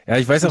Ja,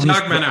 ich weiß auch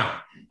nicht,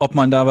 Männer. ob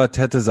man da was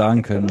hätte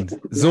sagen können.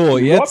 So,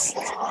 jetzt.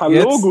 Hallo,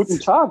 jetzt.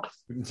 Guten Tag.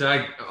 Guten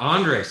Tag.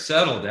 André,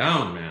 settle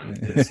down, man.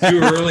 It's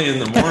too early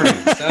in the morning.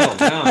 Settle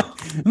down.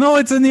 No,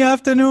 it's in the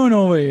afternoon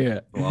over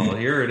here. Well,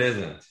 here it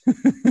isn't.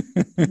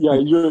 Yeah,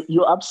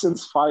 you're up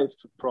since 5,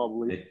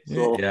 probably.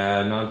 So.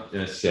 Yeah, not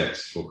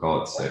 6. We'll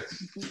call it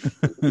 6.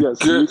 Yes,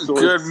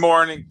 good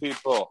morning,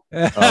 people.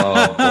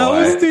 Oh,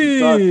 boy.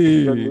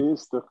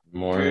 Usti.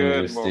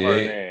 Morning.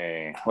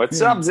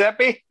 What's up,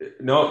 Zeppy?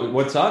 No,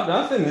 what's up?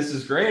 Nothing. This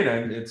is great.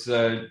 It's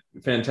a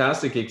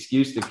fantastic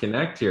excuse to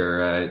connect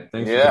here.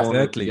 Thanks for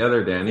pulling it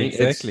together, Danny.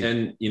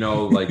 Exactly.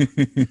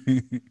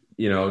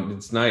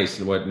 It's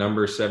nice. What,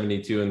 number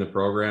 72 in the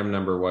program?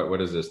 Number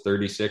what is this?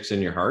 36 in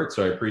your heart.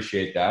 So I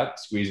appreciate that,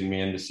 squeezing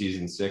me into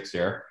season 6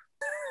 here.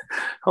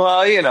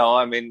 Well, we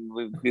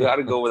got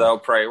to go with our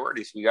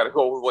priorities. We got to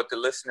go with what the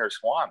listeners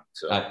want.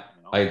 So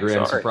I agree.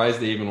 I'm surprised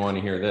they even want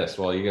to hear this.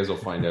 Well, you guys will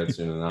find out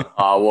soon enough.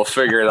 We'll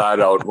figure that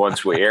out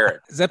once we hear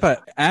it.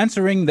 Zeppa,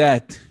 answering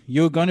that,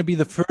 you're going to be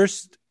the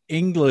first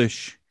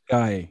English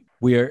guy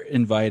we're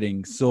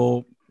inviting.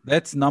 So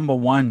that's number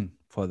 1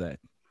 for that.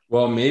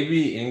 Well,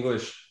 maybe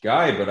English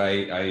guy, but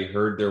I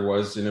heard there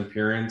was an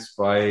appearance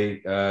by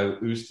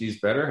Usti's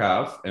better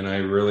half, and I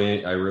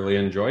really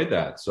enjoyed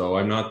that. So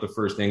I'm not the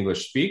first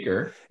English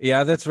speaker.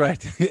 Yeah, that's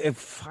right.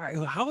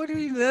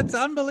 That's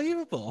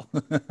unbelievable.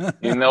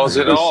 He knows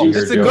it all.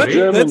 That's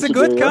a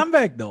good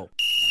comeback, though.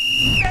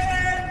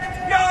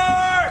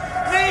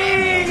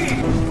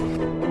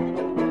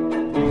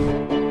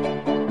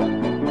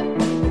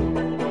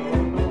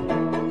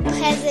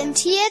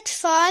 Präsentiert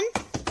von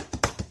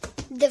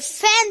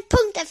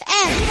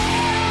TheFan.fm.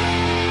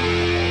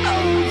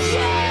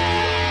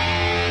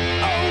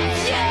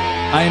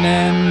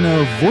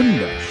 Einen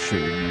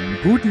wunderschönen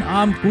guten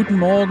Abend, guten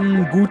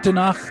Morgen, gute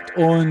Nacht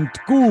und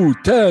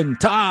guten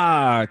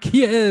Tag.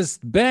 Hier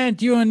ist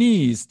Band Your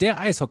Knees, der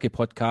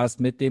Eishockey-Podcast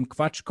mit dem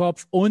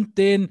Quatschkopf und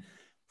den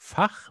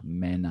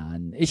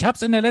Fachmännern. Ich habe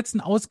es in der letzten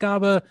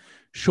Ausgabe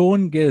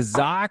schon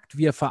gesagt,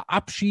 wir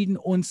verabschieden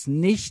uns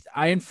nicht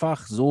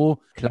einfach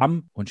so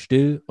klamm und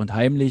still und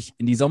heimlich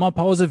in die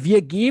Sommerpause.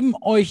 Wir geben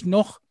euch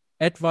noch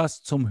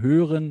etwas zum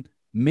Hören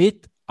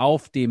mit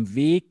auf dem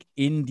Weg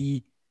in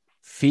die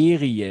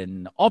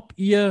Ferien. Ob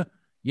ihr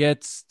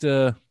jetzt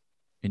in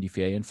die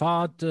Ferien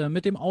fahrt,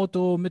 mit dem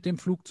Auto, mit dem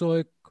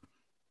Flugzeug,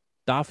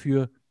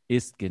 dafür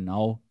ist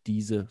genau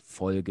diese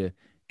Folge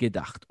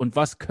gedacht. Und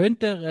was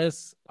könnte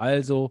es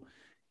also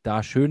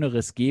da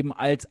Schöneres geben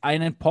als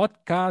einen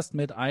Podcast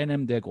mit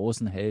einem der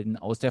großen Helden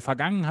aus der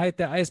Vergangenheit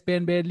der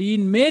Eisbären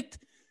Berlin mit?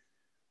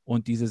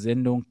 Und diese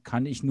Sendung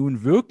kann ich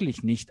nun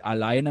wirklich nicht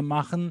alleine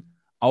machen,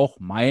 auch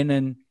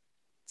meinen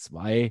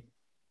 2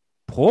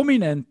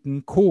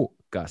 prominenten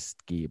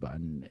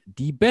Co-Gastgebern.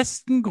 Die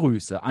besten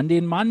Grüße an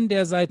den Mann,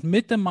 der seit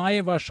Mitte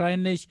Mai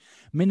wahrscheinlich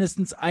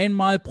mindestens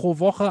einmal pro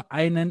Woche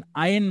einen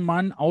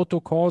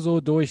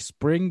Ein-Mann-Autokorso durch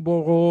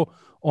Springboro,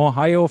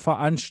 Ohio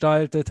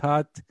veranstaltet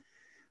hat.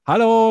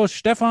 Hallo,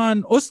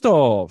 Stefan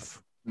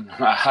Ustorf.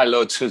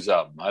 Hallo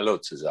zusammen.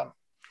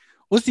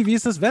 Usti, wie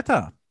ist das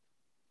Wetter?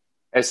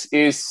 Es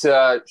ist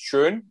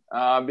schön,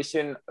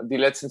 bisschen die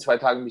letzten 2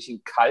 Tage ein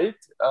bisschen kalt,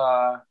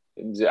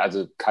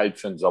 also kalt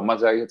für den Sommer,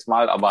 sage ich jetzt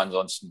mal, aber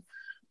ansonsten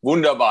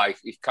wunderbar.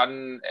 Ich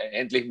kann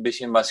endlich ein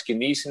bisschen was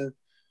genießen,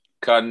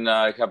 ich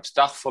habe das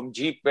Dach vom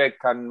Jeep weg,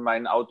 kann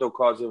mein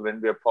Autokorso,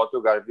 wenn wir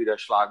Portugal wieder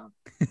schlagen,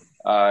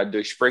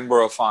 durch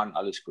Springboro fahren,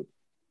 alles gut.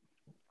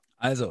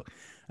 Also,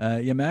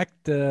 ihr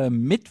merkt,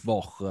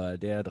 Mittwoch,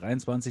 der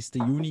 23.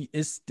 Juni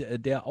ist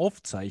der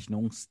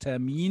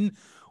Aufzeichnungstermin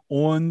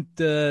und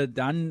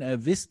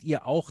dann wisst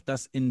ihr auch,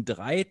 dass in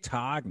 3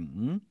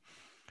 Tagen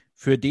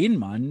für den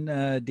Mann,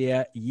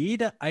 der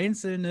jede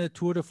einzelne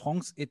Tour de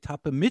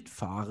France-Etappe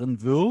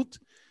mitfahren wird,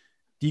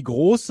 die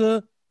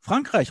große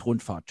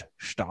Frankreich-Rundfahrt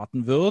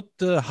starten wird.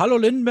 Hallo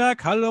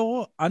Lindenberg,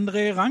 hallo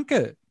André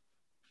Rankel.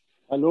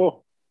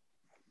 Hallo.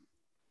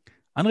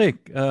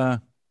 André,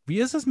 wie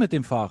ist es mit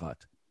dem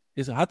Fahrrad?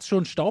 Hat es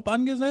schon Staub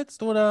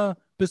angesetzt oder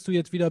bist du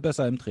jetzt wieder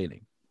besser im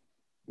Training?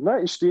 Na,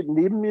 es steht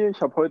neben mir.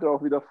 Ich habe heute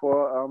auch wieder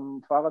vor,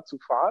 Fahrrad zu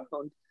fahren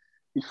und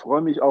ich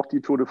freue mich auch,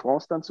 die Tour de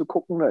France dann zu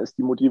gucken. Da ist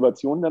die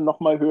Motivation dann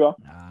nochmal höher.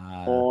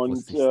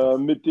 Und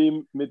mit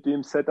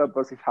dem Setup,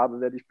 was ich habe,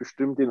 werde ich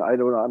bestimmt den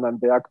einen oder anderen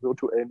Berg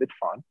virtuell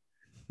mitfahren.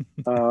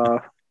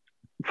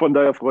 Von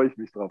daher freue ich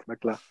mich drauf, na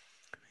klar.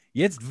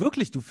 Jetzt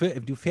wirklich, du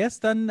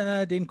fährst dann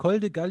den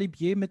Col de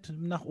Galibier mit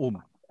nach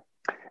oben?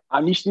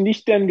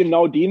 Nicht denn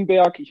genau den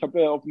Berg. Ich habe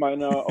ja auf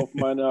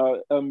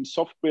meiner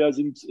Software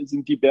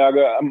sind die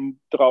Berge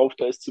drauf.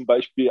 Da ist zum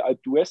Beispiel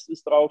Alpe d'Huez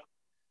ist drauf.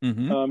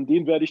 Mhm.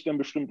 Den werde ich dann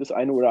bestimmt das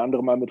eine oder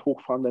andere Mal mit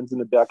hochfahren, wenn sie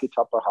eine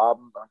Bergetappe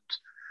haben.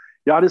 Und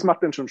ja, das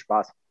macht dann schon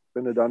Spaß,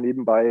 wenn du da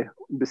nebenbei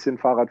ein bisschen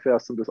Fahrrad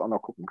fährst und das auch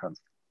noch gucken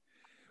kannst.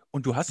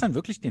 Und du hast dann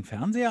wirklich den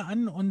Fernseher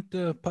an und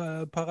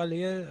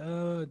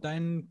parallel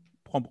dein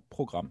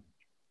Programm?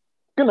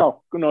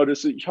 Genau.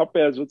 Ich habe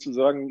ja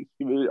sozusagen,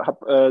 ich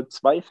habe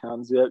 2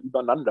 Fernseher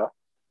übereinander.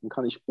 Dann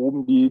kann ich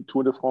oben die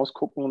Tour de France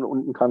gucken und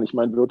unten kann ich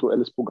mein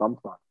virtuelles Programm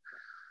fahren.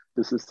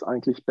 Das ist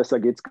eigentlich, besser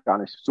geht's gar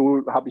nicht.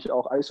 So habe ich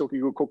auch Eishockey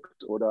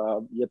geguckt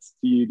oder jetzt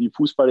die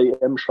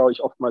Fußball-EM schaue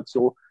ich oftmals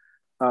so.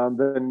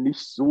 Wenn nicht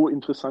so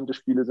interessante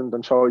Spiele sind,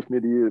 dann schaue ich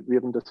mir die,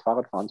 während des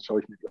Fahrradfahrens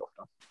schaue ich mir die oft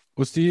an.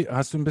 Usti,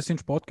 hast du ein bisschen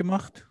Sport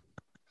gemacht?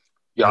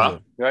 Ja,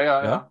 Also,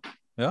 ja. Ja?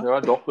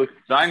 Ja, doch.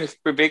 Nein,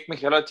 ich bewege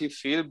mich relativ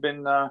viel,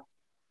 bin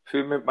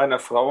viel mit meiner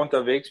Frau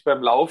unterwegs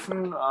beim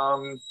Laufen.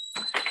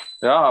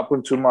 Ja, ab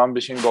und zu mal ein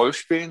bisschen Golf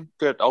spielen,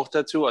 gehört auch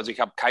dazu. Also ich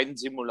habe keinen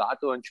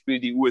Simulator und spiele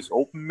die US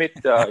Open mit,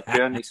 ich bin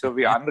ja nicht so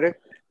wie andere.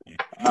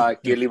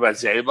 Ich gehe lieber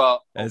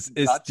selber Es auf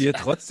den Platz. ist dir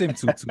trotzdem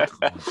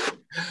zuzutrauen.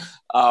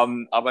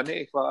 Aber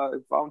nee, ich war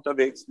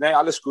unterwegs. Nee,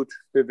 alles gut,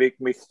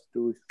 bewege mich.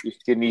 Ich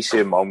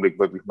genieße im Augenblick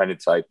wirklich meine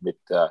Zeit mit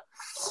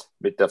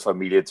der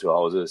Familie zu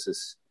Hause. Es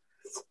ist,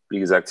 wie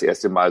gesagt, das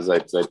erste Mal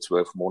seit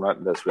 12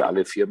 Monaten, dass wir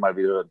alle 4 Mal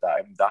wieder unter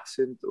einem Dach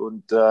sind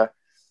und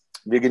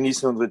wir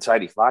genießen unsere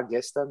Zeit. Ich war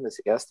gestern das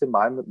erste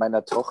Mal mit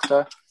meiner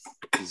Tochter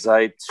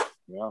seit,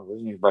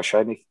 weiß nicht,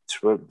 wahrscheinlich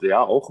 12,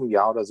 auch ein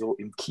Jahr oder so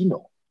im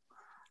Kino.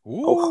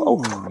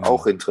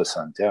 Auch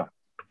interessant, ja.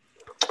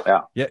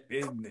 Ja,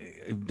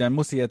 dann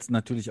muss sie jetzt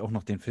natürlich auch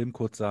noch den Film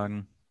kurz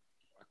sagen.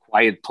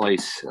 Quiet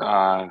Place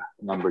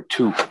Number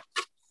 2.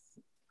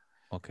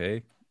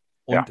 Okay.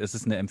 Und ist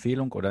es eine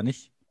Empfehlung oder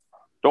nicht?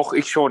 Doch,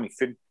 ich schon. Ich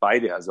finde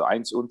beide, also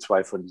 1 und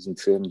 2 von diesem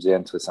Film sehr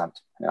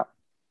interessant. Ja.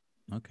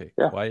 Okay,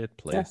 ja. Quiet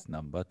Place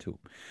Number 2.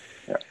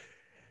 Ja.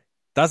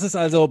 Das ist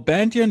also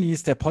Band Your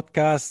Knees, der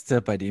Podcast,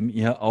 bei dem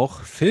ihr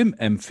auch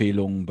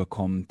Filmempfehlungen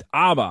bekommt.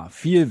 Aber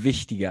viel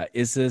wichtiger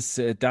ist es,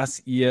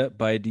 dass ihr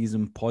bei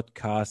diesem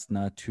Podcast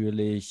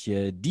natürlich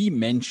die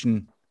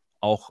Menschen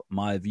auch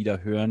mal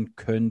wieder hören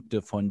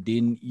könnt, von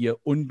denen ihr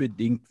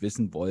unbedingt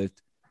wissen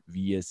wollt,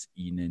 wie es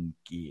ihnen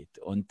geht.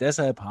 Und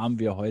deshalb haben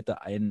wir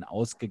heute einen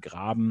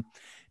ausgegraben,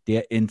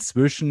 der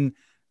inzwischen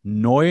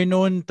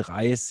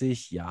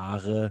 39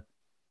 Jahre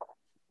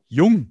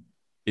jung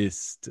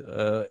ist.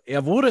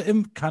 Er wurde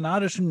im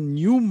kanadischen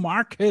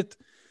Newmarket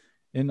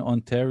in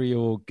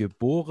Ontario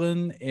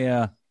geboren.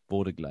 Er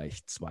wurde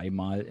gleich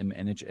 2-mal im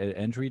NHL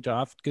Entry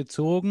Draft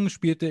gezogen,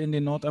 spielte in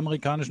den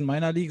nordamerikanischen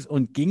Minor Leagues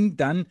und ging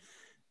dann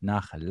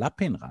nach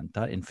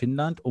Lappeenranta in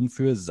Finnland, um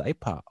für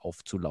Saipa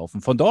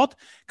aufzulaufen. Von dort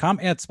kam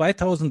er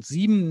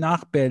 2007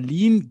 nach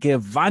Berlin,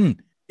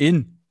 gewann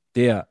in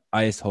der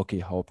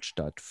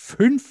Eishockey-Hauptstadt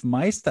 5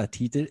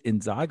 Meistertitel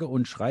in sage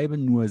und schreibe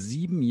nur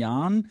 7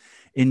 Jahren,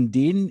 in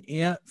denen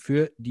er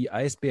für die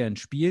Eisbären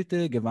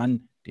spielte,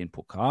 gewann den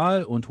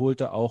Pokal und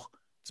holte auch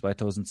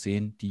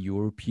 2010 die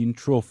European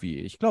Trophy.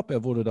 Ich glaube,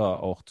 er wurde da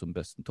auch zum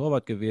besten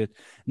Torwart gewählt.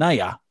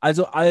 Naja,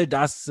 also all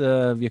das,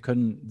 wir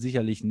können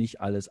sicherlich nicht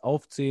alles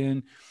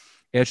aufzählen.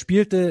 Er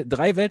spielte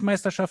 3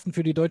 Weltmeisterschaften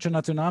für die deutsche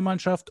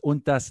Nationalmannschaft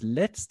und das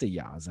letzte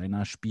Jahr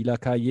seiner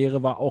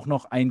Spielerkarriere war auch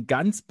noch ein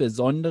ganz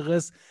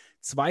besonderes.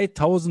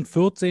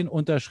 2014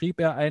 unterschrieb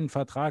er einen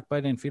Vertrag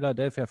bei den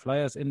Philadelphia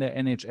Flyers in der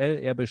NHL.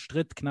 Er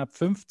bestritt knapp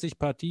 50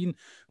 Partien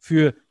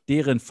für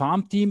deren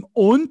Farmteam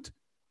und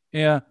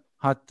er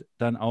hat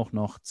dann auch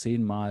noch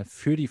 10-mal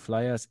für die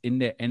Flyers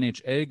in der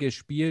NHL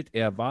gespielt.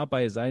 Er war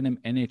bei seinem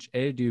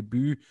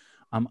NHL-Debüt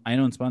am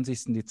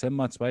 21.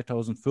 Dezember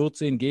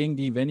 2014 gegen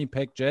die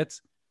Winnipeg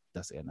Jets,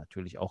 das er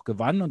natürlich auch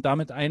gewann und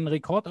damit einen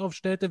Rekord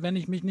aufstellte, wenn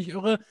ich mich nicht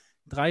irre,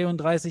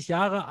 33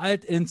 Jahre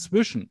alt.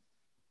 Inzwischen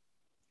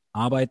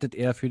arbeitet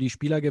er für die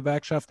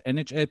Spielergewerkschaft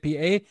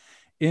NHLPA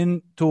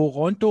in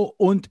Toronto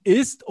und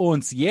ist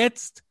uns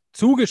jetzt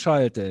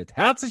zugeschaltet.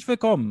 Herzlich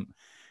willkommen,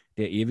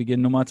 der ewige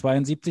Nummer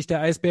 72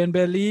 der Eisbären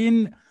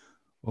Berlin,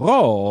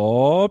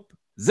 Rob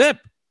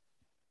Zepp.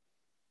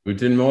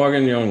 Guten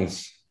Morgen,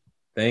 Jungs.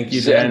 Thank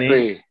you,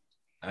 Danny.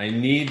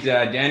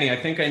 Danny, I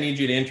think I need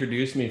you to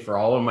introduce me for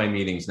all of my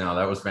meetings now.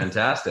 That was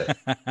fantastic.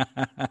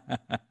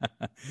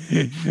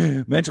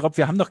 Mensch, Rob,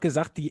 wir haben doch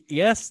gesagt, die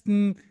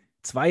ersten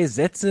 2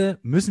 Sätze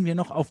müssen wir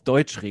noch auf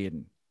Deutsch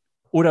reden.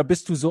 Oder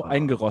bist du so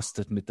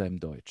eingerostet mit deinem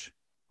Deutsch?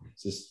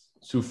 Es ist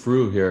zu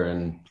früh hier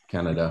in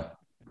Kanada.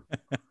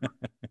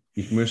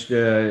 Ich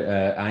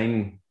möchte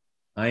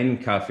einen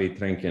Kaffee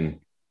trinken.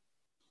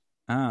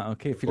 Ah,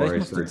 okay. Vielleicht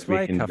musst du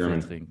 2 Kaffee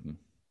trinken.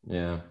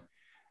 Ja.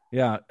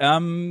 Ja,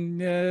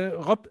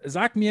 Rob,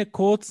 sag mir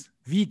kurz,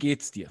 wie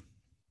geht's dir?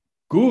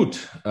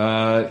 Gut.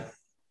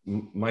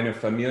 Meine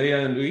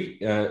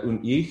Familie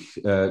und ich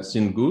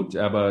sind gut,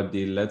 aber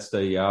die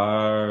letzte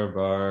Jahr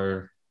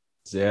war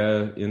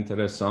sehr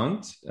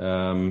interessant,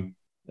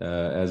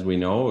 as we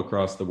know,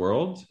 across the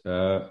world.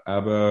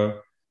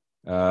 Aber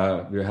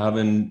wir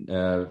haben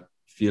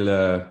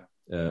viele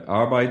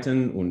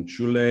Arbeiten und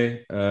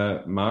Schule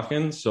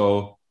machen,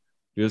 so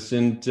wir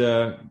sind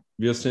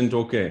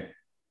okay.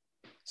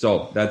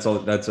 So that's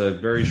a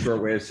very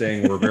short way of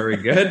saying we're very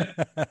good.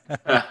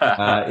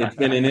 It's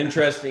been an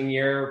interesting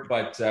year,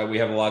 but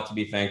we have a lot to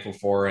be thankful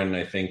for, and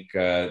I think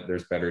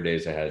there's better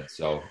days ahead.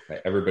 So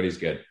everybody's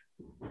good.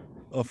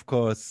 Of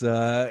course.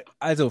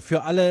 Also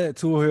für alle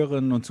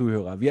Zuhörerinnen und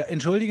Zuhörer, wir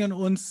entschuldigen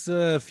uns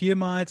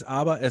vielmals,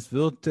 aber es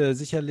wird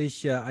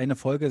sicherlich eine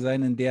Folge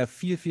sein, in der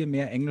viel, viel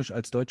mehr Englisch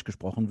als Deutsch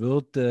gesprochen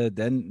wird,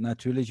 denn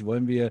natürlich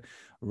wollen wir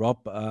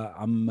Rob,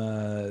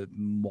 am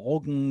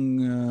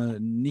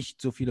Morgen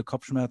nicht so viele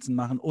Kopfschmerzen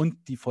machen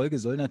und die Folge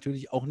soll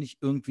natürlich auch nicht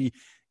irgendwie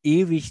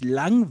ewig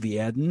lang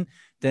werden,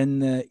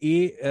 denn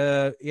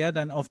er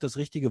dann auf das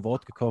richtige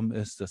Wort gekommen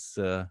ist, das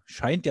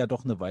scheint ja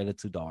doch eine Weile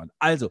zu dauern.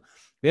 Also,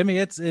 werden wir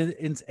jetzt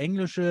ins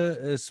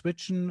Englische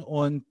switchen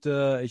und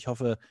ich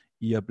hoffe,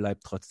 ihr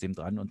bleibt trotzdem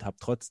dran und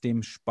habt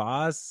trotzdem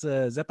Spaß.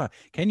 Seppa,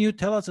 can you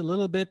tell us a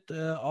little bit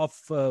of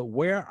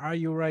where are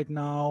you right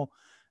now?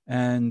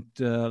 And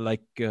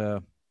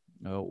you're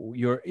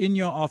in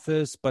your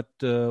office, but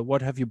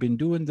what have you been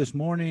doing this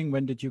morning?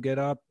 When did you get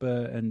up?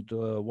 And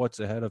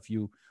what's ahead of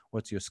you?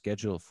 What's your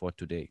schedule for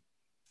today?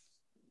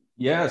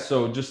 Yeah,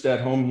 so just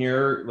at home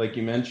here, like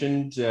you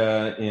mentioned,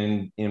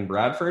 in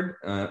Bradford,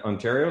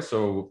 Ontario,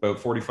 so about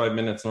 45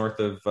 minutes north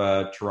of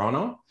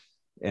Toronto.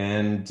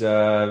 And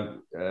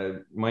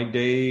my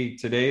day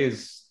today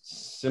is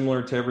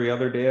similar to every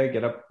other day. I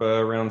get up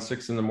around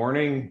 6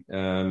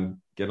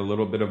 a.m, get a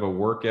little bit of a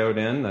workout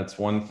in. That's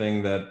one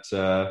thing that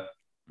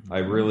I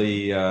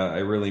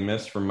really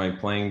miss from my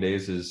playing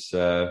days is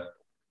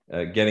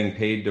getting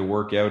paid to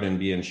work out and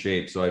be in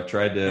shape. So I've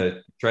tried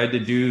to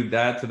do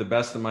that to the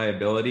best of my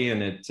ability,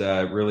 and it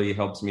really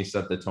helps me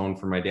set the tone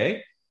for my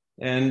day.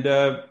 And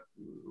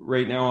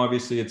right now,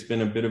 obviously, it's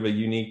been a bit of a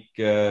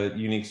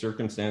unique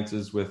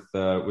circumstances with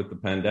the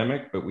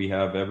pandemic, but we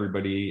have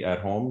everybody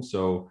at home.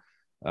 So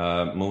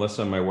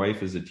Melissa, my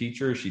wife, is a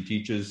teacher. She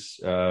teaches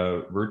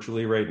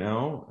virtually right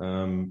now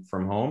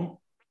from home.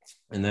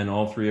 And then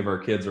all three of our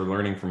kids are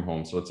learning from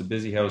home. So it's a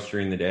busy house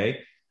during the day.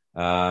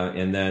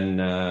 And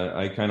then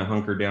I kind of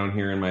hunker down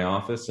here in my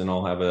office, and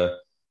I'll have a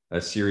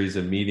series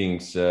of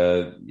meetings,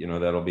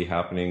 that'll be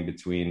happening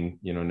between,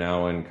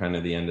 now and kind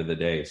of the end of the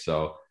day.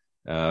 So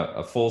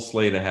a full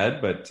slate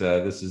ahead, but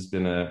this has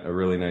been a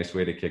really nice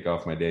way to kick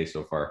off my day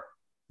so far.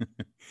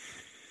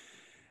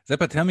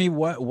 Zeppa, tell me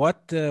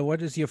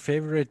what is your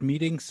favorite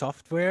meeting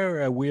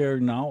software? We are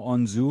now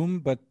on Zoom,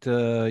 but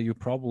you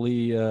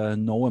probably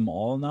know them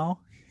all now.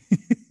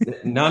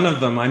 None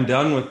of them. I'm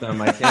done with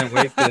them. I can't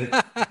wait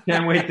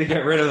to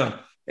get rid of them.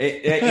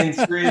 In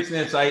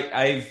seriousness,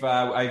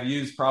 I've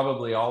used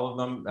probably all of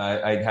them.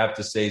 I'd have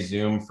to say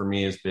Zoom for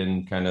me has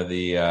been kind of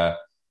the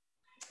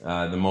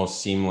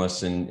most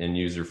seamless and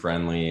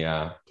user-friendly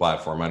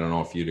platform. I don't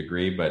know if you'd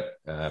agree, but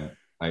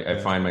I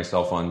find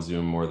myself on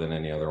Zoom more than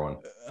any other one.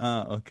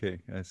 Okay.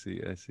 I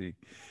see.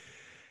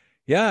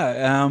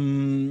 Yeah,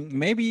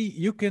 maybe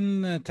you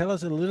can tell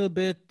us a little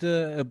bit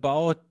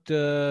about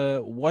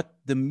what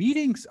the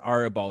meetings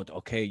are about.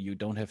 Okay, you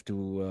don't have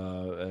to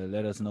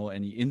let us know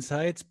any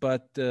insights,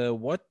 but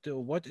what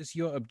is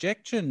your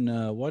objection?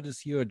 What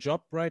is your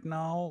job right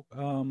now?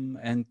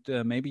 And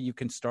maybe you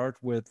can start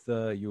with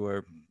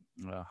your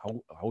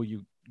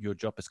your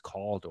job is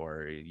called,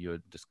 or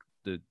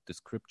the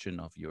description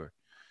of your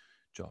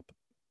job.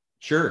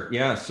 Sure.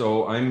 Yeah.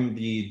 So I'm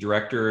the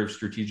director of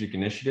strategic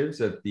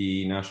initiatives at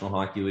the National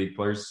Hockey League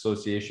Players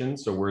Association.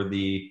 So we're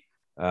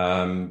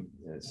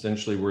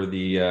essentially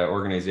the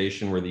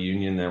organization, we're the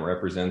union that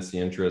represents the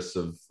interests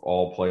of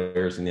all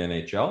players in the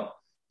NHL.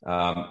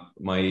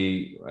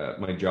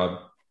 My job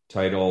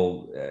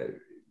title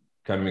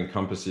kind of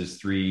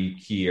encompasses three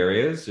key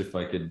areas, if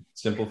I could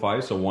simplify.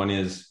 So one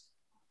is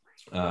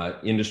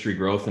industry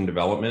growth and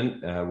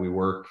development. We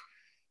work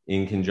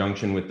in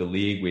conjunction with the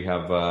league. We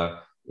have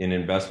an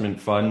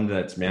investment fund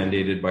that's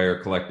mandated by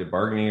our collective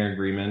bargaining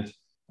agreement,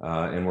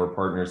 and we're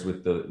partners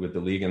with the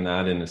league in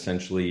that, and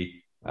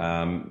essentially,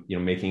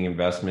 making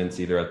investments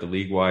either at the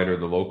league-wide or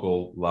the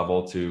local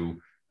level to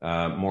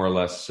more or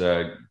less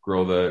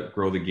grow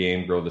the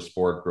game, grow the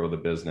sport, grow the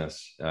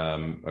business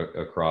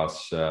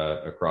across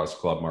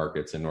club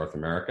markets in North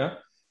America.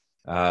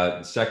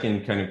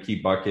 Second kind of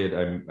key bucket,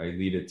 I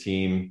lead a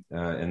team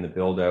in the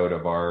build out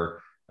of our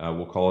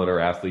we'll call it our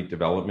athlete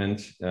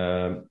development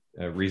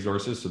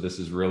resources. So this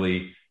is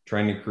really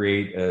trying to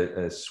create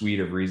a suite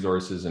of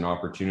resources and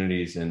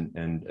opportunities and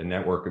a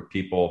network of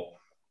people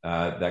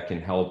that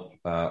can help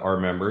our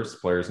members,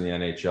 players in the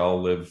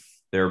NHL, live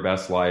their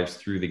best lives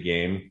through the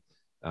game,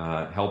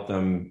 help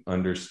them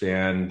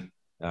understand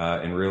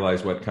and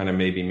realize what kind of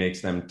maybe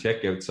makes them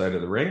tick outside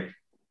of the rink,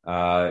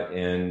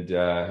 and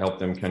help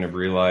them kind of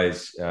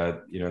realize,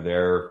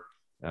 their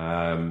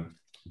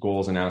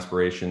goals and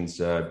aspirations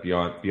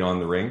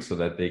beyond the ring, so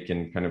that they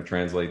can kind of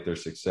translate their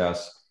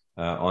success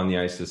on the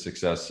ice to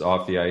success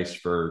off the ice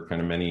for kind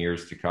of many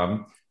years to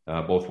come,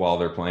 both while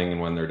they're playing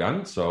and when they're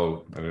done.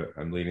 So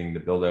I'm leading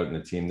the build out in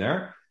the team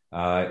there.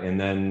 And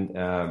then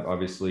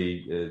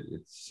obviously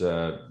it's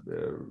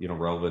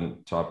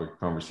relevant topic of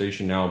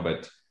conversation now,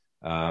 but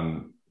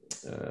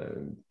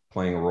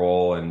playing a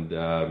role and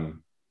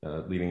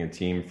leading a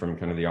team from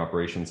kind of the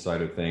operations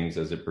side of things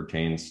as it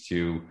pertains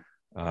to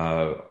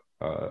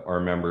our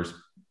members'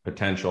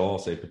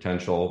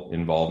 potential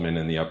involvement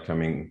in the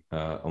upcoming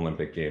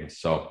Olympic Games.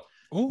 So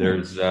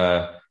there's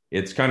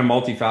it's kind of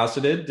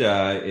multifaceted.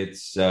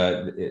 It's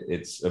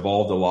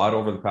evolved a lot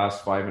over the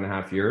past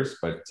 5.5 years,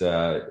 but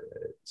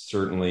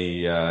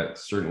certainly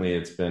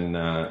it's been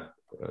a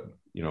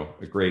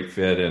great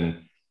fit,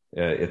 and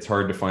it's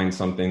hard to find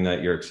something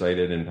that you're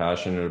excited and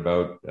passionate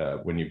about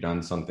when you've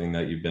done something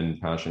that you've been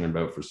passionate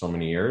about for so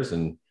many years.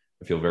 And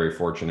I feel very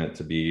fortunate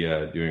to be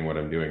doing what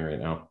I'm doing right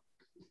now.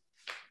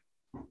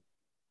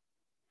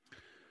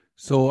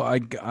 So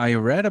I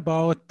read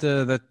about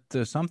that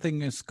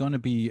something is going to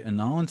be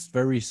announced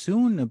very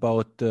soon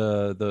about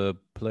the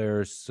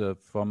players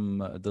from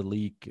the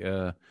league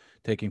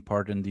taking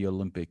part in the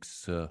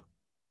Olympics.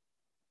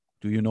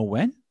 Do you know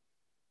when?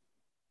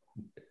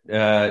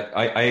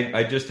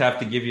 I just have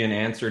to give you an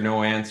answer,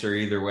 no answer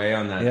either way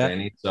on that,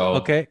 Danny. So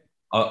okay,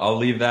 I'll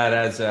leave that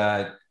as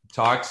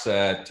talks.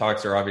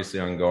 Talks are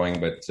obviously ongoing,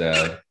 but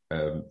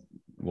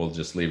we'll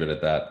just leave it at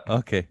that.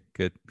 Okay,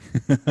 good.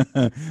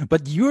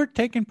 But you're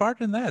taking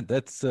part in that.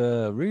 That's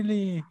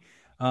really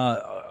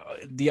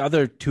the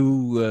other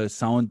two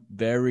sound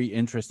very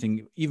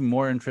interesting, even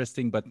more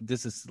interesting. But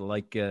this is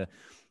like an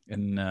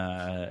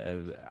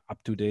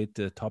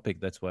up-to-date topic.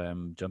 That's why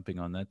I'm jumping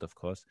on that, of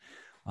course.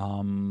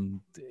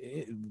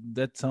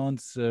 That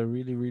sounds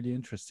really, really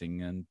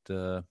interesting. And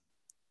I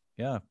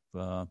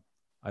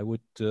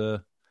would,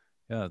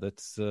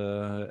 that's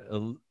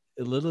a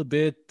little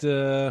bit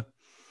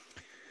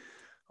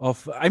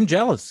I'm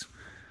jealous.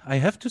 I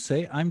have to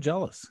say, I'm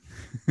jealous.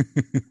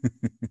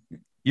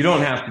 You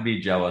don't have to be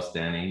jealous,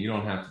 Danny. You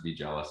don't have to be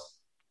jealous.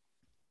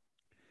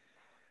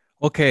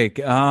 Okay,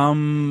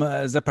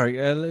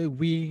 Zeppar,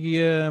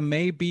 we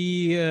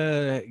maybe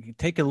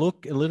take a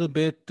look a little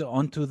bit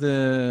onto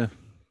the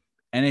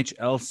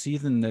NHL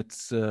season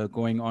that's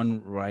going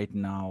on right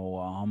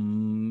now.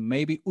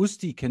 Maybe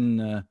Usti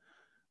can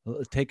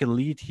take a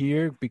lead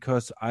here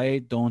because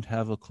I don't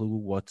have a clue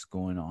what's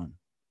going on.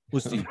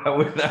 Usti.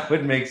 That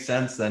would make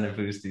sense then if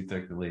Usti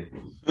took the lead.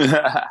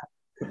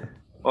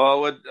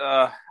 Well,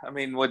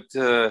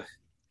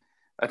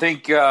 I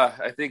think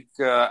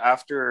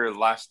after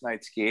last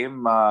night's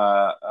game,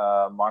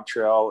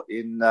 Montreal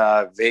in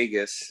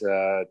Vegas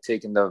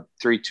taking the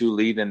 3-2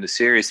 lead in the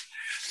series,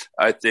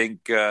 I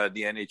think the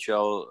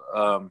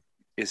NHL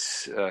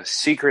is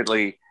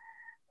secretly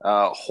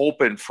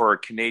hoping for a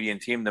Canadian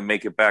team to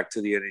make it back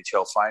to the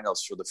NHL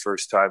finals for the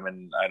first time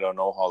in I don't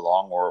know how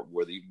long, or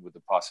even with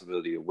the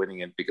possibility of winning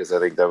it, because I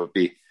think that would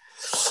be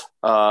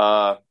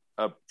a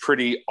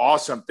pretty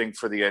awesome thing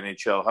for the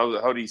NHL.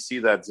 How do you see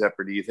that,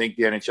 Zepper? Do you think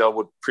the NHL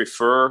would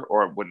prefer,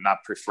 or would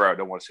not prefer, I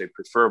don't want to say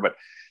prefer, but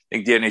I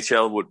think the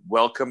NHL would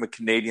welcome a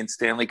Canadian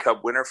Stanley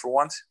Cup winner for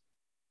once?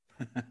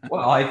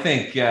 Well, I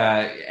think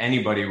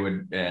anybody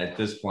would at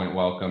this point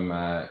welcome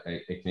a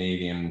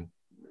Canadian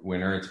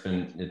winner.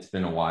 It's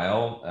been a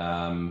while.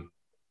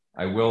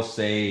 I will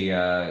say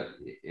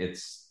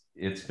it's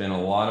been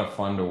a lot of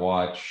fun to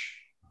watch.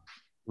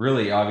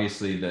 Really,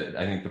 obviously,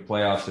 I think the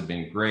playoffs have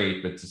been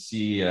great, but to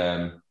see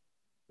that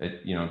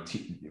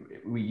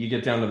you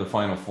get down to the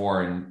Final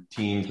Four and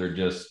teams are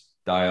just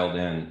dialed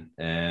in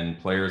and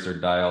players are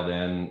dialed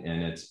in,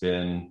 and it's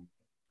been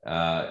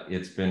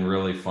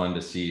really fun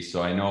to see.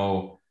 So I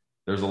know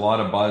there's a lot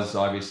of buzz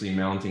obviously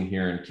mounting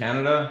here in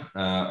Canada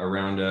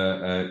around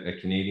a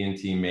Canadian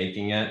team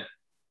making it.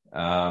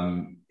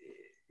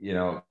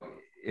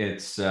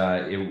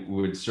 It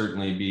would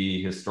certainly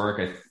be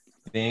historic. I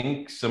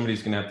think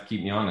somebody's going to have to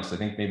keep me honest. I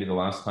think maybe the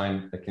last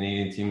time a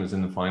Canadian team was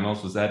in the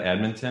finals was that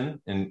Edmonton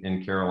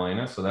in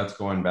Carolina. So that's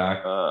going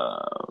back.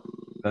 No,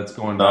 I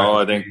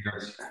think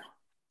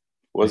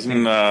was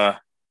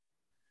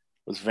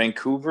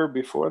Vancouver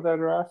before that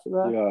or after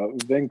that? Yeah,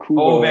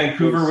 Vancouver. Oh,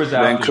 Vancouver was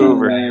after.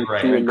 Right.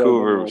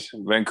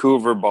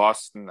 Vancouver,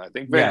 Boston. I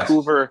think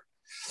Vancouver. Yes.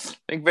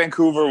 I think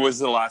Vancouver was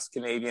the last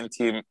Canadian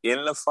team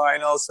in the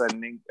finals,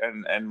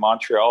 and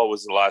Montreal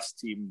was the last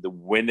team to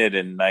win it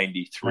in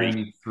 '93.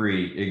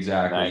 93,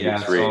 exactly.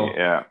 93,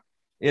 yeah.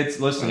 It's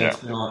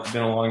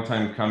been a long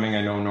time coming.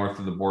 I know north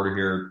of the border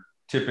here,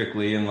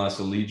 typically, unless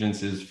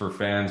allegiances for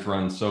fans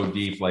run so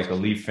deep, like a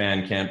Leaf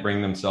fan can't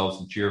bring themselves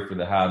to cheer for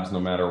the Habs no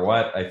matter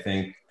what. I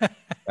think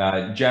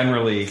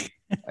generally,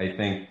 I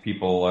think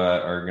people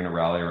are going to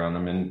rally around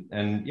them, and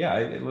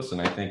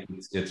I think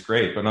it's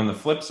great. But on the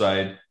flip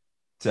side,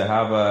 to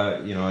have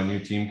a new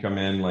team come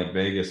in like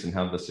Vegas and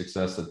have the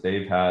success that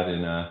they've had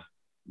in a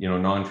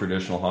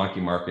non-traditional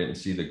hockey market and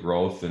see the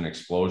growth and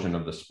explosion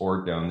of the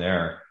sport down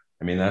there,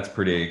 I mean that's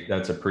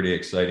a pretty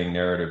exciting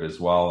narrative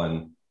as well.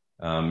 And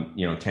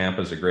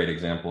Tampa's a great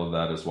example of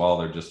that as well.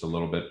 They're just a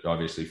little bit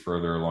obviously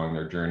further along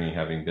their journey,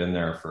 having been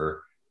there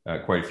for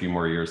quite a few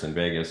more years than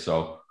Vegas.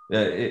 So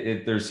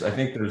I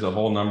think there's a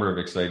whole number of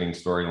exciting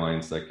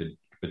storylines that could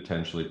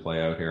potentially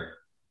play out here.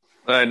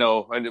 I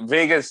know.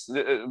 Vegas'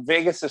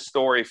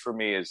 story for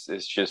me is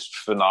just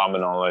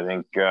phenomenal. I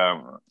think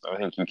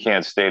you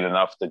can't state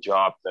enough the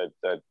job that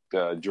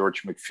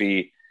George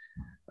McPhee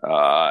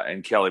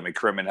and Kelly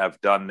McCrimmon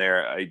have done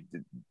there.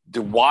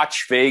 To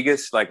watch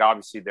Vegas, like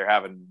obviously they're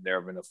having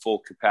a full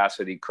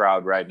capacity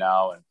crowd right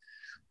now, and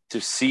to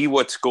see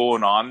what's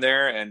going on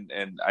there, and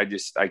I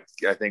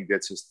think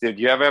that's just. Did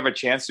you ever have a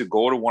chance to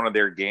go to one of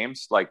their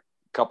games like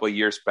a couple of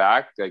years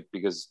back? Like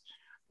because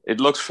it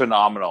looks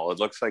phenomenal. It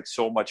looks like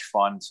so much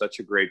fun, such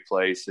a great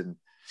place, and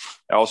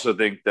I also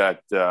think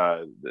that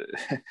they're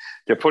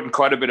putting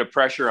quite a bit of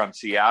pressure on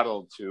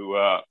Seattle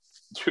to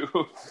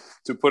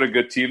put a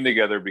good team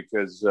together,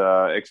 because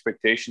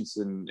expectations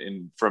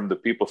from the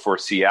people for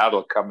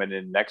Seattle coming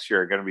in next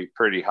year are going to be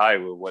pretty high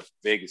with what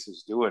Vegas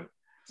is doing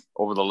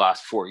over the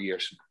last 4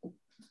 years.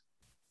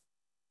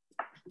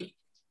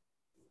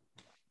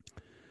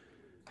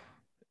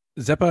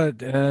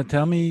 Zeppa,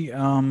 tell me,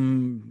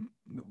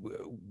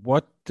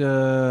 what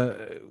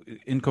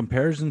in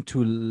comparison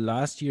to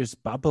last year's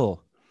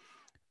bubble,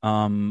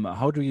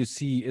 how do you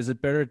see? Is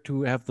it better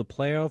to have the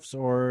playoffs,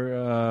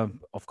 or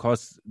of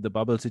course the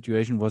bubble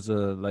situation was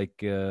an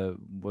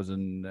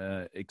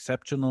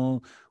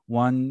exceptional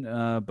one,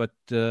 but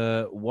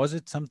was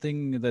it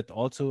something that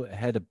also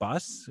had a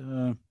buzz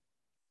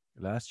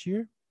last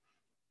year?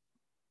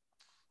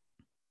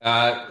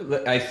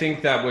 I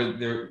think that was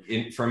there.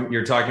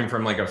 You're talking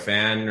from like a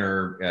fan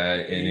or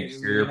an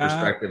exterior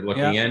perspective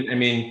looking in. I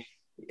mean,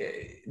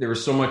 there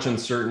was so much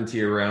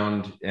uncertainty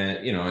around,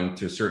 and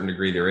to a certain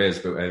degree there is,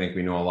 but I think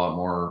we know a lot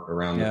more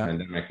around the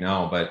pandemic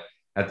now. But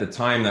at the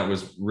time, that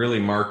was really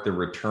marked the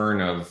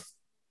return of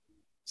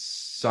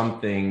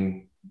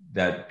something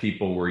that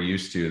people were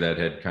used to that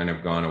had kind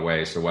of gone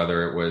away. So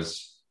whether it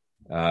was,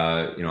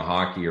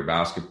 hockey or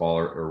basketball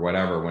or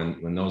whatever,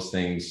 when those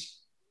things.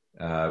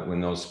 When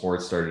those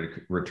sports started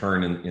to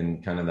return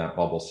in kind of that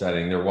bubble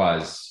setting, there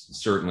was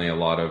certainly a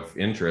lot of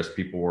interest.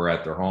 People were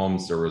at their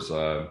homes. There was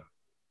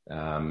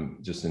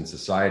just in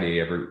society,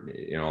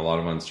 a lot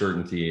of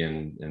uncertainty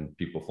and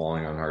people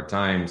falling on hard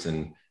times.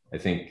 And I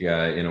think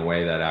in a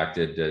way that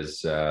acted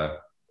as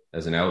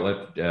an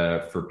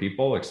outlet for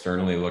people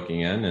externally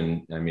looking in.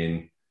 And I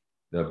mean,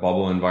 the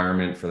bubble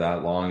environment for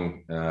that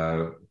long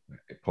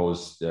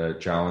posed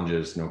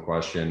challenges, no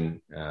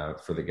question,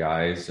 for the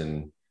guys.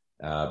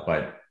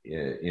 But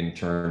in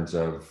terms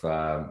of,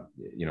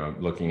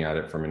 looking at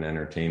it from an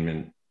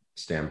entertainment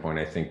standpoint,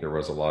 I think there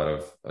was a lot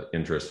of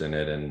interest in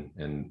it.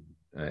 And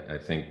I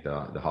think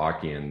the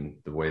hockey and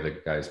the way the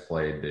guys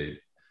played, they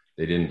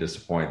didn't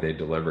disappoint. They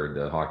delivered.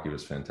 The hockey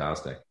was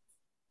fantastic.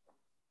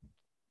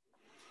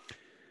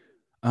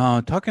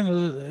 Talking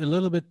a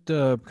little bit,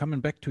 coming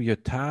back to your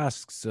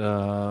tasks,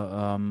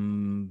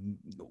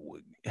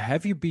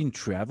 have you been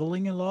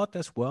traveling a lot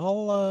as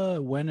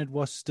well when it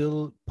was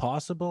still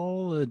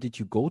possible? Did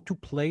you go to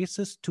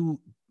places to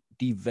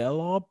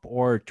develop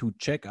or to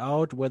check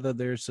out whether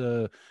there's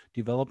a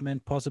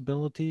development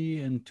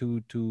possibility and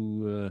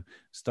to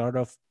start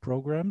off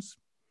programs?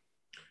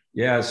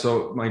 Yeah,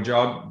 so my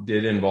job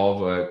did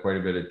involve quite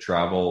a bit of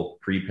travel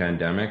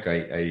pre-pandemic.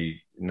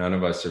 None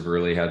of us have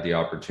really had the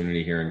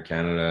opportunity here in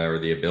Canada, or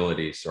the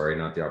ability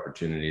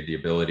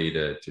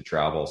to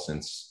travel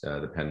since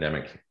the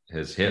pandemic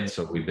has hit.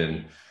 So we've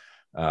been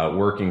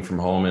working from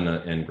home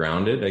and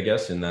grounded, I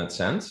guess, in that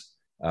sense.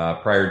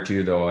 Prior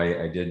to, though,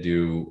 I did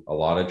do a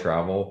lot of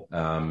travel,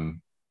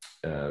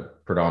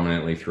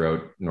 predominantly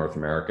throughout North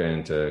America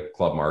into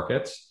club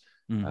markets.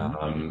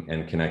 Mm-hmm.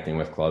 And connecting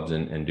with clubs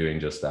and doing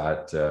just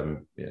that,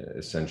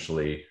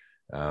 essentially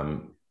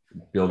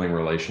building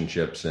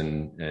relationships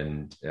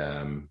and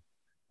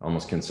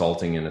almost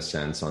consulting in a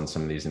sense on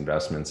some of these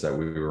investments that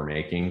we were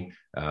making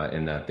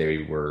and that they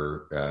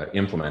were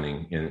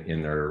implementing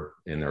in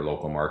their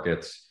local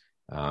markets.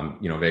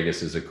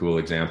 Vegas is a cool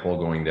example.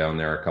 Going down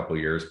there a couple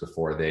of years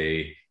before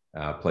they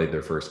played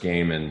their first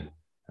game and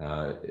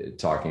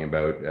talking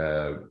about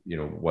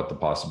what the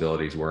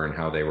possibilities were and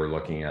how they were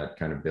looking at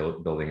kind of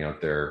building out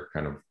their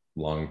kind of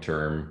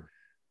long-term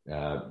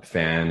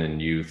fan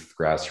and youth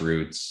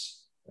grassroots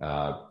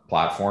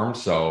platform.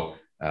 So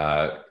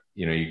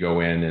you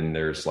go in and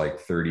there's like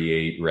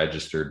 38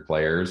 registered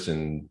players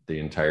in the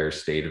entire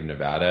state of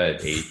Nevada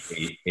at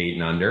eight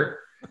and under,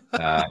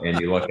 and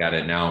you look at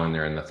it now and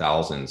they're in the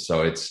thousands.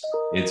 So it's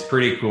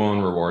pretty cool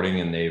and rewarding,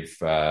 and they've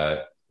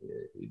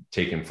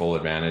taken full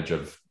advantage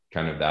of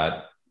kind of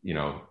that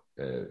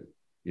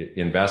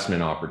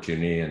investment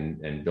opportunity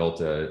and built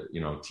a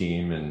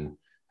team and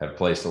have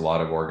placed a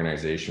lot of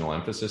organizational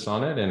emphasis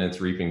on it, and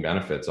it's reaping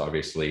benefits.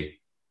 Obviously,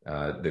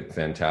 the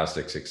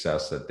fantastic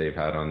success that they've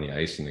had on the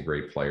ice and the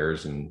great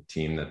players and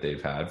team that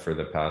they've had for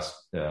the past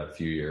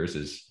few years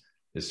is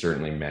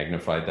certainly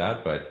magnified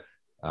that. But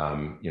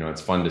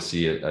it's fun to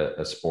see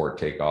a sport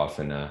take off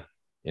in a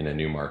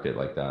new market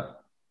like that.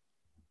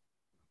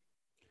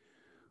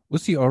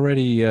 Uzi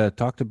already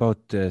talked about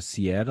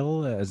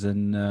Seattle as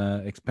an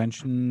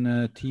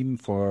expansion team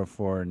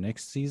for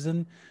next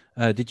season.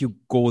 Did you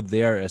go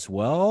there as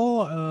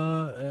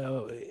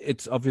well?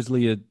 It's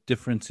obviously a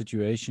different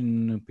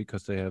situation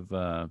because they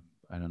have,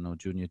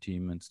 junior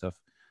team and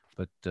stuff.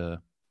 But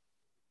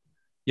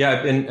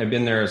yeah, I've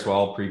been there as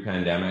well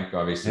pre-pandemic.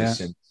 Obviously,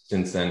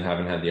 since then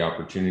haven't had the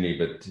opportunity.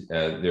 But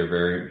they're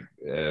very,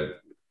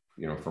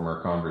 from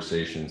our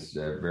conversations,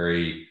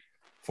 very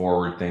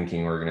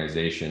forward-thinking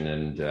organization,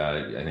 and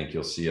I think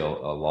you'll see a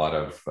lot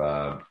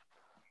of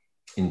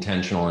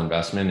intentional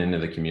investment into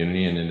the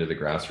community and into the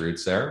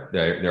grassroots there.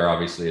 They're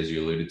obviously, as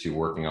you alluded to,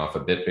 working off a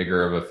bit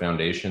bigger of a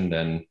foundation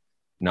than,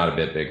 not a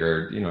bit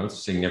bigger,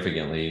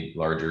 significantly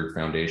larger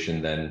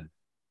foundation than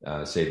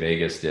say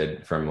Vegas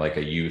did from like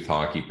a youth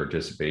hockey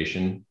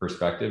participation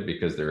perspective,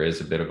 because there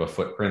is a bit of a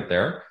footprint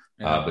there.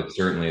 But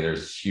certainly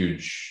there's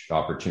huge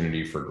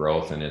opportunity for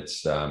growth, and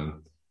it's a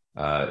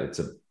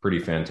pretty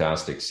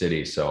fantastic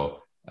city.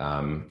 So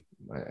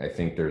I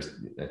think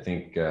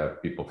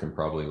people can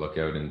probably look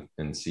out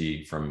and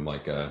see from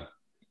like a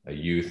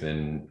youth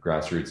and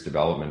grassroots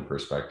development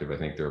perspective. I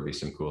think there will be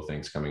some cool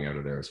things coming out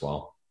of there as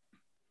well.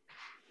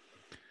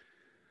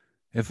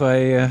 If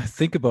I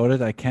think about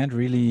it, I can't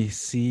really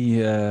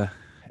see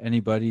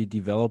anybody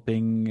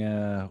developing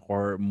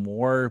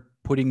or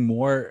putting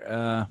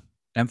more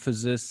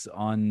emphasis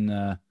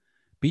on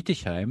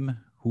Bietigheim,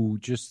 who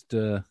just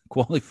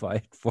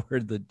qualified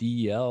for the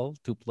DEL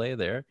to play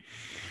there,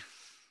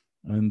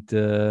 and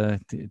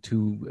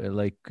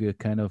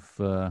kind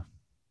of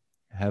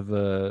have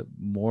a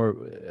more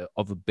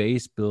of a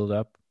base build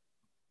up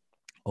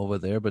over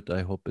there. But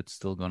I hope it's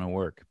still gonna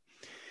work.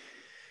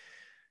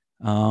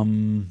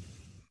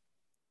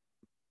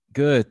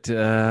 Good.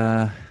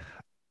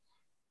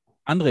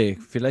 André,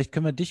 vielleicht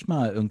können wir dich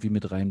mal irgendwie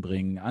mit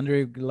reinbringen.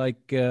 André,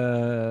 like,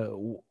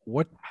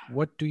 what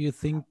do you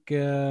think?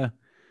 Where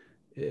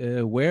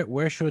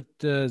should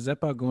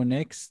Zeppa go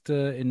next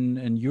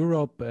in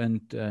Europe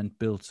and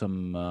build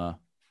some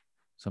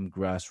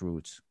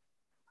grassroots?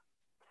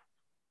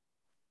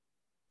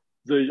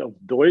 Soll ich auf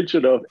Deutsch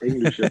oder auf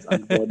Englisch jetzt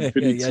antworten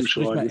für die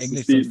Zuschauer? Das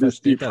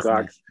ist die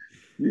Frage.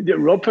 Der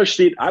Rob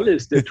versteht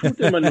alles, der tut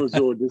immer nur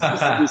so.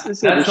 Das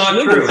ist ja das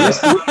Schlimme.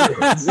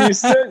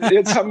 Siehst du,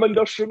 jetzt haben wir ihn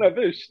doch schon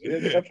erwischt.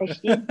 Er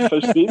verstehen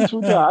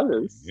tut er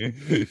alles.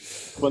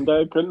 Von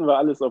daher könnten wir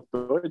alles auf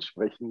Deutsch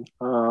sprechen.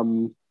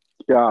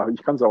 Ja,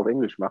 ich kann es auch auf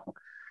Englisch machen.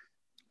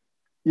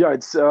 Yeah,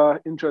 it's an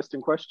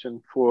interesting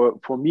question.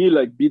 For me,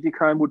 like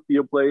Bietigheim would be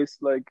a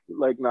place like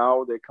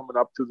now they're coming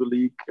up to the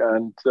league,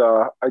 and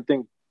I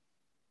think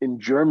in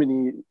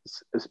Germany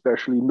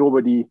especially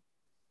nobody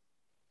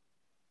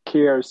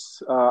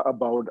cares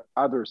about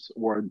others,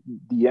 or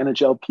the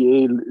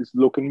NHLPA is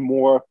looking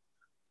more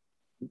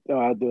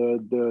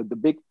the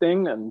big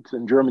thing, and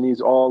in Germany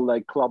is all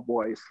like club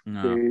boys.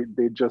 No.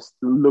 They just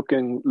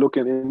looking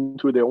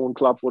into their own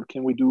club. What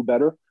can we do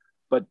better?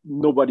 But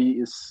nobody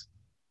is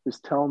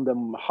telling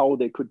them how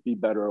they could be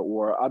better,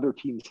 or other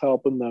teams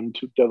helping them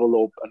to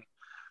develop. And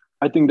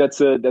I think that's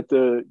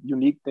a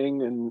unique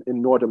thing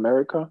in North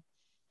America.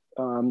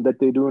 That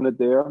they're doing it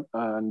there,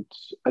 and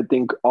I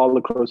think all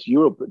across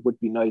Europe it would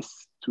be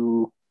nice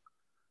to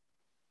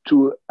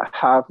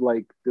have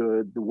like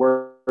the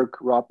work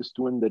Rob is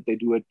doing, that they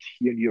do it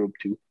here in Europe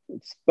too.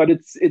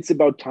 It's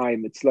about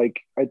time. It's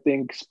like, I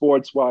think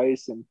sports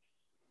wise and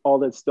all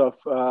that stuff,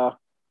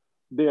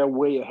 they're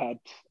way ahead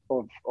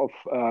of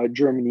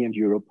Germany and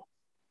Europe.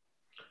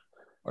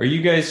 Are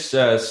you guys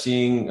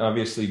seeing,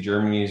 obviously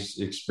Germany's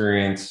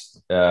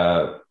experienced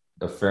a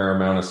fair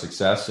amount of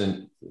success,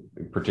 and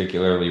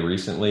particularly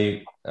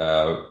recently,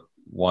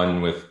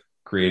 one with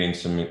creating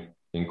some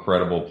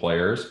incredible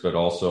players, but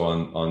also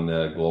on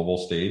the global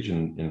stage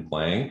in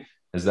playing.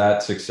 Has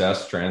that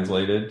success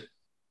translated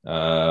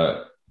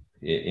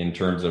in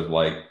terms of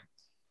like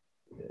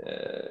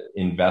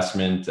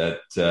investment at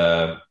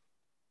the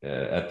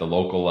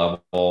local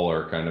level,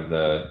 or kind of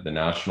the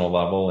national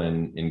level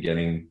in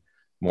getting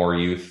more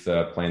youth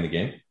playing the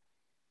game?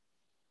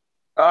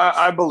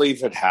 I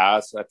believe it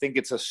has. I think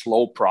it's a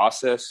slow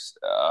process.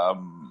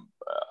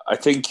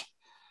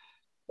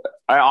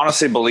 I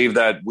honestly believe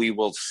that we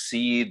will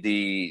see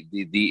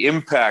the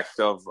impact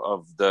of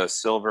the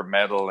silver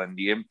medal and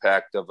the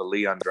impact of a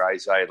Leon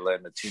Draisaitl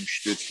and a Tim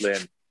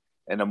Stützle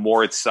and a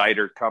Moritz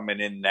Seider coming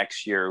in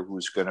next year,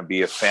 who's going to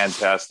be a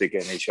fantastic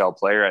NHL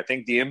player. I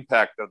think the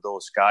impact of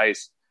those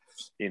guys,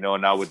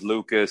 now with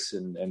Lucas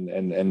and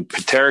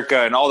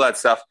Peterka and all that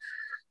stuff,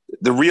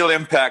 the real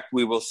impact,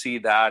 we will see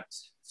that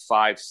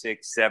 5,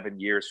 6, 7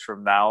 years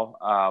from now.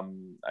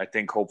 I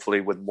think hopefully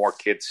with more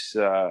kids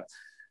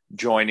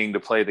joining to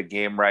play the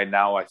game right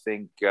now. I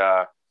think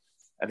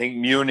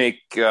Munich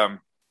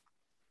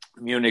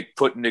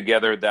putting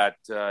together that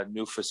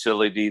new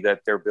facility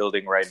that they're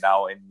building right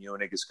now in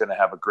Munich is going to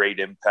have a great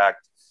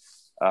impact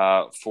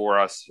for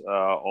us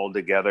all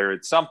together.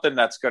 It's something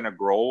that's going to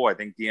grow. I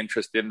think the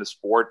interest in the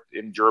sport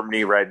in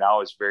Germany right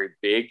now is very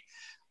big.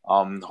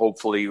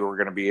 Hopefully we're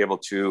going to be able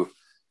to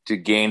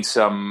gain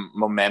some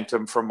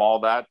momentum from all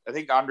that. I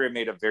think Andre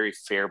made a very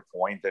fair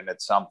point, and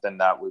it's something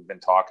that we've been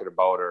talking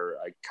about, or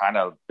I kind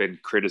of been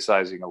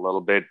criticizing a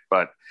little bit,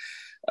 but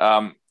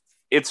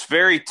it's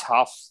very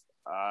tough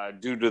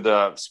due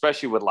to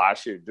especially with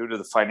last year, due to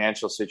the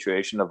financial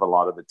situation of a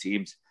lot of the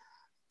teams.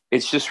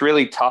 It's just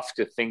really tough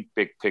to think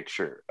big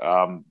picture.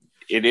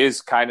 It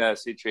is kind of a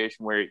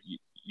situation where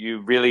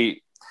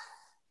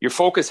your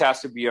focus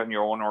has to be on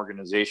your own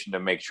organization to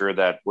make sure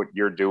that what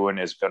you're doing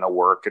is going to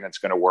work, and it's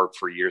going to work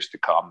for years to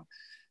come.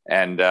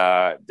 And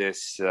like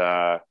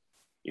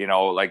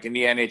in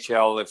the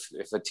NHL,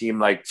 if a team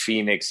like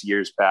Phoenix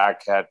years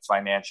back had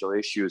financial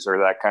issues or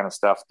that kind of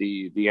stuff,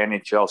 the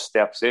NHL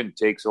steps in,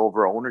 takes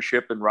over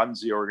ownership, and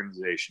runs the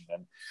organization.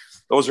 And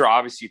those are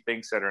obviously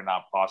things that are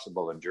not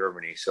possible in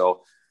Germany.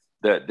 So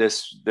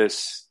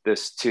this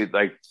to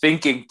like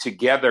thinking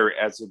together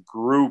as a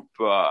group,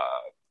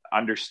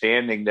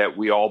 understanding that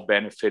we all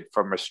benefit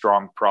from a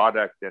strong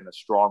product and a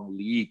strong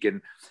league,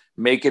 and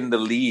making the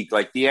league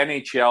like the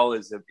NHL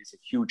is a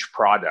huge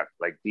product.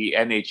 Like the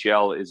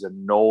NHL is a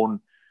known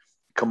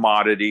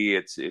commodity.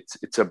 It's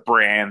a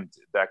brand,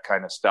 that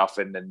kind of stuff.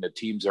 And then the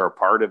teams are a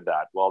part of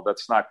that. Well,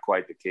 that's not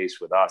quite the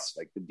case with us.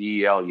 Like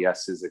the DEL,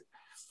 yes,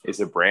 is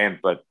a brand,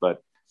 but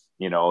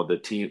you know, the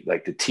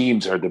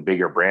teams are the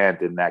bigger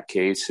brand in that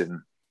case.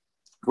 And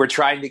we're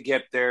trying to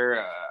get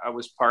there. I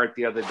was part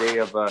the other day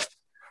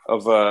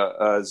of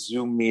a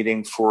Zoom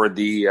meeting for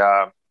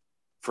the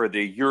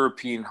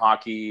European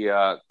Hockey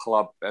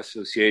Club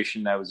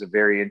Association. That was a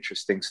very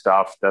interesting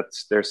stuff.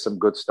 There's some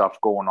good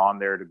stuff going on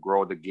there to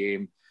grow the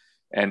game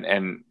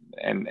and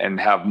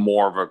have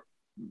more of a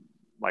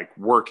like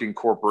working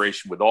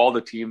cooperation with all the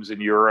teams in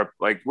Europe.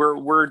 Like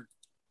we're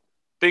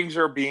things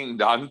are being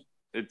done.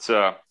 It's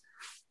a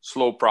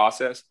slow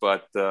process,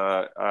 but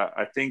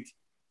I think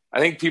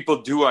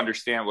people do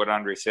understand what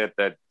Andre said,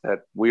 that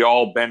we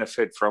all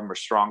benefit from a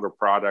stronger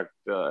product,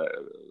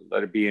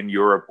 let it be in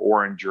Europe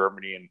or in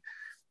Germany. And,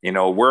 you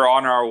know, we're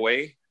on our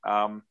way.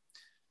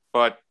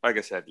 But like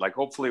I said, like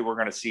hopefully we're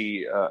going to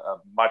see a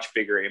much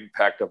bigger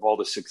impact of all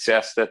the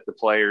success that the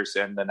players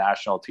and the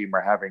national team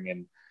are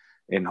having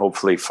in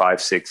hopefully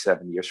 5, 6,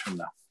 7 years from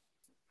now.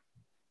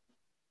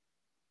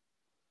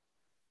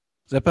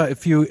 Zeppa,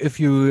 if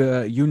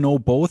you know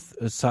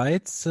both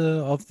sides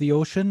of the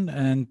ocean,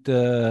 and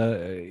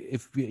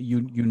if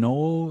you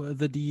know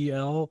the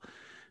DEL,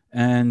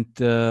 and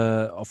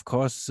of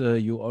course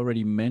you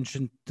already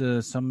mentioned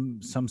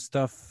some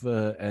stuff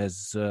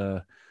as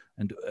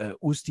and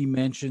Usti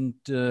mentioned,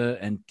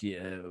 and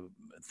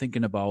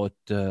thinking about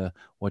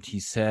what he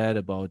said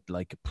about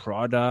like a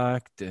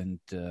product, and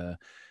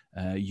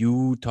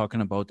you talking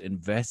about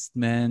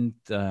investment.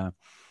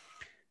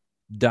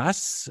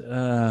 Does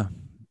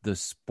the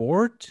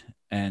sport,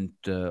 and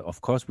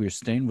of course we're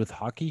staying with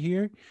hockey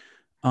here,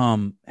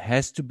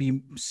 has to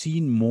be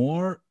seen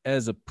more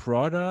as a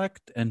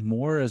product and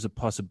more as a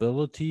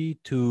possibility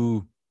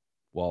to,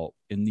 well,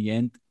 in the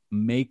end,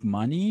 make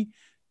money,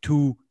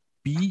 to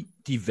be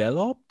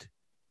developed,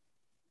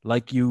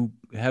 like you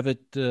have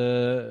it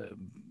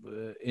in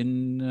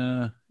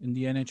the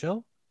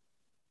NHL?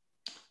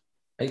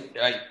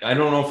 I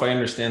don't know if I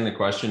understand the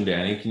question,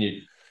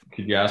 Danny.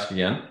 Could you ask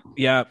again?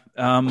 Yeah,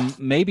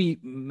 maybe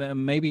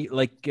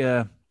like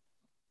you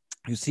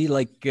see,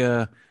 like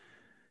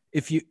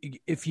if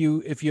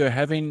you're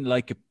having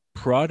like a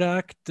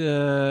product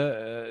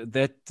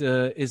that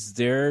is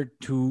there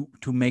to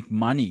make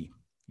money,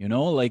 you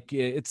know, like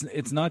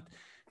it's not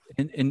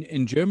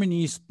in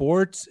Germany.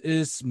 Sports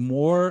is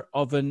more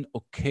of an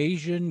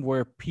occasion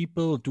where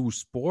people do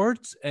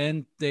sports,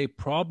 and they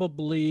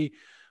probably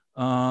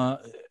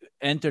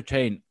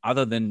entertain,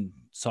 other than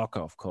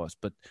soccer, of course,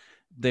 but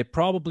they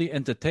probably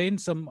entertain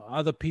some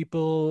other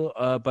people,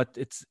 but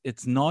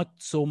it's not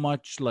so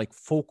much like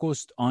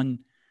focused on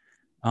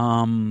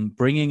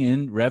bringing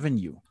in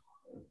revenue.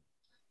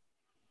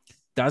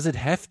 Does it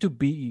have to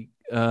be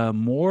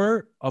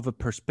more of a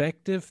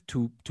perspective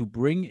to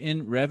bring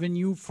in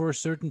revenue for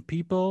certain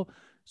people,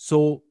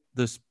 so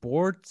the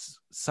sports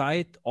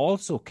side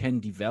also can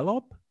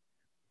develop?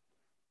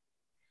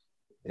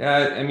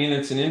 Yeah, I mean,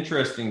 it's an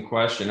interesting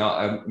question.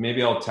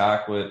 Maybe I'll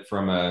tackle it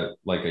from a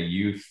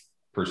youth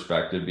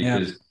perspective,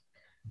 because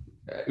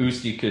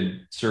Usti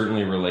could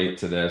certainly relate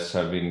to this,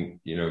 having,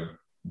 you know,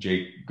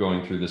 Jake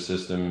going through the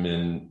system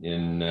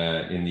in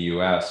the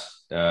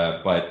US.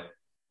 But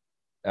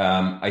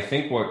I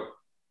think what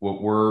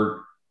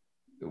we're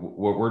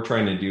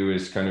trying to do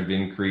is kind of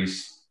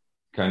increase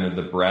kind of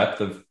the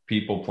breadth of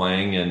people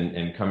playing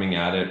and coming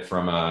at it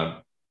from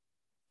a,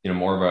 you know,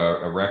 more of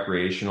a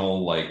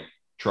recreational, like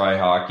try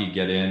hockey,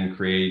 get in,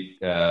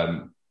 create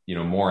you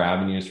know, more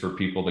avenues for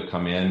people to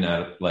come in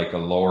at like a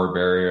lower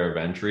barrier of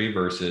entry,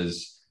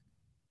 versus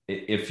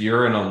if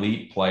you're an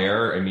elite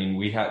player. I mean,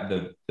 we have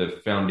the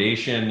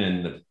foundation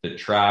and the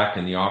track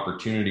and the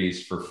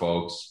opportunities for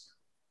folks,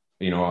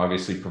 you know,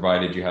 obviously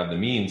provided you have the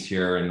means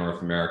here in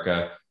North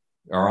America,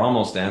 are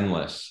almost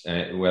endless,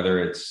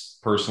 whether it's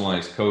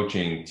personalized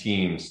coaching,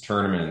 teams,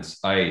 tournaments,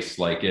 ice.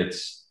 Like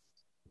it's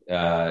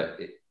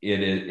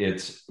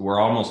we're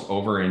almost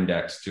over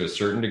indexed to a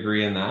certain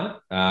degree in that.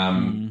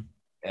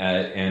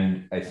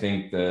 And I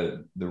think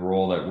the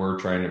role that we're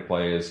trying to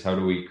play is, how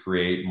do we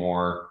create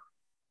more,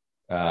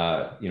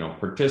 you know,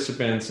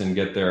 participants, and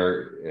get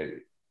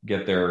their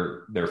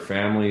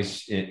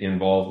families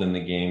involved in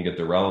the game, get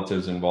their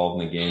relatives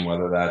involved in the game,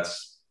 whether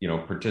that's, you know,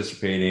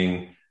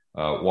 participating,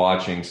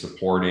 watching,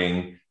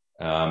 supporting.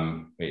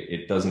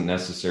 It doesn't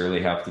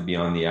necessarily have to be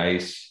on the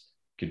ice.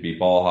 It could be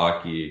ball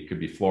hockey, it could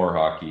be floor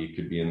hockey, it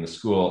could be in the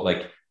school.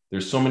 Like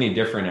there's so many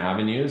different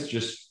avenues.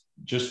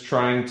 Just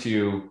trying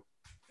to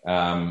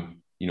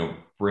you know,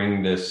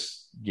 bring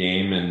this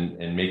game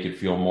and make it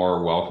feel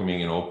more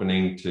welcoming and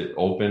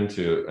open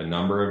to a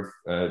number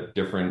of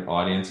different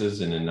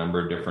audiences in a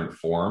number of different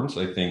forms,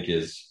 I think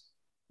is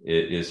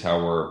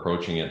how we're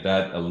approaching it.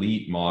 That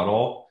elite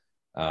model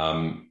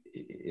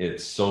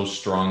it's so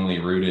strongly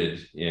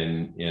rooted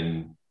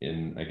in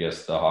I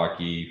guess the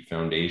hockey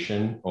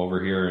foundation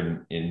over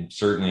here in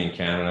certainly in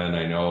Canada, and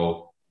I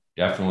know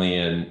definitely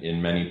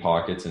in many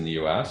pockets in the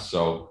US.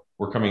 So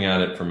we're coming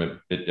at it from a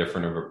bit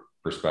different of a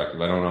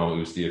perspective. I don't know,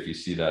 Usti, if you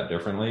see that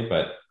differently,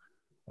 but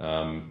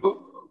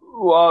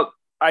well,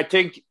 I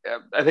think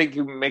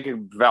you make a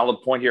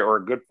valid point here, or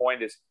a good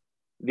point. Is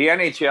the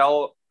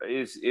NHL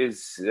is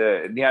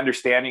the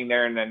understanding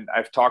there, and then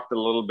I've talked a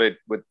little bit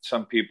with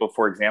some people,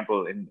 for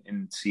example,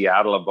 in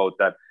Seattle about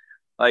that,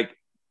 like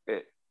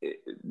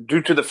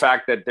due to the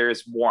fact that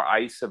there's more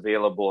ice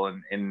available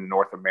in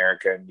North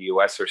America and the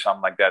US or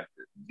something like that,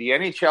 the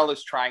NHL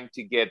is trying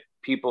to get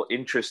people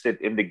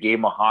interested in the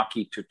game of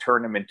hockey to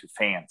turn them into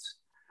fans.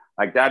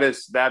 Like that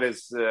is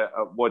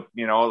what,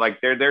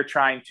 like they're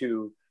trying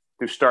to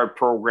start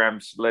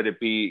programs, let it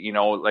be,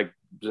 like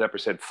Zepp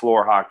said,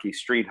 floor hockey,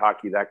 street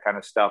hockey, that kind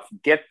of stuff.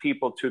 Get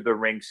people to the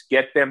rinks,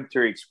 get them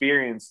to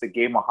experience the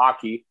game of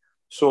hockey,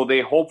 so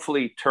they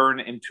hopefully turn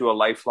into a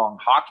lifelong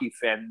hockey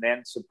fan,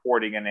 then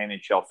supporting an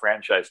NHL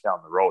franchise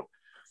down the road.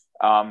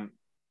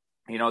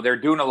 They're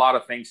doing a lot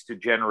of things to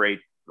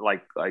generate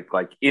like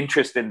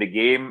interest in the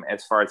game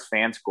as far as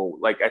fans go.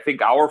 Like I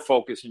think our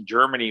focus in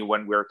Germany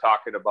when we're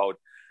talking about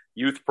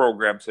youth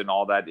programs and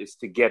all that is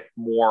to get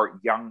more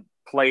young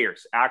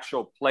players,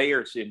 actual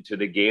players into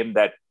the game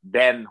that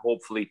then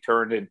hopefully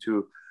turn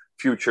into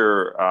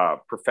future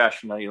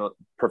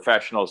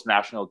professionals,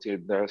 national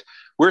team.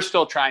 We're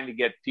still trying to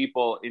get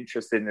people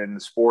interested in the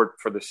sport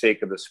for the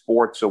sake of the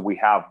sport, so we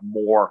have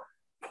more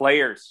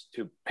players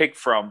to pick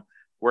from,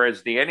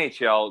 whereas the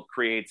NHL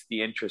creates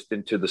the interest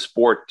into the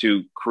sport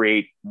to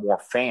create more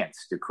fans,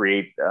 to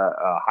create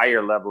a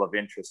higher level of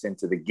interest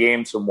into the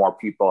game, so more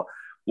people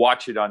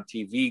watch it on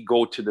TV,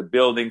 go to the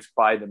buildings,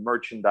 buy the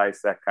merchandise,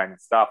 that kind of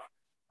stuff.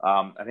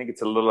 I think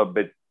it's a little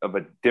bit of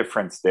a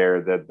difference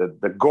there.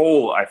 The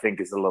goal, I think,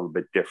 is a little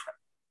bit different.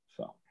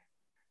 So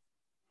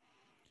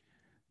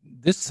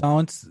this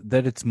sounds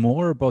that it's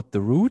more about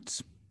the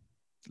roots,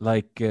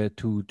 like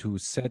to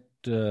set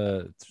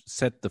the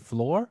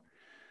floor,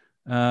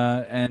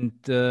 and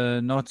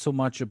not so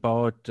much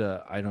about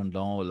I don't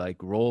know,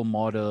 like role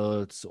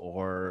models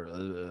or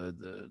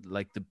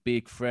like the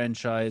big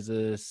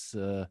franchises,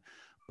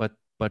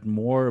 but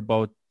more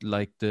about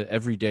like the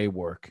everyday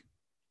work.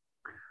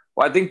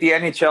 Well, I think the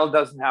NHL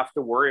doesn't have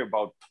to worry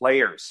about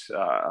players.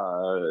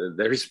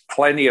 There's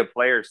plenty of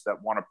players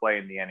that want to play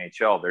in the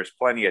NHL. There's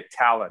plenty of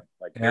talent.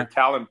 Their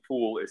talent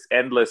pool is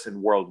endless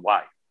and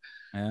worldwide.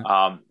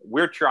 Yeah.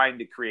 We're trying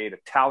to create a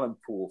talent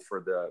pool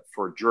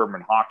for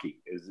German hockey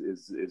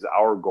is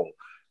our goal.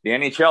 The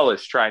NHL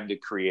is trying to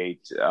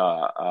create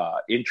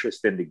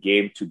interest in the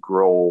game to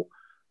grow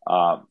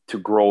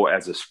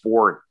as a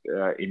sport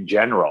in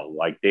general.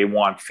 Like they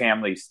want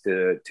families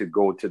to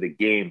go to the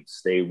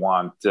games. They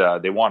want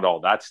all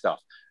that stuff.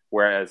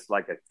 Whereas,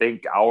 like I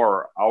think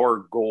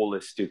our goal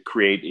is to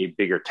create a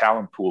bigger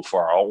talent pool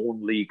for our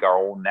own league, our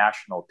own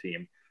national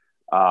team.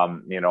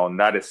 And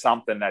that is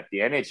something that the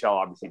NHL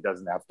obviously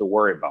doesn't have to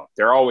worry about.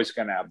 They're always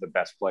going to have the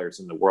best players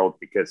in the world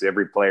because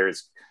every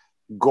player's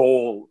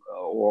goal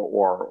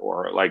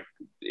or like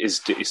is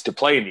to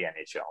play in the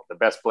NHL. The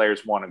best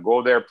players want to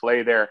go there,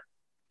 play there.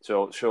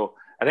 So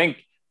I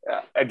think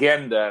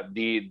again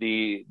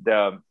the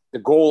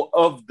goal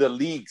of the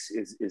leagues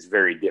is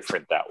very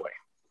different that way.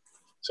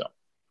 So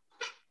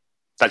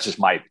that's just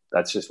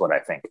what I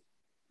think.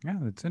 Yeah,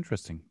 it's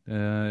interesting.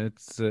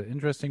 It's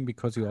interesting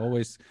because you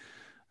always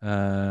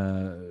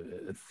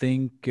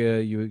think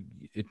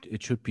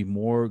it should be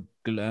more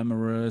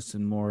glamorous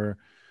and more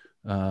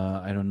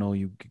I don't know,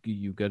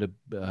 you gotta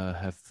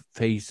have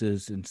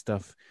faces and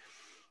stuff,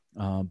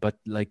 but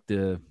like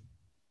the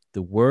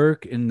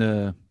work in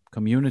the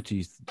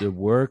communities, the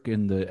work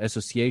in the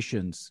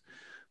associations,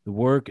 the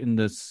work in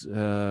this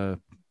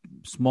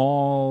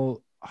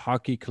small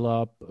hockey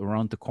club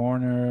around the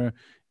corner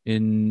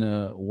in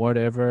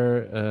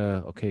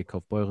whatever. Okay,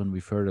 Kaufbeuren,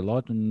 we've heard a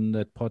lot in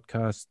that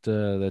podcast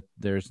that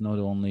there's not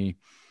only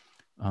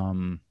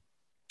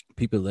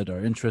people that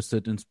are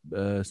interested in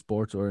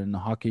sports or in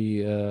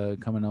hockey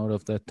coming out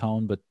of that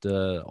town, but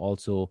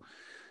also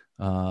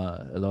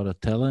a lot of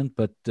talent.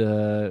 But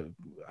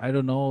I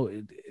don't know,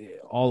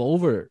 all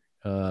over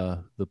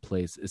the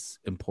place is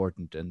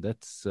important, and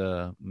that's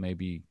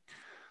maybe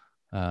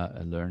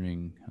a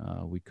learning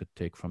we could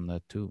take from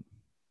that too.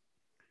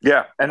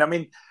 Yeah, and I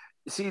mean,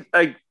 see,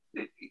 like,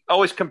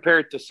 always compare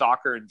it to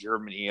soccer in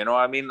Germany.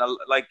 I mean,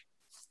 like,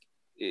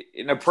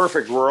 in a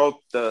perfect world,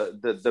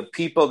 the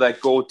people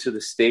that go to the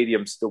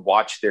stadiums to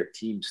watch their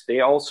teams, they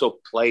also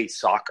play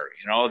soccer.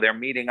 They're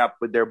meeting up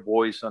with their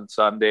boys on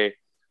Sunday.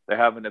 They're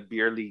having a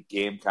beer league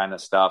game kind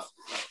of stuff,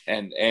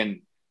 and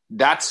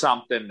that's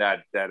something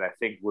that I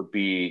think would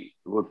be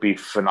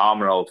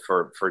phenomenal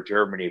for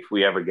Germany if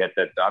we ever get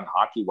that done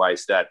hockey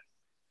wise. That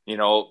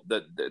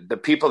the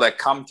people that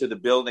come to the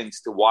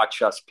buildings to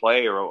watch us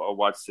play or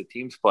watch the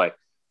teams play,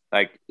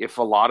 like if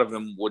a lot of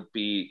them would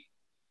be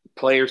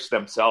players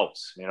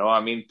themselves,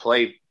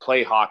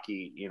 play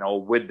hockey,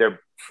 with their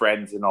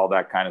friends and all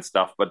that kind of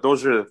stuff. But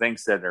those are the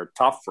things that are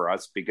tough for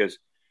us because,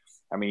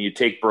 you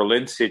take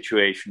Berlin's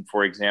situation,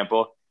 for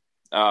example.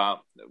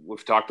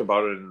 We've talked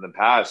about it in the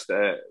past.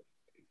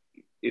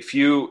 If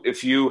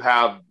you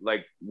have,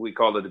 like we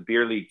call it a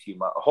beer league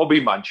team, a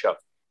Hobbymannschaft,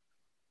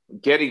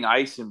 getting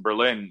ice in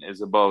Berlin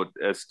is about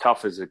as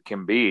tough as it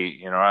can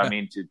be.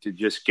 To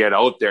just get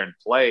out there and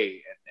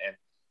play, and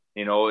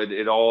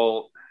it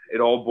all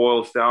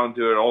boils down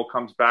to, it all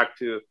comes back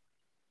to,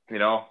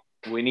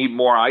 we need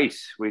more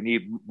ice. We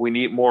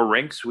need more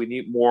rinks. We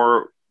need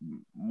more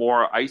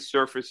ice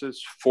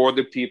surfaces for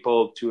the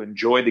people to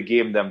enjoy the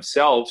game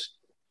themselves,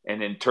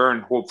 and in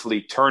turn,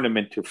 hopefully turn them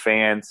into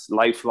fans,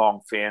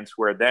 lifelong fans,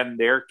 where then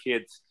their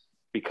kids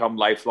become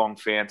lifelong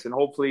fans and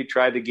hopefully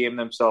try the game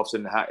themselves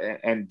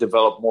and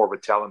develop more of a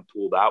talent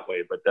pool that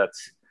way. But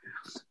that's,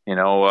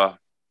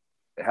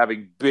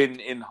 having been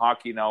in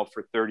hockey now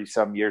for 30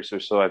 some years or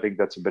so, I think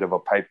that's a bit of a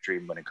pipe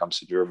dream when it comes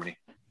to Germany.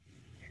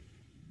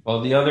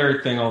 Well, the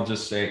other thing I'll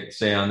just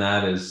say on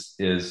that is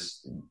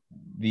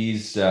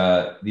these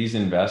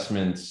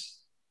investments,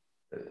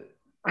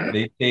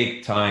 they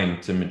take time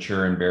to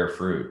mature and bear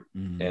fruit.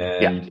 Mm-hmm.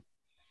 And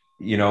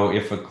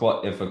if a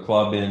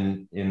club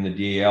in the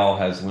DEL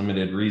has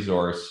limited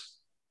resource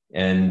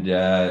and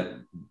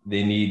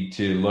they need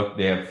to look,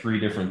 they have 3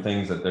 different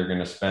things that they're going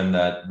to spend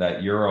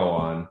that euro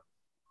on.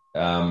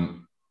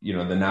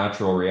 The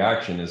natural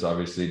reaction is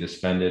obviously to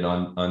spend it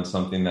on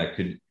something that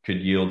could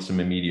yield some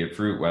immediate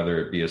fruit, whether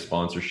it be a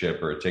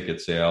sponsorship or a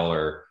ticket sale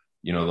or,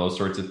 those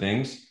sorts of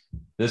things.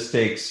 This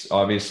takes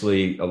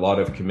obviously a lot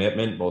of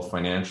commitment, both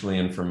financially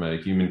and from a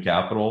human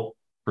capital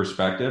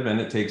perspective, and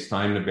it takes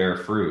time to bear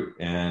fruit.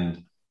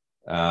 And,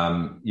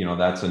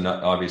 that's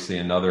obviously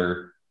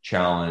another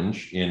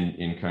challenge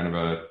in kind of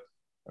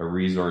a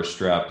resource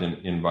strapped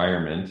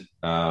environment.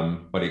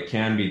 But it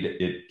can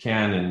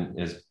and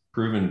is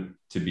proven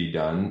to be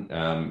done.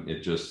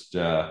 It just,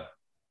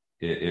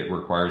 it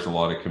requires a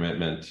lot of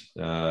commitment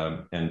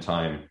and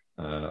time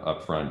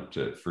up front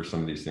for some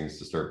of these things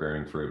to start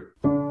bearing fruit.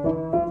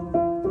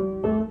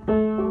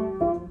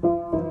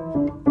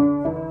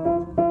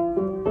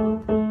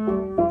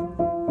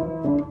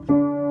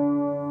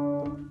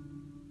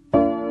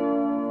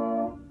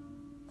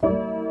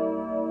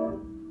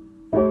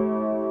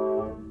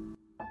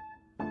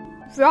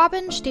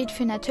 Robin steht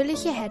für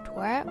natürliche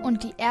Headwear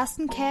und die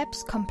ersten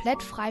Caps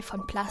komplett frei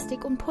von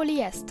Plastik und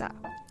Polyester.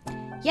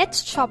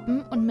 Jetzt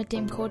shoppen und mit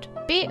dem Code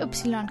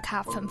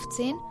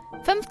BYK15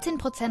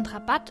 15%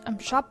 Rabatt im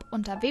Shop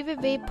unter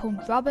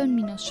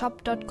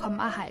www.robin-shop.com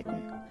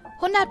erhalten.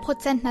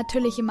 100%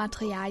 natürliche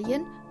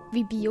Materialien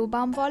wie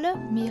Bio-Baumwolle,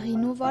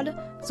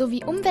 Merino-Wolle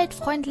sowie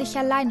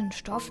umweltfreundlicher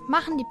Leinenstoff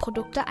machen die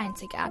Produkte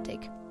einzigartig.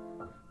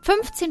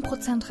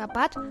 15%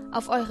 Rabatt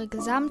auf eure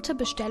gesamte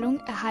Bestellung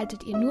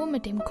erhaltet ihr nur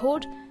mit dem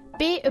Code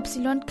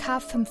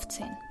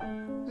BYK15.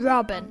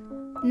 Robin,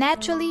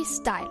 naturally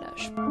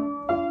stylish.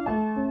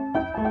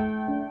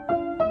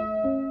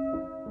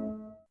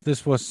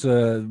 This was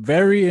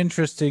very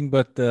interesting,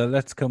 but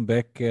let's come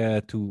back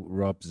to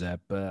Rob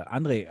Zepp.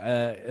 André,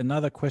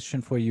 another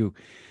question for you.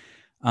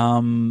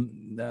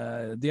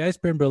 The Ice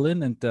Bear in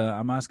Berlin, and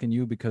I'm asking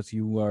you because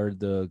you are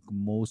the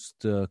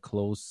most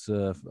close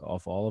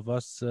of all of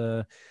us,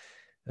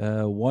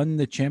 won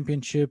the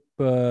championship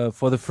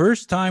for the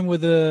first time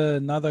with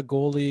another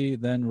goalie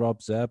than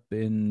Rob Zepp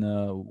in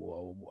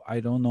I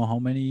don't know how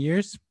many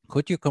years.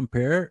 Could you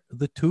compare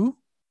the two,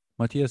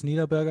 Matthias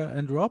Niederberger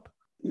and Rob?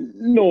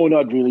 No,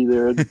 not really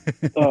there.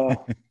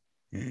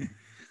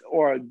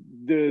 Or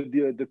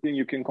the thing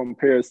you can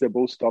compare is they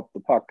both stopped the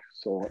puck,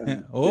 so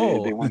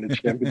they won the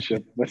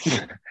championship. But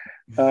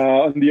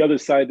on the other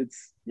side,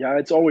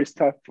 it's always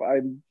tough. I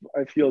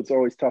feel it's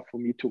always tough for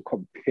me to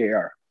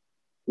compare,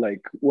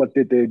 like what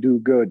did they do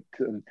good.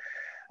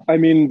 I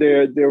mean,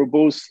 they were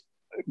both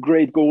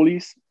great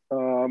goalies.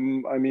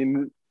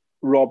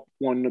 Rob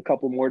won a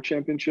couple more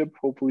championships.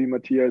 Hopefully,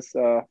 Matthias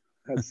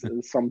has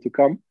some to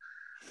come.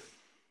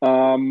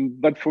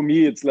 But for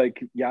me, it's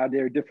like,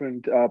 they're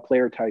different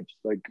player types.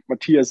 Like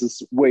Matthias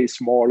is way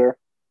smaller.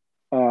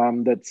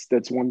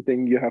 That's one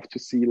thing you have to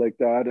see like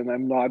that. And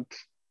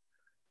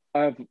I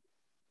have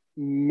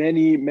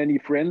many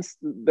friends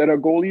that are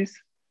goalies.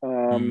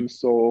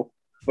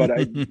 But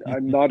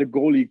I'm not a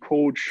goalie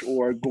coach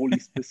or a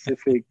goalie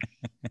specific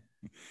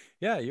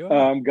Yeah, you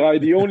are. Guy.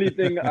 The only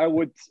thing I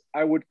would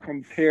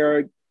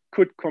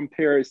could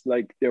compare is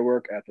like their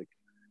work ethic.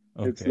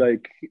 Okay. It's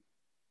like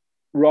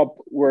Rob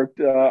worked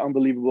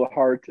unbelievable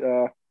hard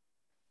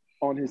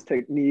on his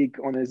technique,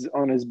 on his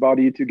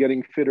body to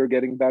getting fitter,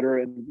 getting better,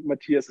 and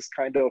Matthias is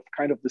kind of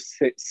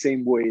the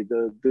same way.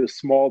 The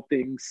small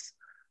things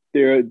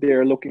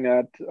they're looking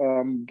at,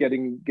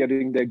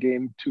 getting their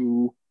game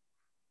to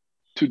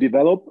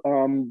develop.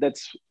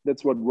 That's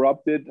what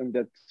Rob did, and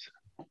that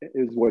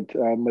is what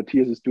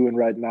Matthias is doing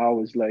right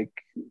now. Is like,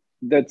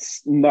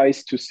 that's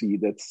nice to see.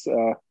 That's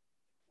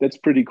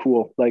pretty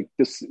cool. Like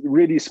this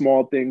really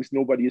small things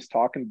nobody is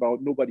talking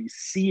about, nobody's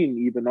seeing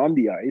even on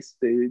the ice.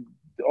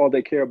 all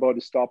they care about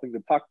is stopping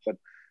the puck, but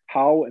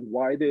how and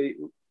why they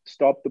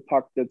stop the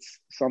puck, that's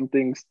some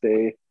things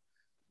they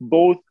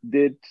both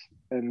did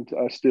and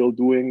are still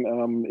doing,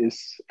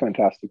 is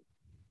fantastic.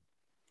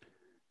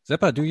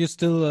 Zeppa, do you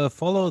still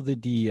follow the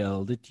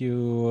DL? Did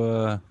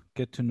you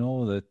get to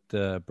know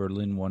that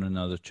Berlin won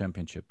another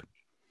championship?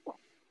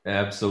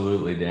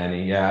 Absolutely,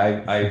 Danny.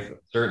 Yeah, I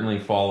certainly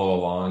follow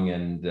along,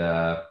 and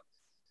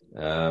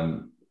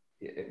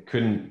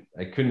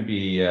couldn't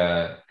be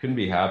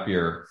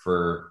happier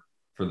for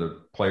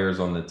the players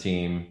on the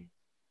team.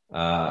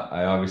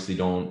 I obviously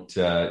don't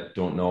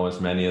know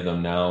as many of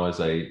them now as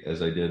I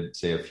did,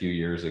 say, a few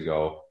years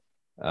ago.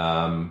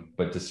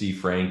 But to see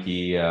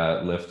Frankie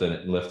lift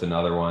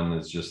another one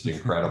is just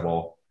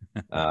incredible.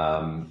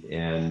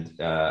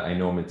 And I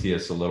know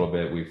Matthias a little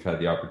bit. We've had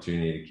the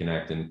opportunity to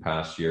connect in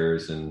past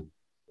years, and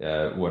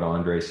what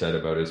Andre said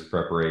about his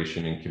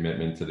preparation and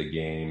commitment to the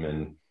game,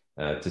 and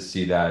to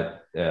see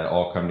that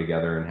all come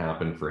together and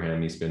happen for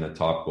him. He's been a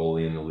top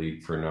goalie in the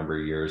league for a number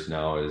of years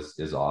now,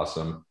 is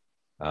awesome.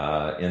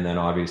 And then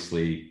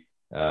obviously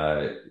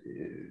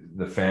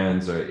the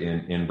fans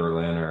in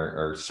Berlin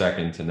are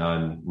second to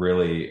none,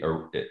 really,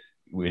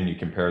 when you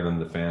compare them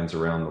to fans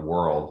around the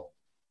world.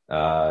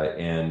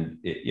 And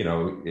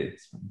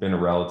it's been a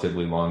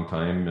relatively long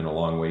time and a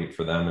long wait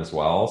for them as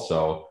well.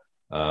 So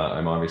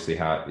I'm obviously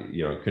happy,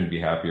 couldn't be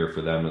happier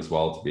for them as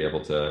well to be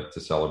able to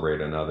celebrate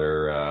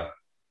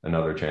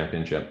another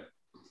championship.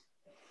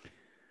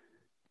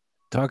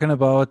 Talking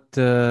about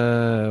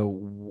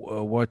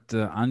what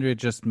Andre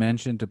just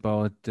mentioned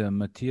about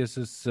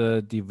Matthias's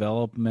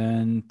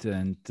development,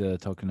 and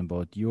talking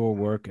about your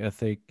work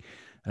ethic,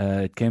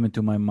 it came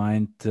into my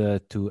mind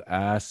to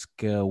ask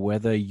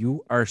whether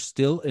you are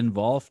still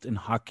involved in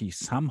hockey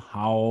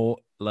somehow,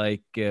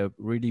 like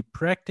really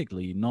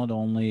practically, not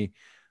only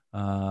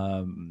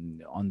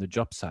on the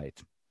job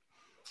site.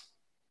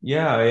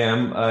 Yeah, I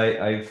am.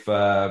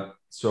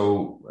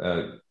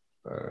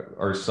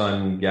 Our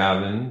son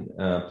Gavin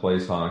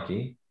plays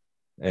hockey,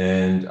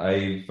 and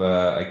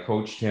I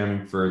coached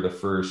him for the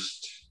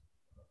first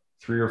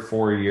 3 or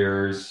 4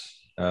 years,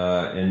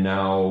 and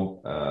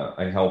now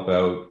I help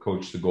out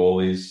coach the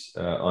goalies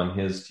on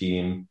his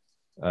team,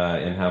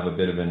 and have a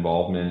bit of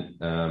involvement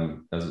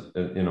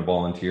in a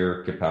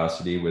volunteer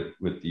capacity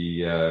with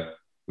the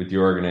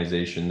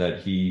organization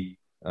that he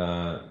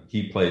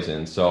plays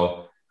in.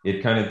 So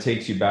it kind of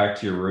takes you back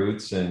to your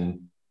roots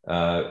and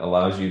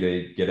allows you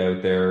to get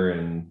out there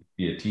and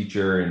be a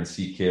teacher and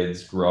see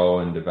kids grow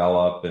and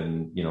develop,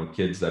 and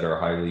kids that are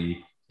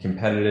highly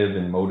competitive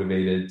and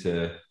motivated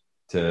to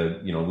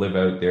live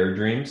out their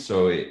dreams.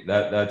 So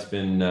that's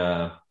been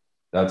a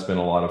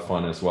lot of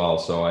fun as well.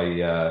 So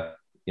I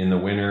in the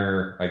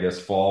winter, I guess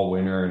fall,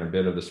 winter, and a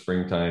bit of the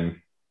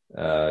springtime,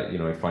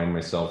 I find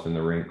myself in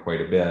the rink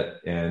quite a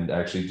bit. And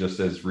actually, just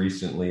as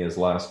recently as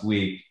last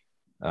week,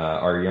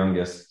 our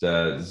youngest,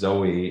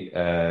 Zoe,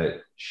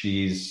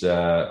 she's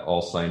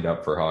all signed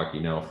up for hockey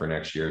now for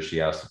next year. She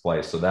has to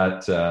play. So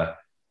that's that'll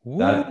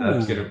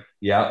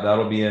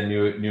be a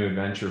new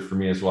adventure for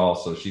me as well.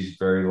 So she's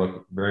very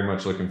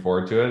much looking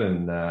forward to it,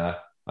 and I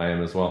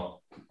am as well.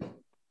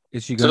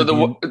 Is she going to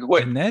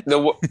be in net?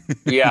 There's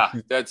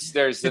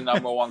the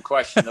number one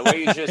question. The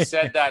way you just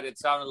said that, it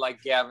sounded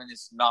like Gavin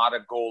is not a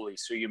goalie,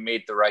 so you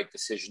made the right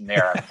decision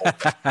there.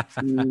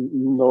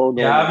 No.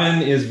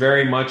 Gavin is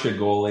very much a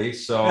goalie.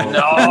 So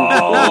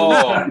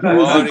no,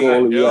 what are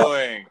you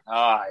doing?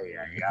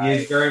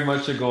 He's very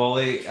much a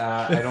goalie.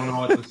 I don't know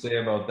what to say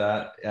about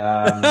that.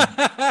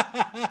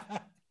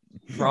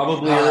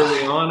 Probably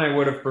early on, I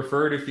would have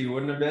preferred if he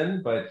wouldn't have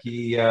been, but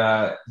he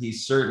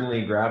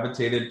certainly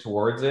gravitated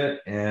towards it.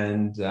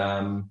 And,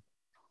 now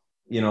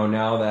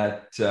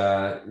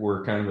that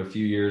we're kind of a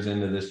few years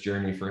into this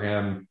journey for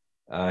him,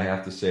 I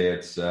have to say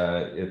it's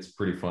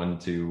pretty fun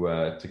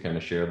to kind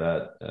of share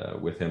that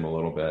with him a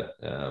little bit.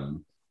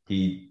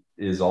 He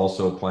is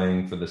also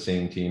playing for the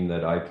same team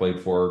that I played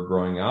for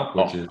growing up,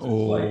 which is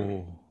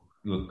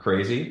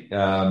crazy.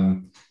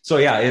 So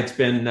yeah, it's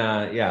been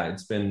a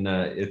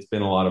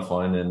lot of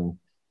fun, and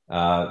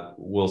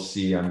we'll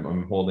see.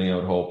 I'm holding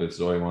out hope if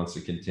Zoe wants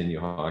to continue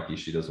hockey.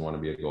 She doesn't want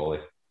to be a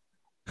goalie.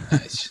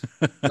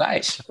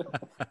 Nice.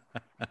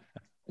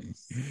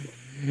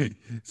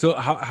 So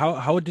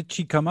how did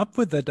she come up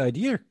with that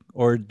idea,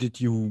 or did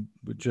you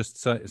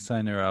just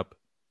sign her up?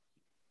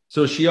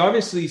 So she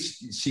obviously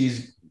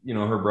sees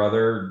her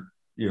brother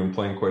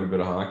playing quite a bit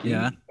of hockey.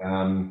 Yeah.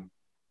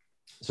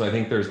 So I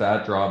think there's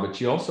that draw, but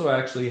she also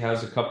actually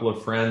has a couple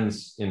of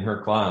friends in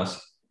her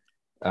class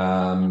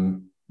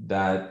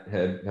that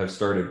have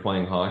started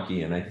playing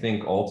hockey. And I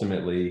think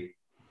ultimately,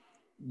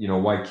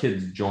 why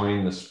kids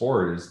join the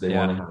sport is they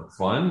want to have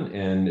fun,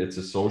 and it's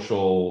a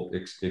social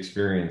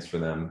experience for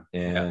them.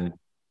 And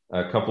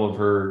a couple of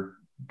her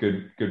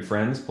good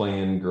friends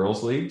play in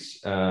girls leagues,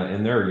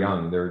 and they're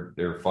young.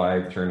 They're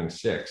 5 turning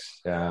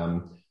 6.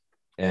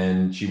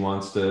 And she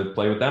wants to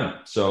play with them.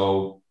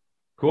 So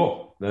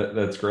cool.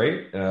 That's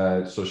great.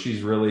 So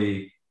she's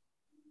really,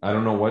 I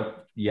don't know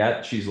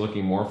yet she's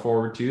looking more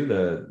forward to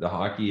the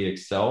hockey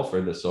itself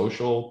or the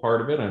social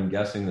part of it. I'm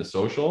guessing the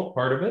social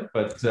part of it,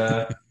 but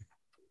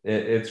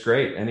it's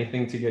great.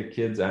 Anything to get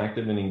kids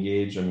active and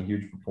engaged. I'm a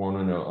huge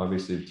proponent of,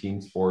 obviously, of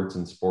team sports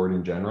and sport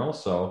in general.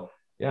 So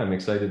yeah, I'm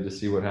excited to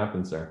see what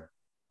happens there.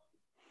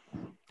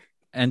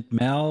 And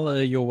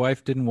Mel, your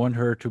wife didn't want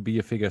her to be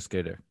a figure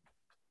skater.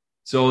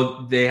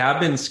 So they have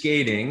been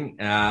skating.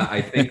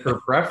 I think her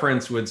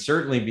preference would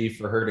certainly be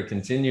for her to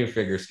continue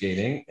figure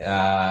skating.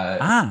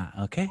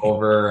 Okay.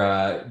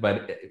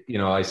 But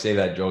I say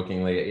that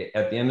jokingly.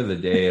 At the end of the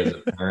day, as a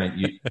parent,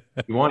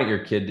 you want your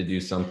kid to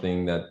do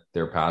something that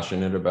they're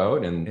passionate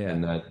about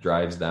and that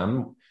drives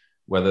them,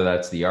 whether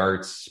that's the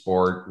arts,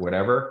 sport,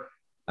 whatever.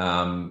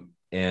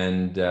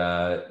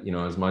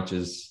 As much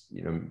as,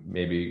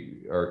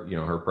 maybe, or,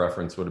 her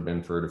preference would have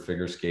been for her to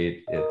figure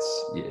skate,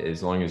 it's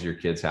as long as your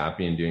kid's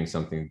happy and doing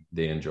something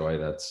they enjoy,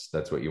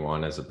 that's what you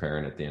want as a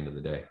parent at the end of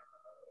the day.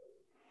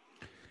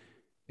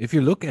 If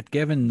you look at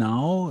Gavin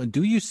now,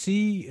 do you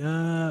see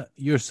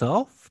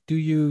yourself? Do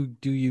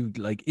you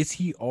like, is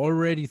he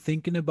already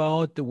thinking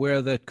about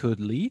where that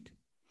could lead?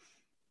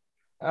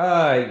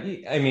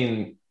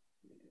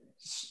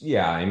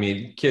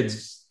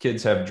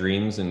 Kids have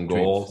dreams and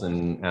goals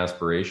and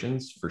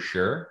aspirations for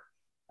sure.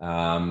 He's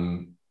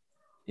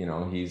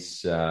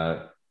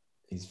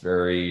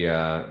very,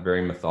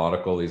 very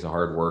methodical. He's a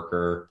hard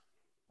worker.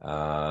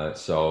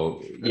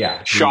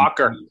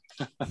 Shocker.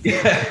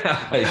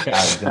 Yeah,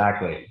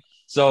 exactly.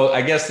 So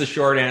I guess the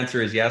short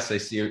answer is yes, I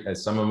see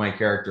some of my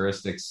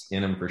characteristics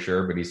in him for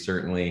sure, but he's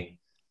certainly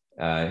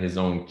his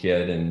own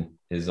kid and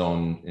his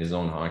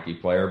own hockey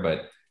player.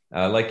 But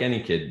like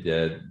any kid,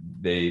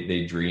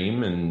 they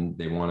dream and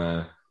they want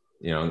to,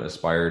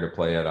 aspire to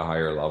play at a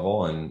higher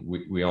level. And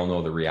we all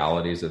know the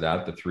realities of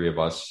that. The three of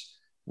us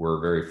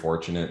were very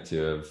fortunate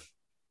to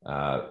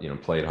have,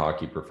 played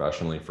hockey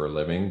professionally for a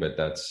living, but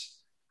that's,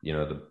 the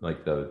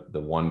 1%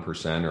 or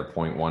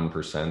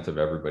 0.1% of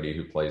everybody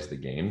who plays the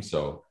game.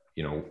 So,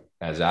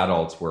 as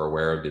adults, we're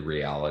aware of the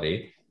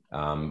reality.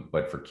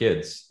 But for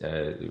kids,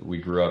 we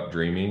grew up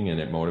dreaming and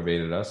it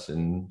motivated us.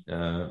 And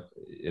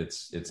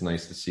it's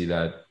nice to see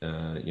that,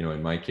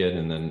 in my kid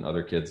and then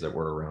other kids that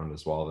were around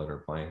as well that are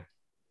playing.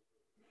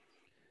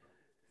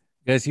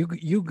 Guys,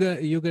 you got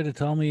to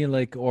tell me,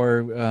 like,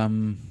 or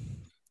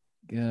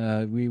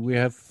we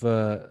have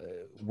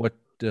what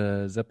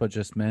Zeppa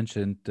just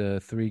mentioned,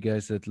 three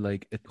guys that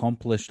like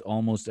accomplished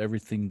almost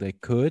everything they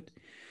could.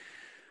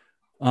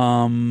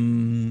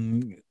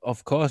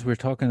 Of course, we're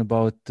talking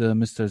about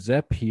Mr.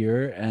 Zepp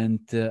here, and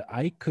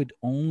I could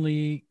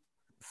only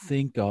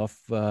think of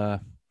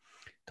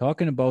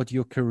talking about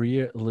your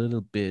career a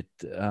little bit.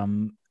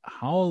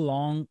 How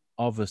long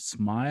of a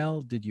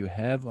smile did you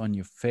have on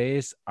your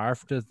face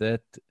after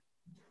that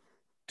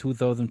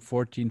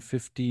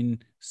 2014-15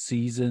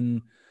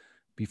 season,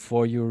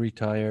 before you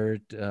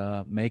retired,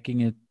 making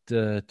it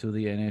to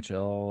the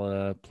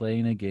NHL,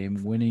 playing a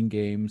game, winning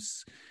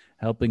games,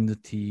 helping the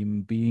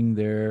team, being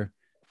there,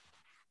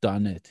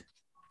 done it?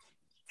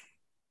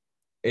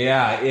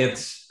 Yeah,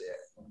 it's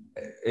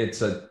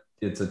a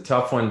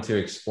tough one to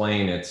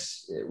explain.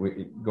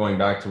 Going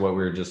back to what we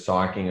were just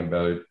talking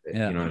about,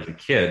 as a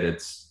kid,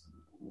 it's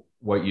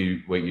what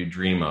you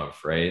dream of,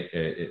 right?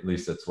 At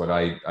least that's what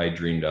I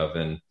dreamed of.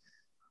 And,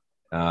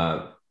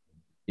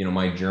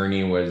 my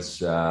journey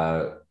was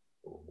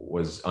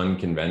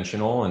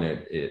unconventional, and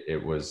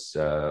it was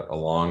a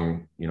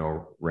long,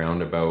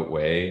 roundabout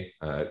way.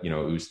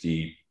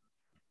 Usti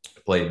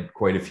played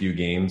quite a few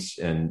games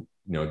and,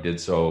 did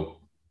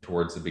so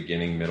towards the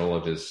beginning, middle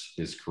of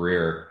his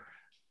career.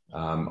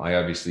 I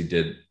obviously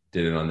did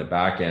it on the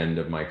back end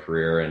of my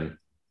career, and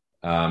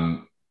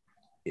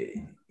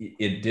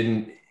it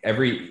didn't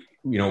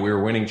we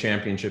were winning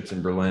championships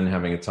in Berlin,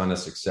 having a ton of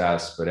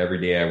success, but every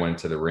day I went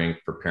to the rink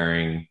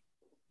preparing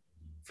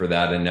for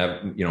that. And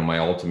my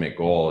ultimate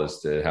goal is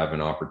to have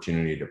an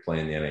opportunity to play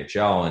in the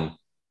NHL. And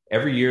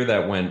every year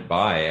that went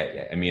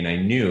by, I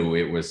knew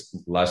it was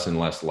less and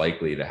less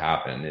likely to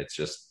happen. It's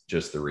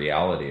just the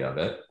reality of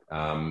it.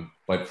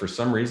 But for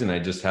some reason, I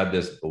just had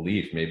this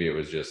belief, maybe it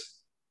was just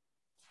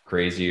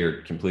crazy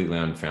or completely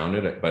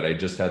unfounded, but I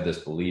just had this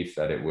belief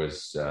that it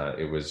was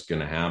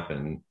going to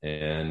happen.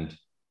 And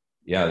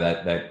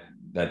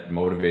that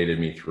motivated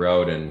me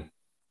throughout. And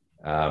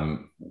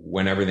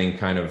when everything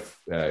kind of,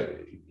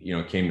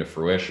 came to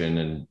fruition,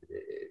 and,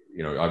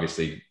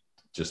 obviously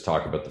just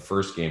talk about the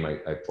first game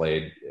I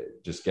played,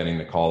 just getting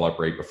the call up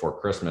right before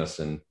Christmas.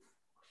 And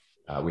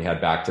we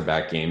had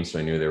back-to-back games. So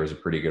I knew there was a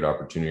pretty good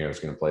opportunity. I was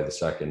going to play the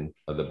second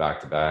of the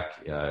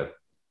back-to-back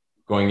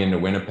going into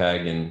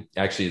Winnipeg. And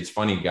actually it's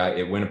funny,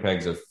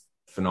 Winnipeg's a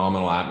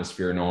phenomenal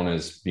atmosphere, known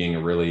as being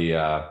a really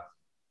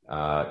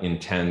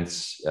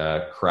intense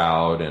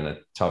crowd and a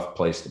tough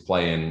place to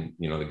play. And,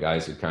 the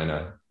guys had kind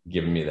of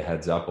given me the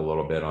heads up a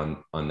little bit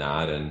on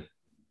that. And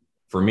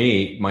for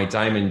me, my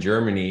time in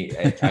Germany,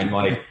 I'm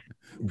like,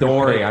 don't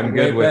worry, I'm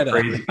good with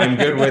crazy. I'm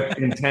good with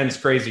intense,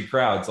 crazy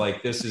crowds.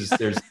 Like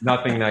there's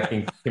nothing that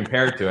can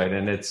compare to it.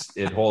 And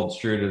it holds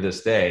true to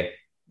this day.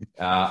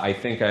 I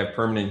think I have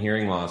permanent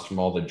hearing loss from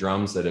all the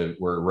drums that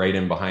were right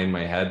in behind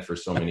my head for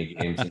so many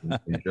games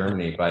in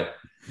Germany. But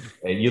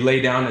you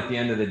lay down at the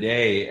end of the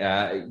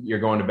day, you're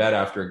going to bed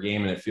after a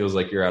game and it feels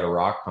like you're at a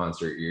rock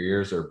concert. Your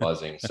ears are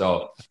buzzing.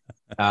 So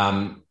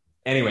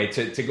anyway,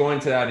 to go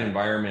into that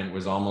environment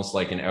was almost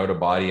like an out of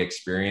body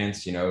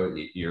experience. You know,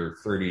 you're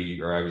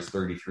 30, or I was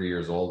 33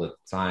 years old at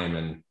the time.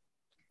 And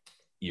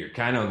you're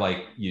kind of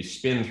like, you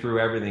spin through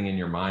everything in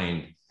your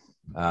mind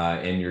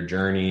and your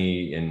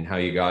journey and how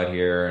you got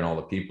here and all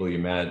the people you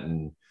met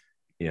and,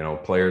 you know,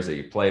 players that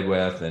you played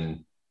with.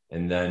 And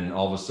then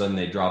all of a sudden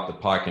they drop the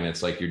puck and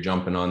it's like you're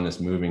jumping on this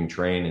moving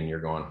train and you're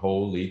going,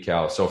 holy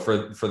cow. So for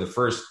the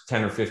first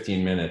 10 or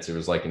 15 minutes, it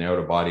was like an out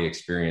of body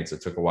experience.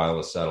 It took a while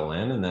to settle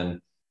in. And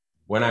then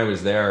when I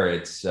was there,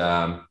 it's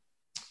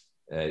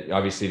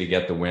obviously to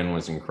get the win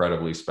was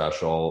incredibly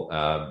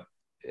special.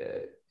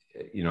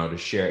 You know, to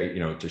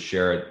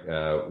share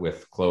it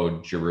with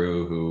Claude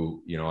Giroux,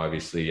 who, you know,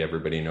 obviously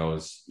everybody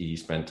knows he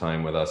spent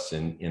time with us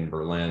in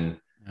Berlin.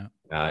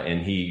 Yeah.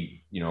 And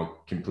he, you know,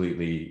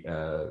 completely,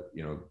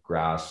 you know,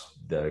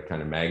 grasped the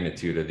kind of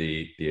magnitude of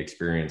the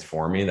experience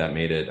for me. That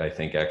made it, I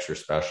think, extra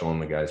special.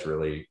 And the guys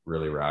really,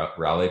 really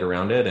rallied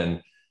around it.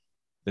 And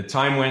the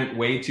time went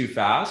way too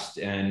fast,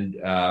 and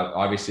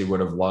obviously would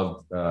have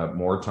loved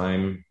more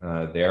time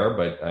there,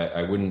 but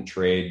I wouldn't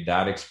trade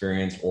that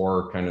experience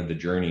or kind of the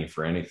journey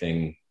for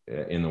anything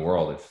in the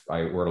world. If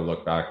I were to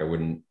look back, I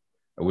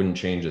wouldn't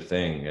change a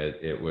thing.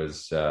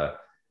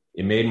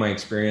 It made my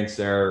experience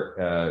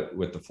there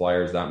with the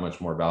Flyers that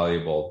much more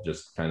valuable,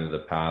 just kind of the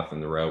path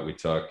and the route we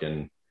took.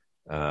 And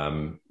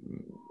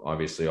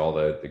obviously all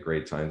the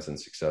great times and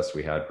success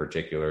we had,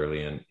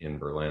 particularly in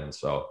Berlin.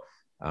 So,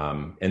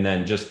 and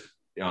then just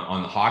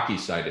on the hockey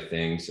side of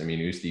things, I mean,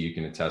 Usti, you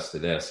can attest to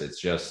this. It's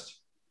just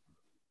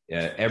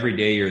every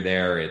day you're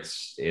there,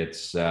 it's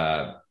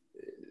the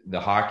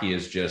hockey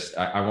is just,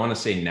 I want to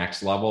say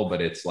next level,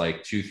 but it's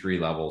like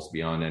 2-3 levels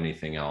beyond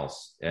anything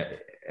else.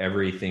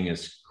 Everything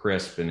is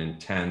crisp and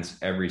intense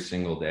every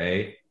single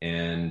day.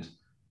 And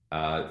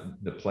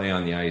the play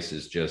on the ice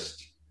is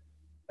just,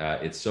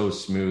 it's so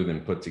smooth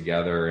and put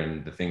together,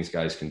 and the things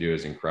guys can do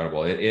is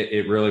incredible.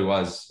 It really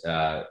was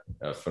a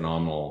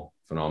phenomenal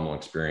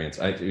experience.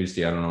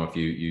 Usti, I don't know if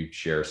you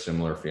share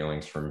similar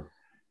feelings from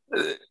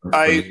your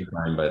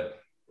time, but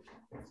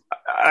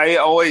I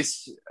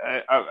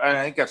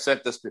think I've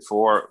said this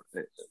before.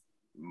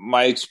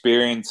 My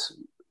experience,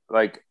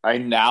 like I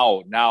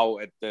now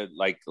at the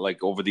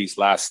like over these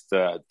last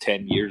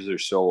 10 years or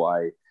so,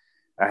 I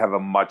have a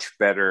much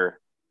better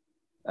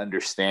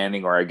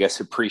understanding, or I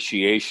guess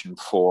appreciation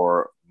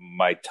for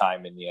my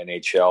time in the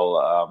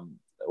NHL.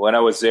 When I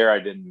was there, I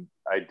didn't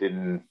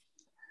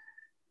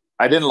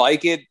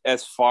like it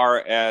as far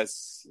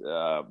as,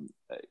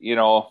 you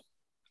know,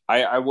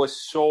 I was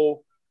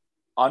so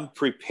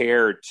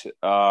unprepared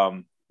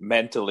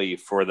mentally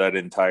for that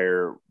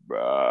entire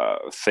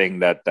thing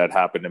that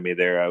happened to me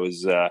there.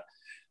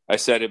 I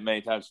said it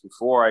many times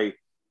before,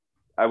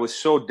 I was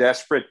so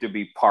desperate to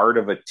be part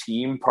of a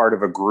team, part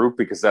of a group,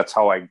 because that's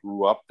how I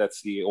grew up.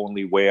 That's the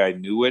only way I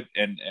knew it.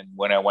 And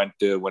when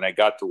I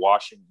got to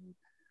Washington,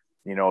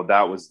 you know,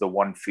 that was the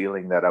one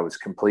feeling that I was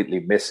completely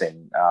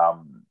missing.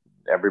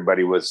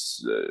 Everybody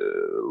was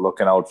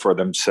looking out for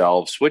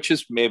themselves, which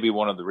is maybe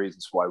one of the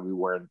reasons why we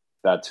weren't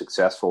that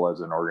successful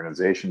as an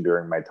organization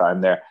during my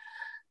time there.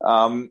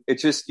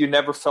 It's just, you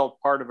never felt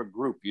part of a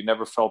group. You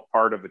never felt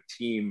part of a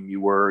team.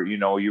 You were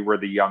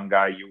the young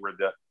guy. You were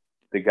the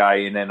guy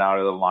in and out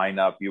of the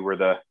lineup. You were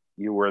the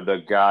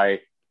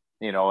guy,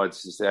 you know,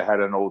 it's just, I had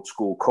an old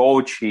school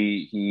coach.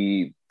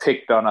 He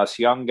picked on us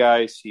young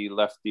guys. He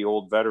left the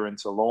old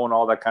veterans alone,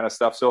 all that kind of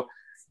stuff. So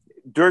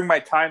during my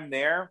time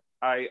there,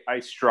 I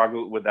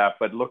struggled with that,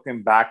 but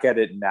looking back at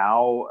it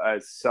now,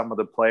 as some of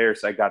the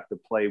players I got to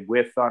play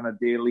with on a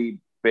daily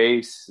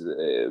basis,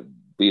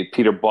 be it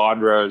Peter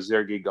Bondra,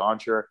 Sergei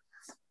Gonchar,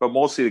 but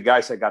mostly the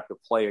guys I got to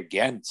play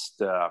against,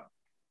 you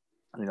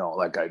know,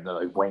 like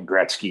Wayne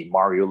Gretzky,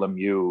 Mario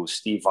Lemieux,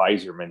 Steve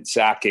Yzerman,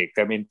 Sakic.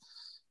 I mean,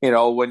 you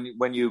know,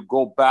 when you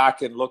go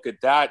back and look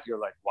at that, you're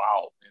like,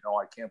 wow, you know,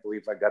 I can't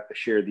believe I got to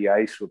share the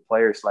ice with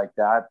players like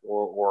that,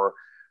 or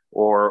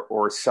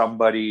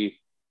somebody,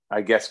 I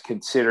guess,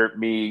 considered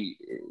me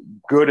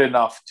good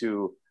enough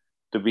to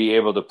be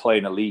able to play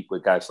in a league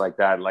with guys like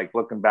that. Like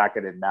looking back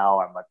at it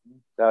now, I'm like,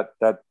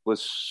 that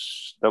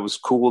was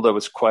cool. That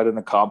was quite an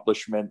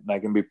accomplishment, and I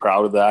can be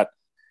proud of that.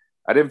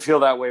 I didn't feel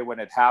that way when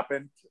it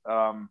happened,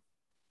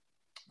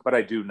 but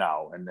I do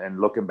now.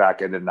 And looking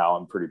back at it now,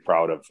 I'm pretty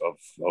proud of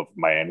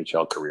my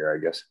NHL career, I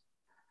guess.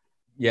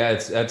 Yeah,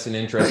 that's an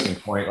interesting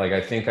point. Like, I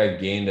think I've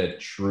gained a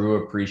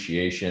true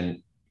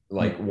appreciation,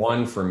 like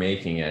one for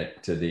making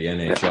it to the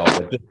NHL,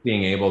 but just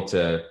being able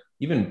to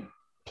even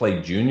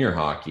play junior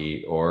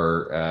hockey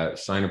or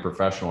sign a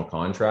professional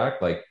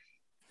contract. Like,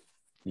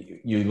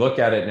 you look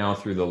at it now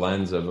through the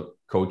lens of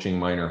coaching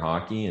minor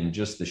hockey, and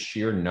just the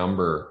sheer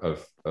number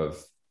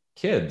of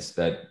kids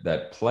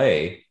that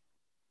play,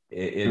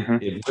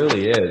 it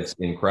really is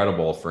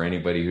incredible for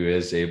anybody who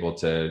is able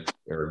to,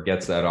 or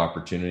gets that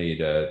opportunity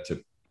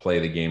to play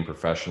the game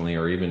professionally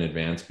or even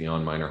advance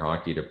beyond minor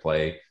hockey to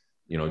play,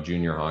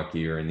 junior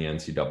hockey or in the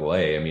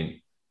NCAA. I mean,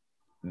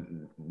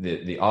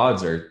 the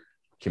odds are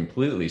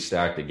completely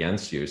stacked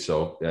against you.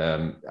 So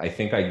I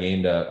think I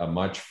gained a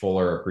much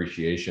fuller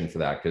appreciation for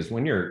that, because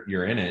when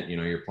you're in it,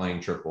 you're playing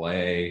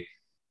AAA.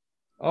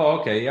 Oh,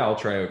 okay, yeah, I'll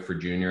try out for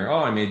junior. Oh,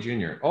 I made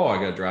junior. Oh,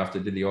 I got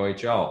drafted to the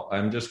OHL.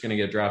 I'm just going to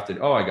get drafted.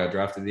 Oh, I got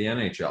drafted to the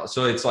NHL.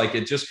 So it's like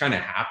it just kind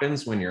of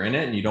happens when you're in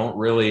it, and you don't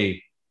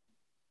really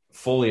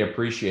fully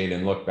appreciate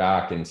and look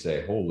back and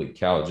say, holy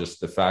cow, just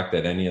the fact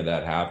that any of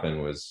that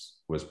happened was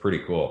pretty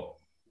cool.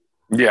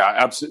 Yeah,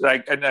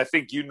 absolutely. And I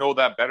think you know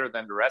that better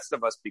than the rest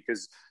of us,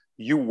 because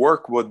you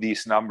work with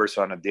these numbers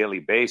on a daily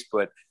basis.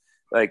 But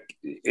like,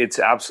 it's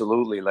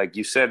absolutely, like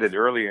you said it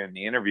earlier in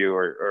the interview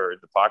or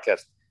the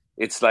podcast,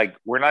 it's like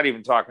we're not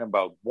even talking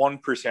about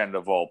 1%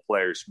 of all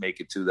players make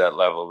it to that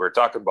level. We're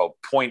talking about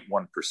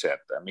 0.1%.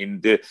 I mean,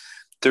 to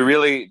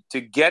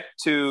get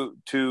to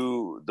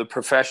the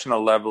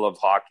professional level of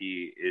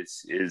hockey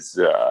is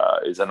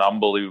an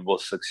unbelievable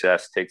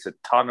success. Takes a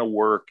ton of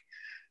work,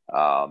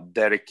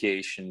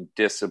 dedication,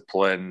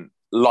 discipline,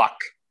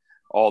 luck,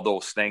 all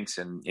those things.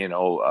 And,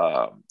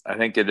 I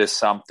think it is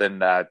something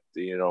that,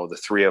 the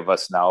three of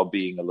us now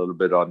being a little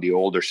bit on the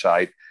older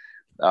side,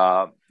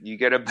 you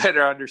get a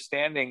better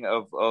understanding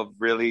of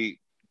really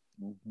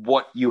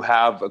what you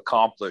have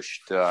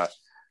accomplished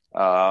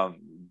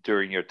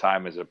during your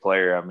time as a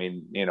player. I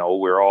mean,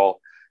 we're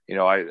all,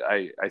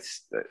 I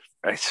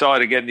saw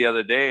it again the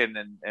other day,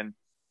 and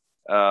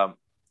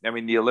I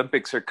mean, the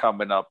Olympics are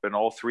coming up, and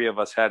all three of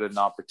us had an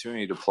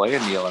opportunity to play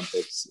in the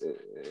Olympics.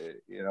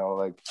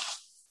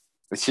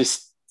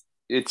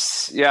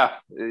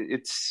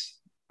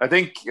 I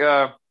think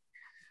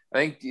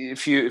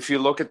if you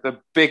look at the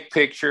big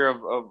picture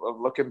of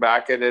looking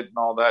back at it and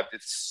all that,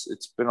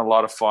 it's been a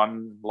lot of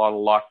fun, a lot of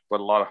luck,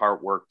 but a lot of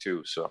hard work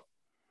too. So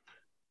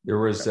there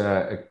was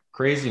a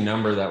crazy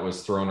number that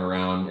was thrown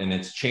around, and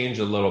it's changed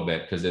a little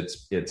bit because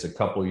it's a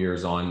couple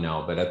years on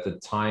now. But at the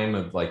time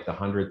of like the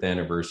 100th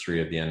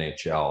anniversary of the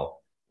NHL,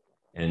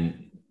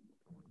 and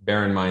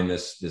bear in mind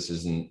this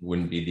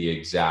wouldn't be the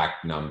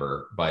exact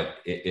number, but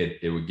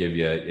it would give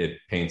you, it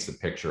paints the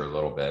picture a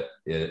little bit.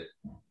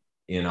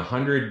 In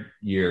 100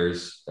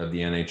 years of the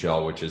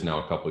NHL, which is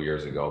now a couple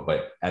years ago,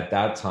 but at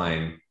that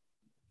time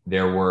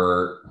there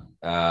were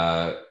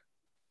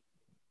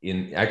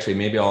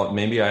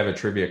maybe I have a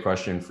trivia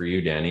question for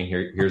you, Danny.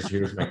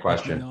 Here's my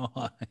question. No.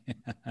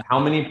 How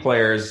many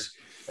players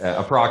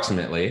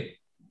approximately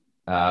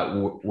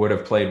would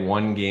have played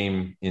one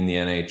game in the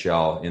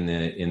NHL in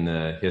the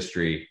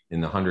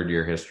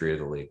 100-year history of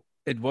the league?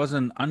 It was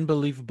an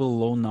unbelievable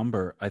low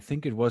number. I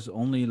think it was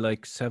only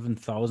like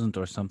 7,000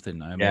 or something.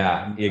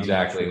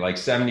 Exactly. Like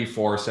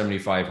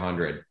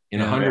 7,500 in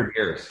 100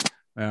 years.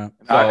 Yeah.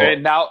 So,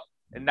 and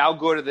now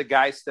go to the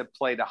guys that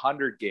played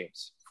 100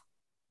 games.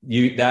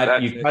 You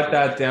cut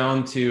that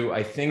down to,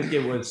 I think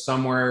it was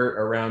somewhere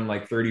around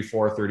like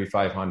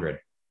 3,500.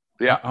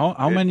 Yeah.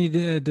 How many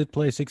did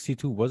play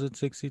 62? Was it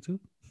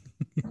 62?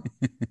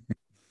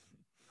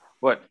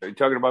 What, are you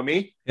talking about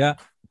me? Yeah.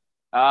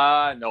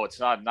 No, it's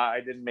not.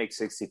 I didn't make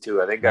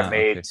 62. I think I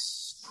made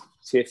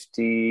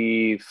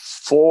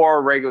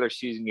 54 regular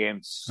season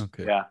games.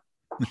 Okay. Yeah.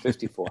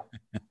 54.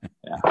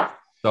 Yeah.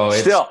 So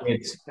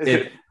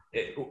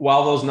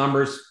while those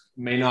numbers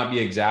may not be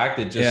exact,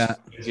 it just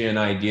gives you an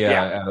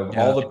idea of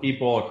all the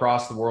people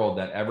across the world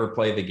that ever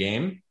play the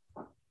game.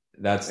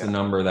 That's the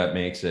number that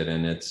makes it.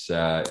 And it's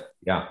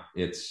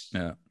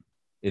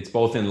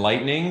both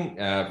enlightening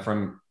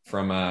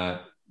from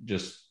a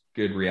just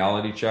good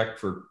reality check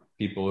for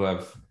people who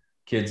have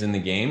kids in the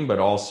game, but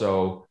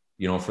also,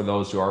 for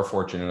those who are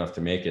fortunate enough to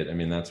make it. I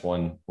mean, that's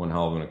one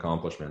hell of an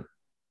accomplishment.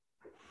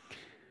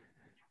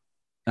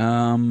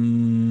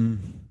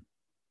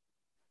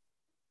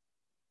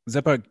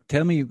 Zeppa,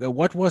 tell me,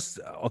 what was,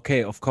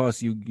 okay, of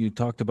course you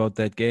talked about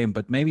that game,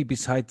 but maybe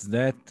besides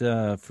that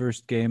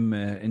first game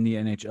in the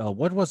NHL,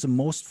 what was the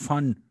most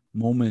fun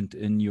moment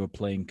in your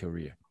playing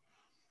career?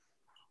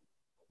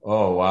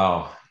 Oh,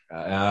 wow.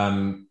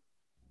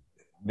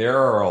 There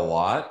are a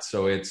lot.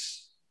 So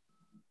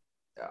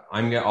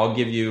I'll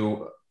give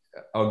you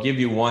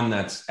one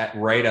that's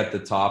right at the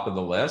top of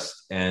the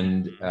list,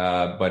 and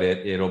but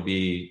it'll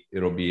be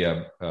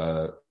a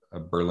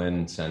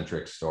Berlin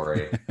centric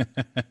story.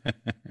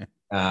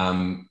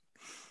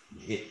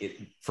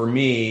 For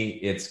me,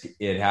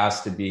 it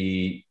has to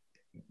be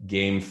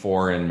Game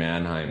 4 in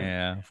Mannheim.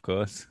 Yeah, of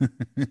course.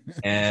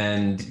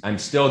 And I'm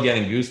still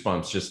getting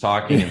goosebumps just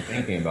talking and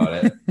thinking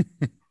about it.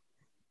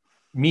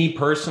 Me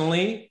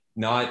personally,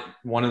 not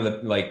one of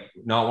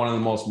the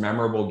most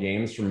memorable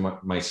games from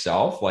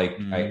myself. Like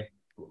I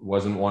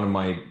wasn't one of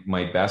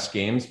my best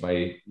games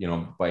by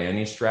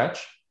any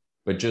stretch,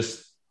 but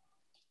just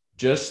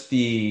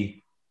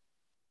the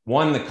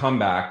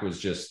comeback was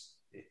just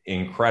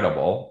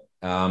incredible.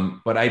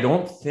 But I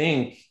don't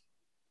think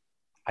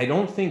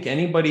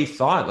anybody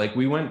thought, like,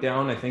 we went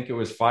down, I think it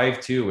was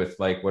 5-2 with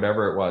like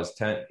whatever it was,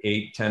 10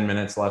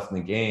 minutes left in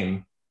the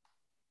game.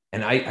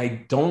 And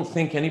I don't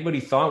think anybody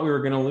thought we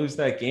were going to lose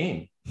that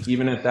game.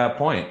 even at that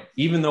point,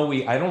 even though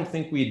I don't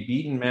think we'd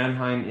beaten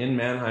Mannheim in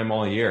Mannheim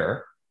all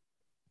year.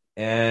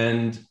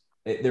 And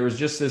there was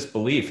just this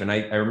belief. And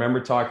I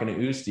remember talking to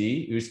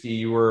Usti. Usti,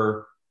 you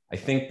were, I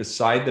think,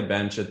 beside the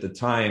bench at the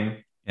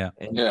time. Yeah.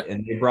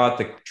 And they brought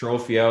the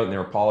trophy out and they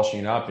were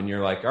polishing it up. And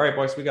you're like, all right,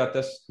 boys, we got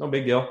this. No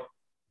big deal.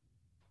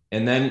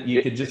 And then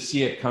you could just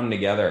see it come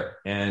together.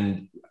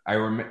 And I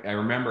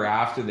remember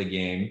after the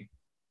game,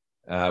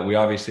 we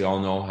obviously all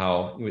know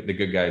how the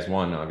good guys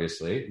won,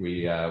 obviously.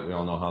 We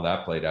all know how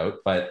that played out.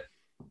 But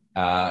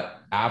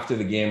after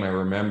the game, I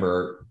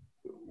remember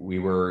we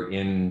were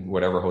in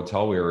whatever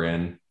hotel we were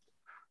in.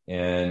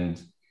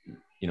 And,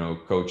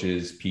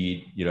 coaches,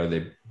 Pete,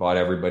 they bought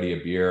everybody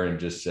a beer and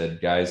just said,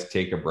 guys,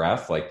 take a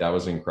breath. Like, that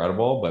was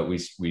incredible. But we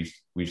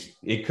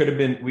could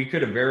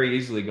have very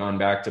easily gone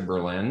back to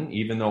Berlin,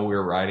 even though we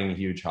were riding a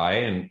huge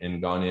high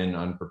and gone in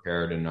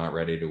unprepared and not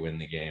ready to win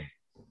the game.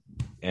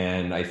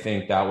 And I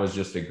think that was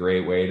just a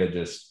great way to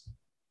just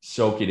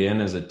soak it in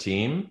as a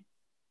team.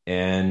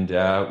 And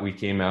we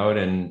came out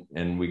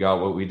and we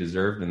got what we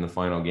deserved in the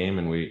final game,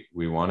 and we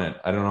won it.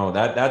 I don't know,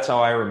 that's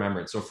how I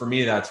remember it. So for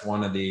me, that's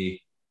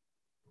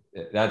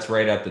that's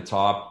right at the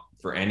top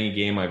for any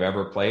game I've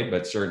ever played,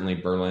 but certainly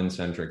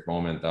Berlin-centric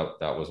moment.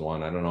 That was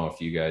one. I don't know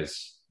if you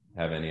guys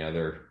have any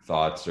other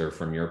thoughts or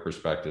from your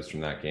perspectives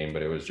from that game,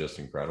 but it was just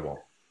incredible.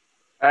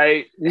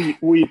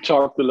 We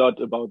talked a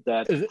lot about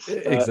that.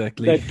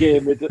 Exactly. That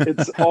game.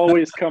 It's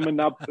always coming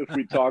up if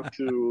we talk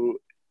to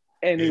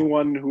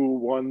anyone who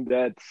won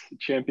that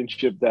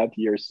championship that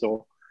year.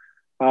 So,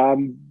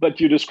 but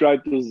you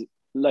described it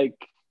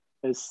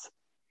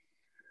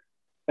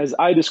as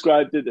I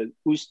described it, as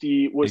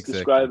Usti was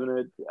describing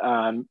it.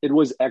 It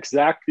was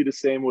exactly the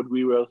same what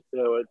we were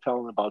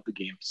telling about the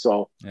game.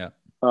 So yeah.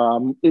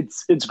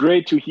 It's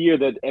great to hear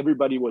that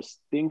everybody was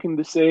thinking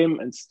the same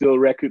and still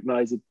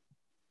recognize it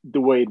the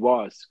way it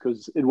was,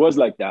 because it was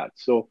like that.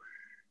 So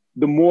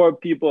the more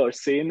people are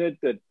saying it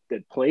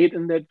that played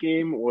in that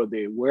game or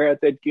they were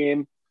at that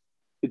game,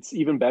 it's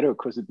even better,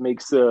 because it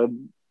makes a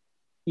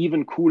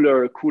even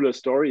cooler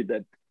story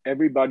that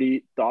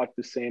everybody thought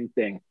the same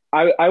thing.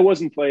 I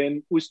wasn't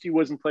playing, Usti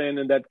wasn't playing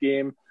in that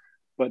game,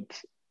 but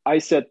I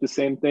said the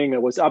same thing. I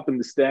was up in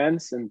the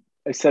stands and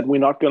I said, we're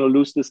not going to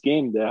lose this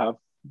game.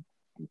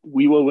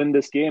 We will win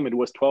this game. It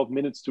was 12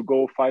 minutes to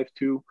go,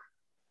 5-2.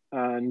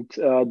 And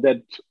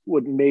that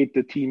would made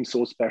the team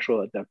so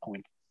special at that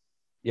point.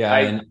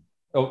 Yeah.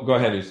 Go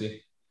ahead,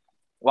 Uzi.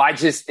 Well,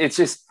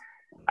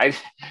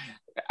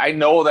 I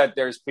know that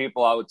there's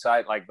people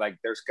outside, like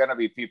there's going to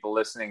be people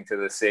listening to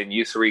this saying,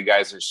 you three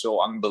guys are so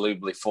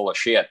unbelievably full of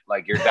shit.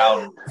 Like, you're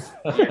down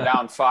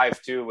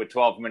 5-2 with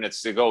 12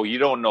 minutes to go. You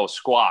don't know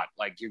squat.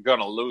 Like, you're going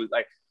to lose.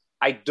 Like,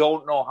 I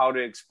don't know how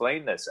to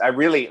explain this. I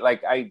really,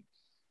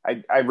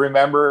 I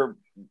remember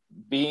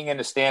being in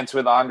the stands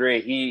with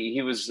Andre.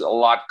 He was a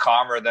lot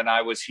calmer than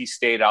I was. He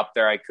stayed up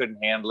there. I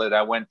couldn't handle it.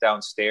 I went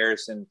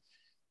downstairs, and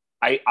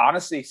I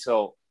honestly,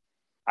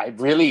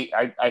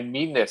 I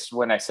mean this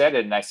when I said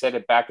it, and I said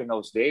it back in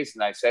those days,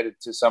 and I said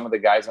it to some of the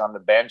guys on the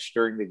bench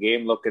during the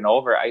game looking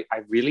over. I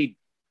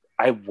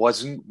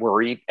wasn't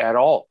worried at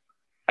all.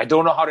 I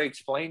don't know how to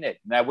explain it.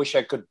 And I wish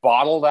I could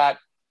bottle that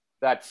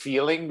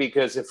feeling,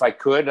 because if I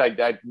could,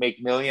 I'd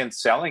make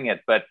millions selling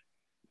it, but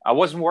I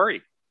wasn't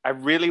worried. I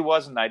really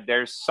wasn't.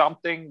 There's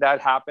something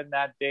that happened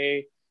that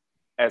day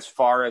as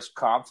far as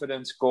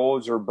confidence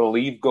goes or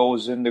belief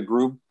goes in the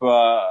group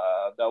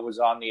that was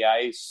on the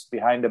ice,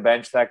 behind the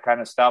bench, that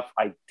kind of stuff.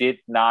 I did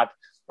not,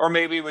 or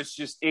maybe it was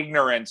just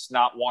ignorance,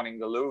 not wanting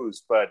to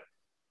lose, but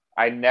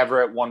I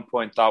never at one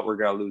point thought we're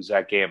going to lose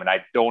that game. And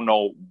I don't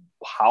know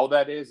how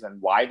that is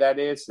and why that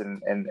is.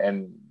 And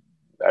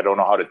I don't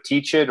know how to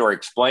teach it or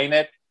explain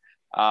it,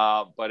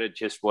 but it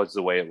just was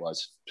the way it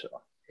was. So.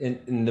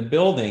 In the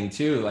building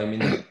too, I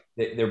mean,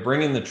 they're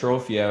bringing the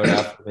trophy out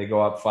after they go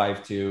up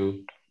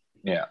 5-2.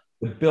 Yeah.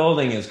 The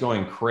building is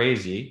going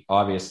crazy,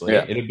 obviously.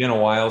 Yeah. It had been a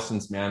while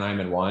since Mannheim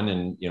had won,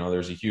 and,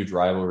 there's a huge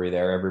rivalry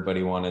there.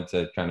 Everybody wanted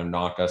to kind of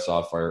knock us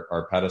off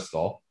our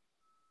pedestal.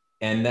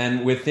 And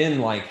then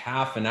within like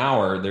half an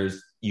hour,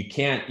 you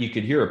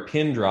could hear a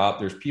pin drop.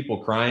 There's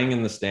people crying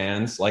in the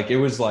stands. Like, it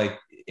was like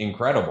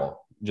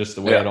incredible, just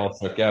the way it all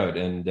took out.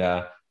 And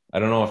I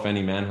don't know if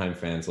any Mannheim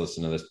fans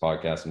listen to this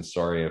podcast. I'm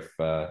sorry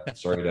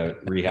to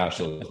rehash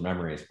those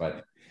memories,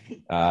 but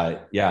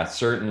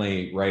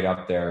certainly right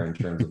up there in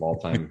terms of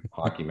all-time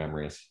hockey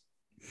memories.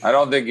 I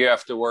don't think you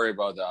have to worry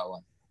about that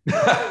one.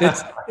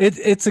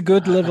 It's a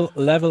good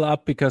level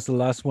up, because the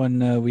last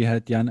one we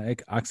had Jan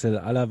Axel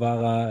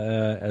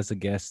Alavara as a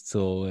guest,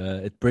 so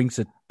it brings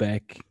it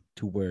back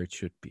to where it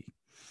should be.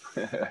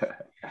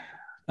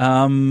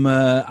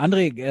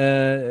 André,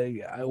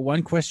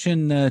 one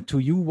question to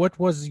you. What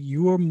was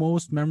your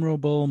most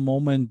memorable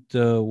moment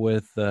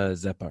with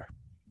Zepper?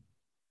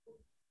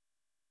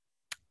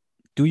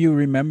 Do you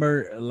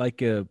remember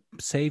like a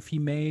save he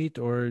made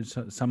or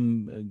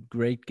some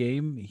great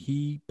game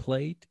he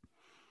played?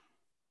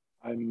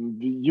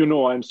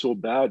 I'm so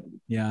bad.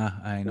 Yeah,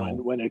 I know.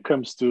 When it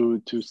comes to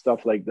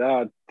stuff like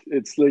that,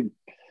 it's like,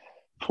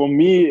 For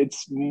me,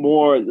 it's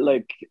more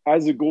like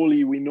as a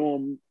goalie, we know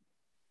him.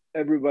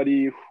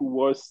 Everybody who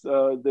was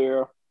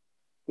there,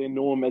 they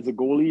know him as a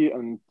goalie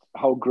and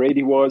how great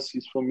he was.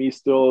 He's for me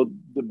still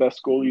the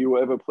best goalie who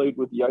ever played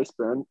with the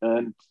Iceberg.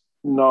 And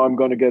now I'm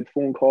going to get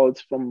phone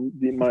calls from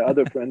my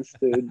other friends.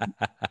 You're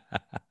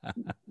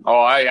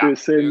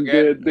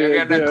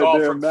getting a call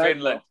from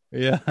Finland.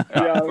 Yeah,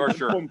 for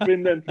sure. From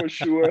Finland for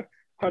sure,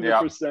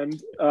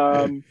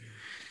 100%.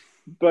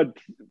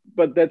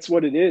 But that's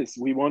what it is.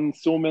 We won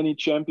so many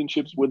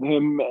championships with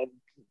him, and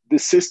the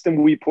system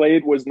we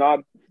played was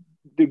not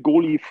the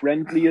goalie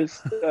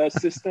friendliest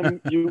system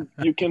you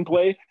can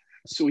play.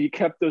 So he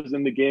kept us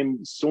in the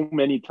game so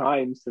many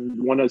times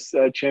and won us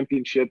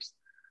championships.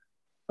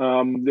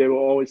 They were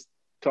always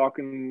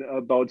talking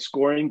about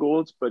scoring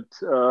goals, but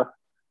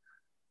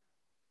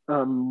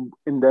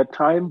in that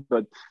time,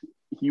 but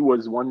he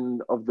was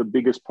one of the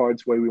biggest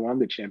parts why we won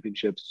the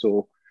championship.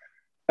 So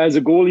as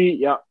a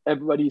goalie,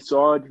 everybody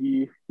saw it.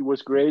 He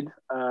was great.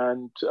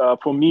 And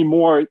for me,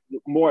 more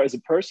as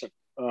a person,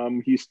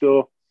 he's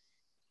still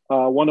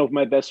one of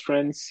my best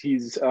friends.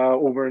 He's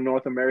over in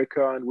North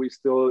America, and we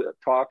still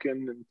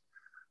talking. And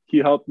he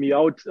helped me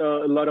out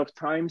a lot of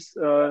times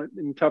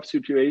in tough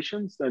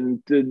situations.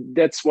 And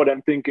that's what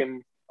I'm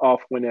thinking of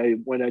when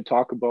I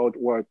talk about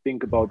or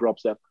think about Rob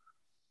Zepp.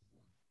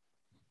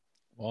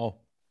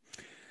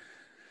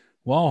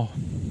 Wow.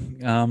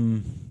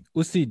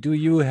 Usti, do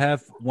you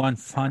have one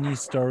funny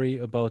story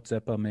about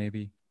Zeppa,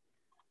 maybe?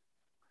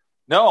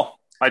 No,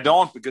 I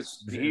don't,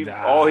 because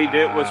all he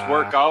did was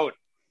work out.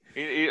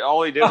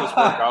 All he did was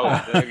work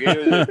out.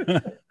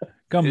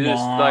 Come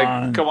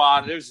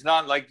on. There's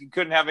not you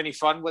couldn't have any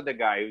fun with the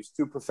guy. He was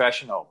too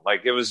professional.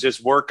 It was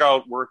just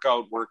workout.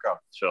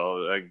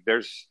 So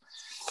there's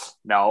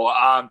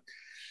no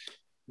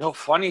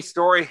funny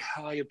story.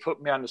 Oh, you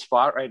put me on the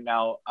spot right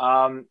now.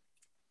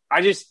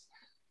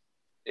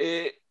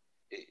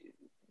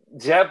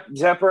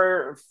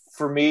 Zepper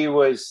for me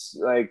was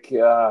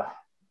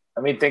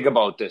think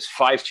about this: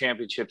 5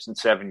 championships in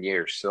 7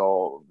 years.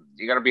 So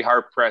you got to be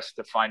hard pressed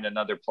to find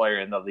another player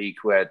in the league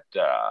who had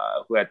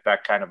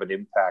that kind of an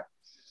impact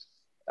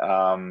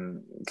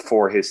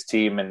for his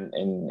team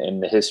in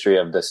the history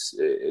of the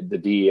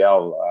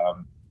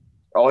DEL.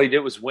 All he did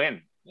was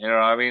win. You know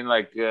what I mean?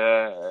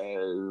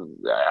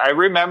 I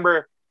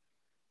remember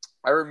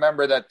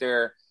that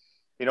there.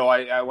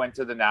 I went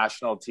to the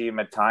national team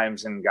at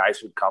times, and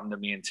guys would come to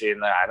me and say,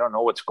 I don't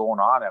know what's going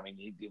on. I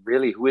mean,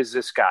 really, who is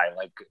this guy?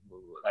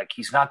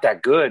 He's not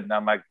that good. And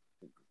I'm like,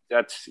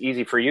 that's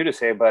easy for you to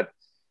say, but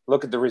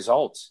look at the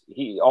results.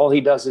 All he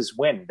does is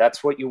win.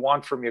 That's what you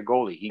want from your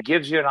goalie. He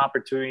gives you an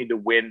opportunity to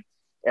win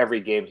every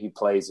game he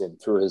plays in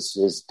through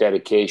his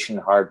dedication,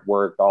 hard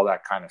work, all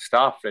that kind of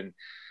stuff. And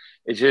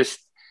it just,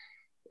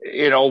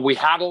 we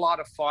had a lot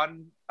of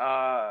fun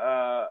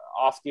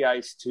off the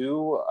ice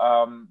too.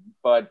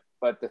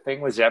 But the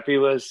thing with Zeppy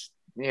was,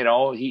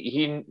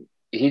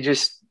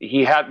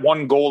 he had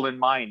one goal in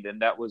mind,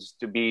 and that was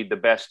to be the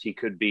best he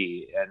could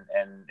be.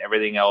 And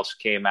everything else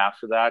came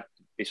after that,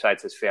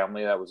 besides his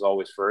family. That was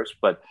always first.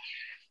 But,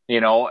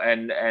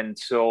 and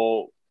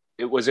so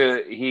it was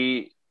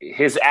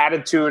his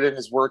attitude and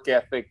his work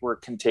ethic were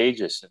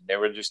contagious. And they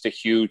were just a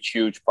huge,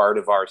 huge part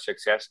of our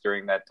success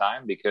during that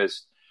time,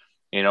 because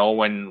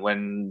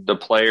when the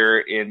player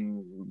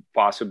in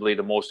possibly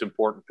the most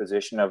important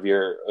position of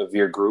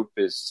your group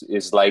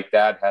is like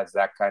that, has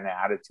that kind of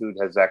attitude,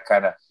 has that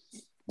kind of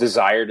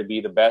desire to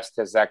be the best,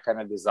 has that kind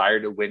of desire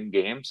to win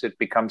games, it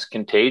becomes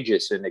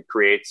contagious, and it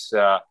creates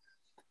a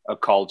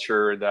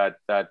culture that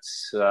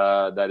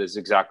is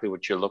exactly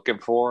what you're looking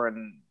for.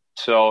 And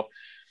so,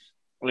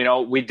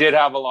 we did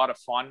have a lot of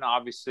fun.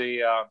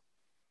 Obviously,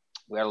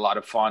 we had a lot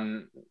of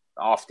fun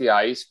off the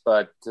ice,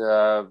 but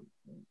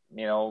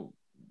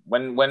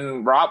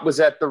when Rob was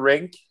at the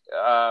rink,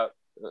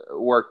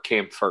 work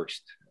came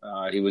first.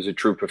 He was a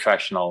true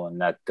professional,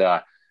 and that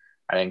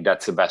I think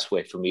that's the best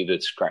way for me to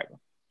describe him.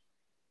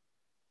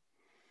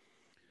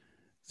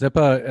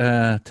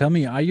 Zeppa, tell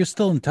me, are you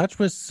still in touch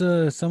with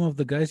some of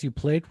the guys you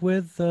played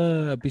with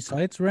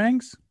besides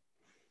Ranks?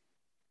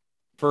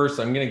 First,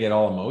 I'm going to get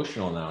all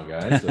emotional now,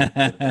 guys.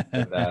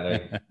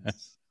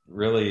 It's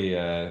really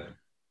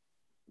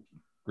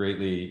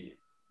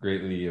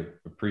greatly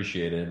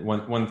appreciated.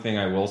 One thing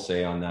I will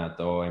say on that,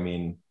 though, I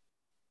mean,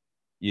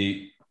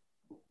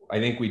 I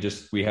think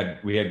we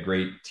had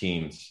great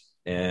teams,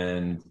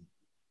 and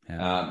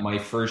my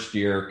first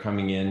year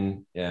coming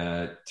in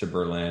to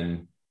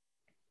Berlin,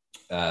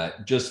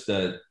 just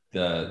the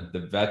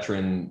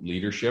veteran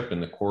leadership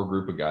and the core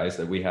group of guys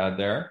that we had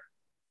there,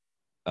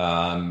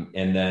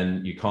 and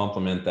then you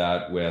complement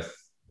that with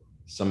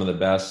some of the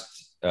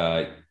best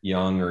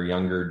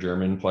younger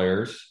German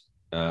players,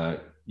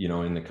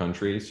 in the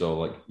country.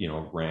 So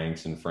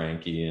Ranks and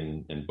Frankie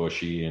and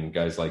Bushy and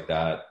guys like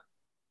that.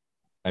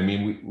 I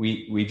mean,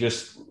 we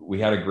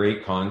had a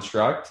great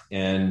construct,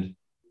 and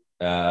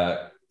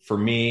for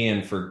me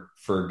and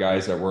for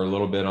guys that were a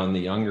little bit on the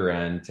younger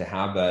end, to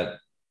have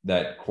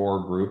that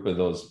core group of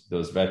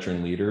those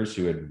veteran leaders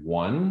who had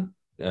won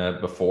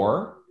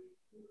before,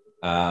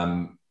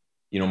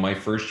 my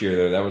first year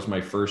there, that was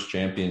my first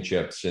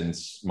championship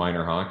since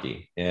minor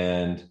hockey.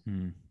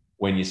 And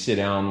when you sit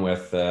down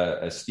with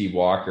a Steve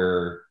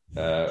Walker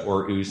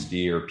or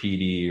Usti or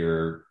PD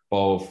or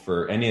Bof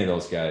or any of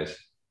those guys,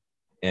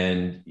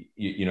 and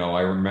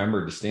I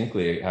remember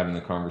distinctly having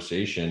the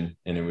conversation,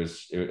 and it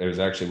was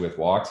actually with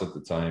Walks at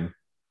the time.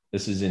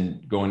 This is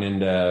going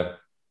into,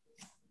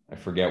 I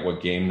forget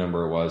what game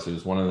number it was. It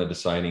was one of the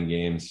deciding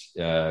games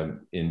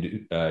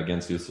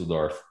against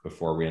Düsseldorf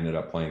before we ended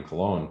up playing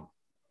Cologne.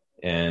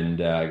 And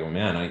I go,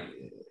 man,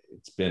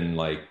 it's been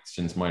like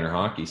since minor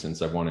hockey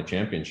since I've won a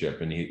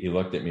championship. And he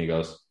looked at me, he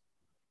goes,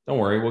 don't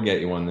worry, we'll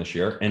get you one this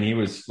year. And he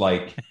was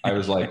like, I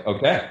was like,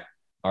 okay,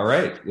 all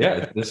right,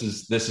 yeah, this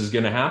is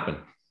going to happen.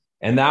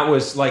 And that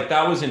was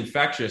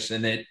infectious.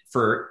 And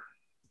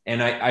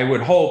I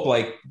would hope,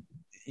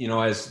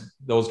 as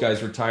those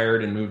guys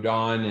retired and moved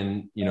on,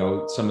 and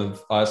some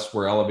of us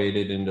were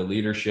elevated into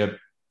leadership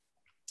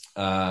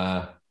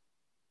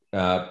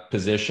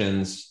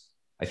positions.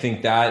 I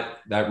think that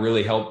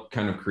really helped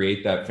kind of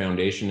create that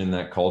foundation and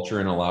that culture,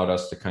 and allowed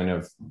us to kind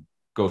of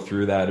go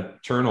through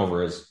that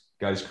turnover as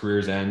guys'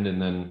 careers end,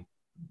 and then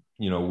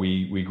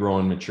we grow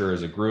and mature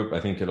as a group. I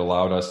think it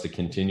allowed us to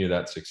continue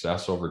that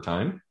success over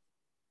time.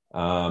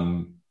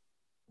 And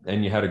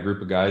you had a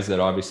group of guys that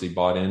obviously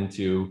bought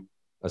into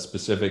a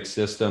specific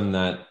system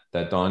that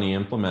Donnie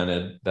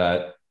implemented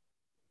that,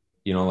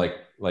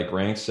 like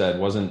Rank said, it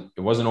wasn't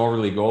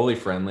overly goalie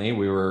friendly.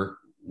 We were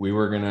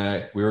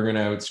gonna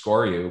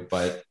outscore you,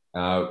 but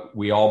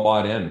we all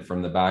bought in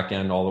from the back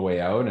end all the way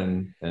out.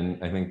 And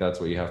I think that's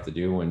what you have to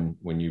do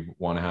when you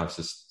want to have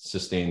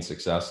sustained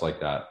success like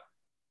that.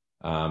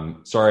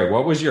 Sorry,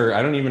 what was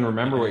I don't even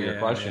remember what your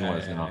question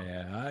was now.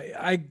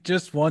 I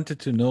just wanted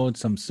to know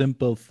some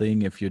simple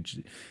thing. If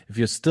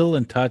you're still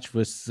in touch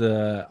with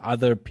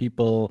other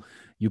people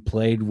you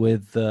played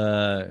with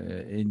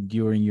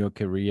during your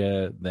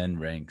career, then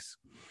Ranks.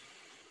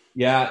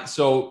 Yeah.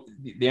 So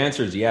the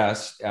answer is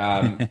yes.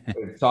 The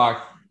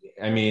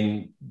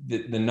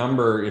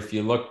number, if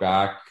you look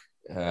back,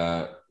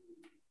 on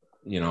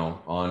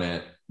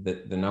it,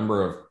 the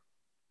number of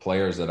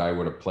players that I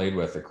would have played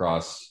with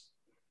across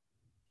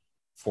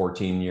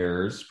 14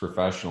 years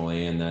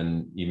professionally, and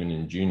then even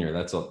in junior,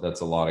 that's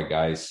a lot of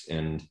guys.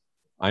 And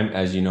I'm,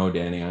 as you know,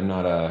 Danny, I'm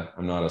not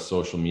a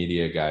social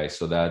media guy,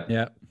 so that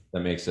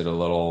makes it a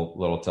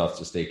little tough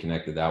to stay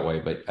connected that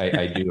way. But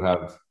I do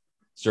have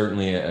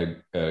certainly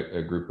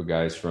a group of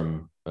guys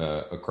from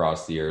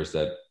across the years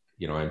that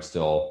I'm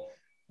still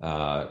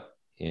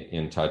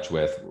in touch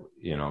with.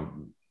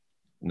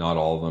 Not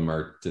all of them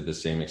are to the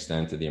same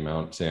extent, to the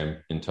amount, say I'm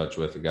in touch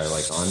with a guy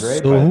like Andre.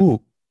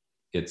 So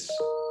it's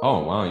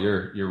oh wow,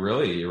 you're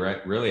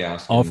really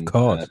asking, of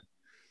course,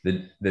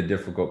 the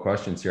difficult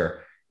questions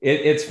here.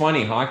 It's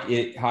funny,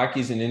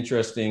 hockey's an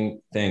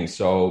interesting thing.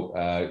 So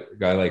a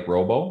guy like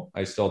Robo,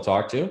 I still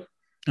talk to.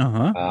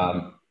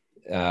 The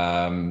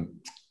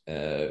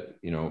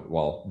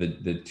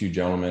two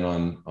gentlemen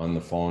on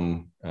the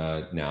phone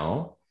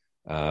now,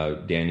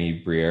 Danny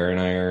Briere and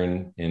I are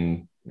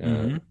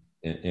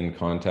in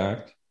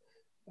contact.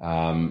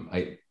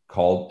 I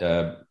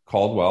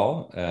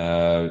Caldwell.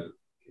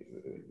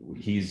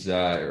 He's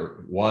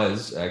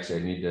was actually,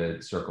 I need to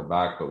circle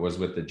back, but was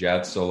with the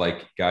Jets. So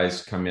like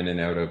guys come in and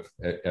out of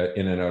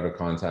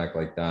contact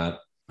like that.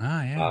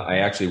 I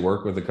actually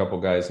work with a couple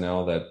guys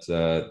now that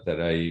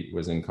I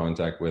was in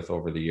contact with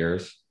over the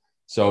years.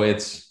 So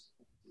it's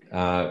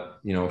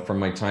from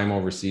my time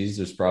overseas,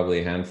 there's probably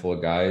a handful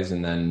of guys,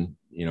 and then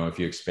if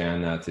you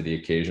expand that to the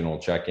occasional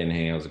check-in,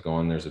 hey, how's it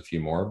going? There's a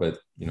few more, but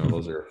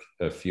those are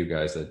a few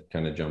guys that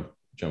kind of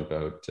jump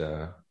out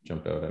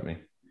at me.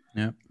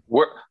 Yeah.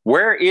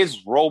 Where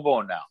is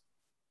Robo now?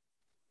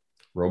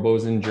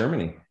 Robo's in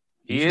Germany.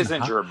 He is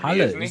in Germany,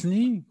 Halle, isn't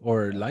he?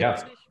 Or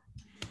Leipzig?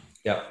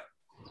 Yeah.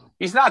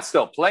 He's not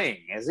still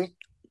playing, is he?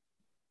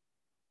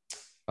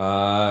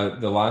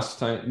 The last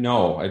time,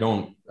 no, I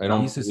don't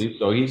believe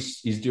so.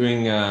 He's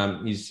doing.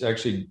 He's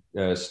actually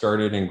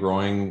started and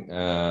growing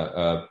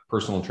a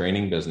personal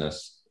training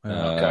business.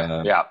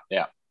 Okay.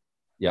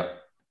 Yeah.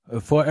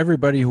 For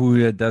everybody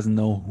who doesn't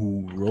know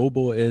who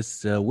Robo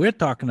is, we're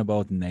talking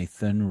about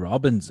Nathan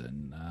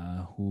Robinson,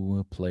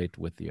 who played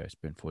with the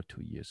Eisbären for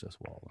 2 years as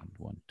well and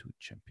won 2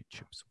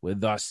 championships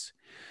with us.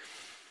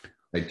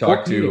 I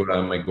talked to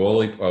my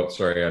goalie. Oh,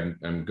 sorry, I'm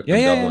Dublin.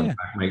 Yeah.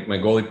 My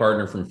goalie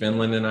partner from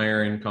Finland and I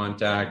are in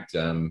contact.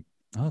 Cool.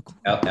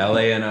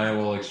 LA and I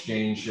will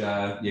exchange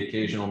the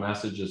occasional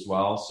message as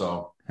well.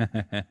 So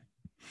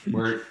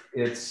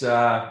it's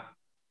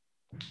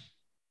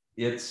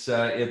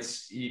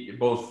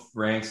both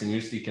Ranks and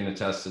Usti can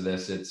attest to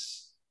this.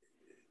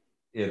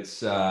 It's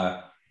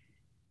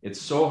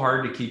so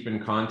hard to keep in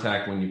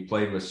contact when you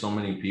played with so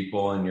many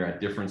people and you're at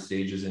different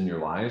stages in your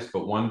lives.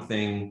 But one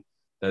thing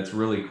that's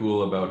really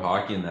cool about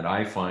hockey, and that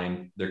I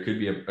find, there could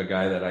be a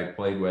guy that I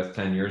played with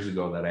 10 years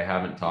ago that I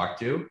haven't talked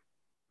to,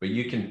 but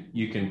you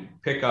can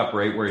pick up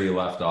right where you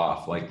left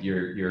off. Like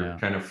you're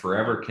kind of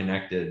forever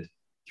connected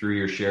through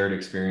your shared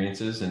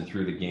experiences and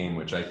through the game,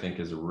 which I think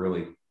is a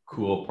really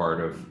cool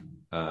part of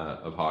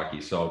of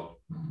hockey. So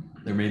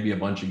there may be a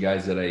bunch of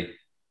guys that I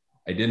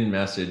didn't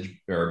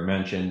message or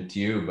mention to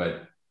you,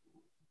 but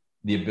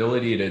the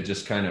ability to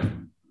just kind of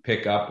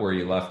pick up where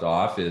you left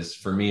off is,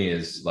 for me,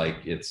 is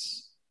like,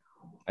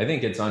 I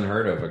think it's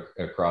unheard of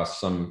across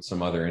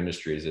some other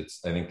industries.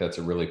 I think that's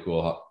a really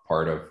cool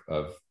part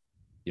of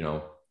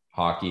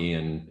hockey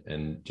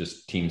and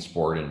just team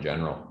sport in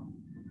general.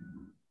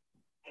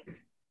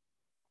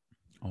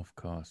 Of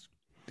course.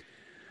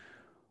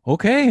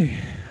 Okay,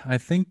 I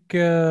think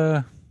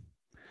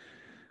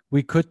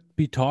we could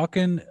be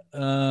talking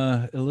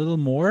a little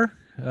more,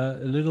 a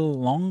little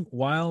long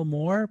while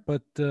more,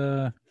 but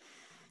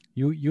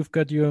you've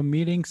got your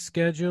meeting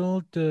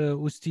scheduled.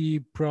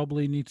 Usti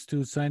probably needs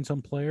to sign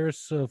some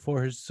players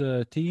for his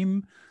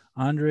team.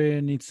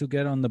 Andre needs to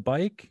get on the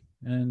bike,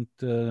 and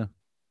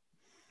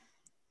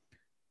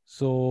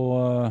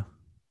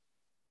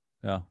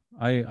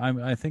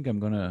I think I'm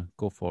gonna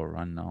go for a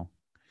run now.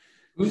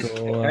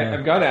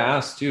 I've got to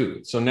ask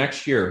too. So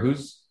next year,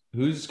 who's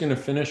going to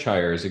finish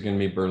higher? Is it going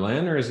to be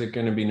Berlin or is it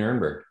going to be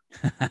Nuremberg?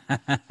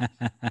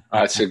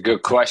 That's a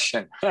good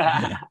question.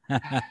 Yeah,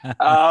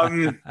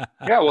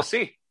 we'll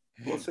see.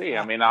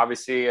 I mean,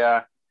 obviously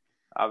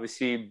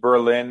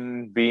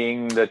Berlin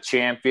being the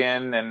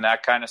champion and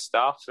that kind of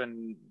stuff,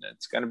 and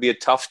it's going to be a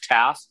tough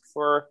task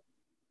for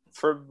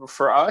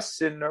us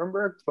in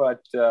Nuremberg.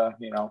 But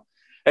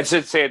I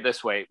should say it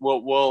this way: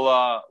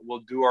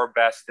 we'll do our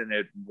best, and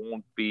it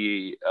won't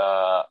be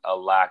a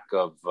lack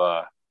of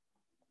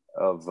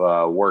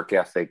work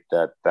ethic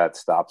that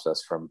stops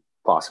us from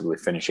possibly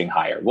finishing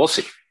higher. We'll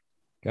see.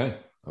 Okay,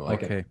 I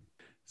like it.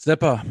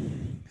 Zeppa,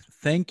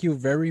 thank you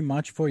very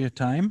much for your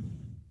time.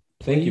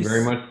 Thank you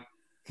very much.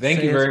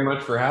 Thank you very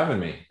much for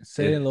having me.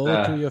 Say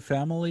hello to your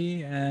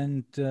family,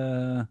 and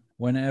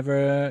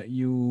whenever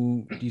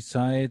you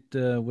decide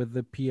with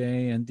the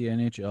PA and the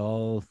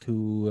NHL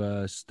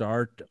to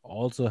start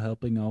also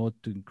helping out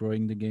to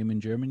growing the game in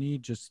Germany,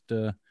 just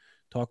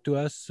talk to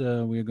us.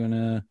 We're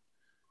gonna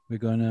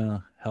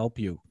help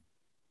you.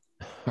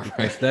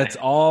 Because that's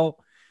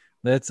all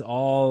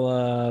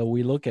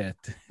we look at.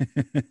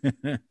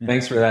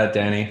 Thanks for that,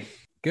 Danny.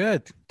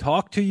 Good.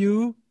 Talk to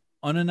you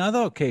on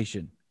another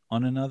occasion,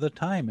 on another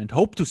time, and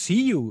hope to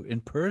see you in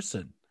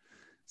person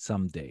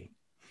someday.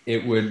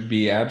 It would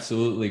be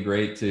absolutely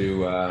great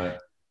to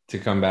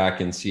come back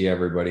and see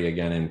everybody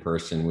again in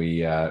person. We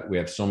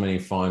have so many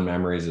fond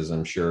memories, as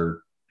I'm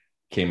sure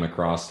came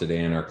across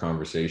today in our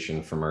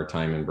conversation, from our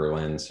time in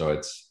Berlin. So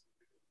it's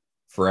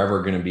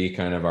forever going to be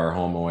kind of our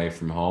home away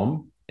from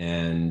home.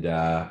 And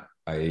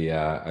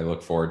I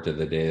look forward to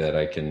the day that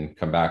I can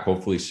come back,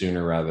 hopefully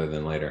sooner rather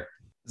than later.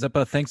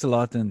 Zeppa, thanks a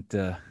lot, and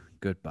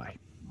goodbye.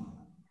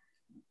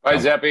 Bye,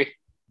 Zeppy.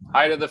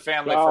 Hi to the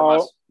family from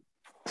us.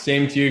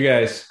 Same to you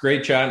guys.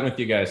 Great chatting with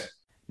you guys.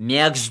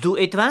 Merkst du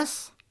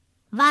etwas?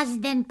 Was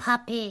denn,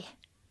 Papi?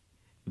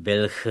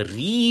 Welche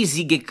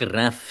riesige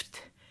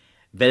Kraft,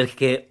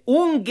 welche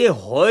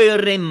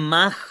ungeheure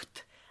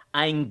Macht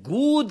ein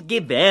gut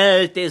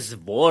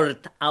gewähltes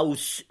Wort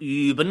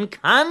ausüben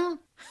kann?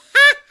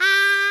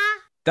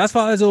 Das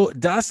war also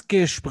das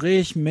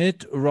Gespräch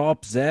mit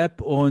Rob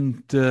Zepp,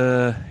 und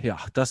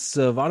das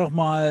war doch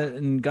mal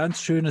ein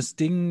ganz schönes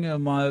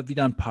Ding, mal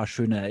wieder ein paar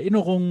schöne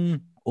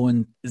Erinnerungen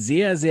und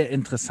sehr, sehr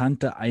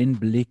interessante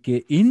Einblicke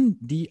in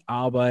die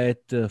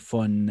Arbeit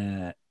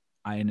von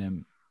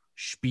einem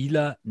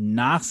Spieler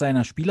nach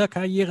seiner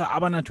Spielerkarriere,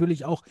 aber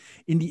natürlich auch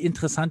in die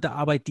interessante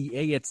Arbeit, die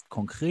er jetzt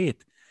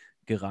konkret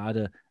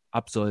gerade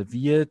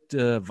absolviert,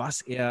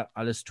 was er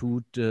alles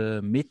tut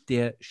mit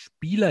der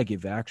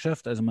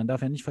Spielergewerkschaft. Also man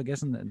darf ja nicht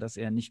vergessen, dass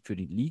er nicht für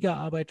die Liga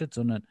arbeitet,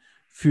 sondern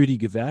für die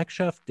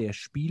Gewerkschaft der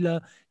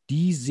Spieler,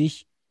 die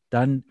sich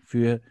dann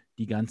für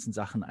die ganzen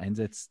Sachen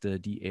einsetzt,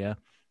 die er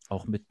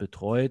auch mit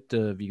betreut.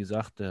 Wie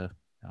gesagt, er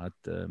hat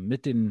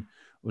mit den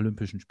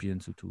Olympischen Spielen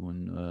zu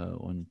tun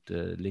und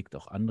legt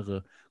auch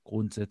andere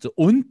Grundsätze.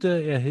 Und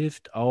er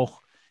hilft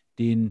auch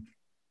den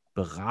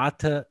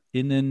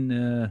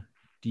BeraterInnen,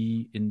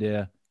 die in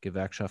der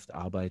Gewerkschaft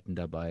arbeiten,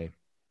 dabei,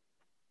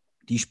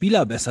 die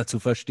Spieler besser zu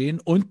verstehen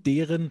und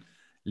deren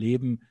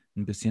Leben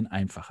ein bisschen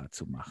einfacher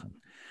zu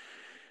machen.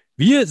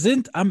 Wir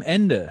sind am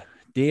Ende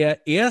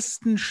der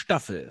ersten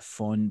Staffel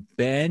von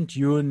Bend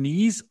Your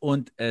Knees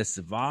und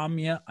es war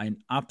mir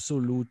ein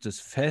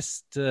absolutes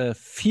Fest.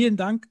 Vielen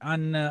Dank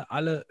an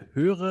alle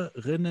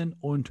Hörerinnen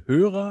und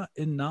Hörer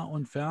in nah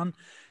und fern,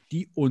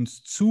 die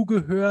uns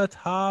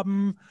zugehört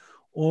haben,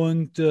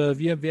 und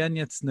wir werden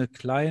jetzt eine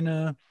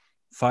kleine,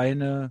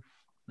 feine,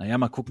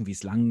 mal gucken,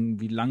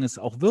 wie lang es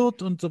auch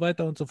wird und so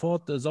weiter und so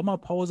fort,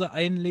 Sommerpause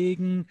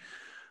einlegen.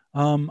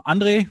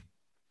 André,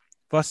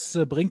 was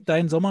bringt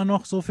dein Sommer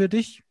noch so für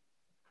dich?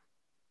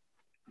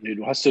 Nee,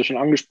 du hast ja schon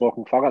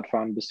angesprochen,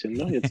 Fahrradfahren ein bisschen,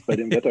 ne? Jetzt bei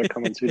dem Wetter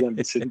kann man es wieder ein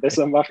bisschen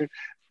besser machen.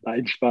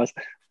 Nein, Spaß.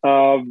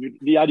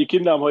 Die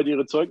Kinder haben heute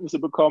ihre Zeugnisse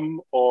bekommen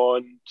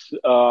und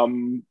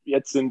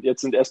jetzt sind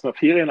erstmal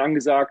Ferien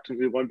angesagt und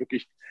wir wollen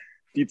wirklich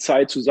die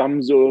Zeit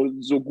zusammen so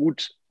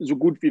gut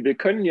wie wir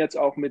können, jetzt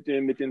auch mit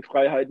den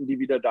Freiheiten, die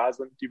wieder da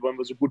sind, die wollen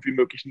wir so gut wie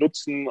möglich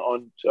nutzen,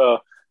 und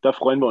da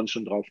freuen wir uns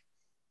schon drauf.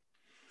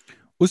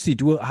 Ussi,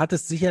 du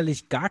hattest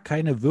sicherlich gar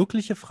keine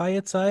wirkliche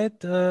freie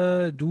Zeit.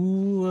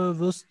 Du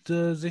wirst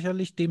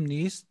sicherlich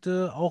demnächst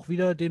auch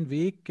wieder den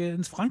Weg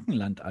ins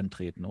Frankenland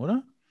antreten,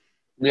 oder?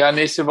 Ja,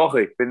 nächste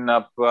Woche.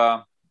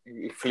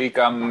 Ich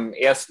fliege am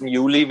 1.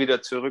 Juli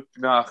wieder zurück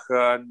nach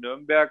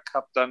Nürnberg,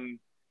 habe dann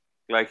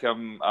gleich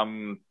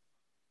am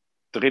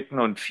 3.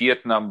 und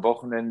 4. am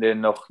Wochenende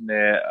noch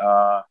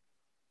eine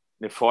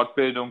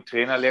Fortbildung,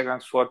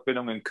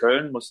 Trainerlehrgangsfortbildung in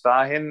Köln, muss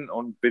dahin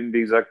und bin,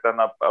 wie gesagt,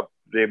 dann ab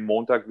dem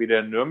Montag wieder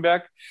in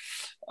Nürnberg.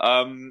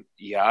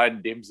 Ja,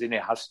 in dem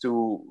Sinne hast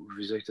du,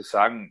 wie soll ich das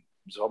sagen,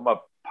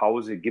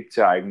 Sommerpause gibt es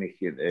ja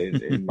eigentlich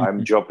in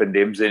meinem Job in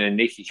dem Sinne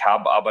nicht. Ich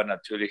habe aber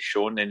natürlich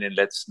schon in den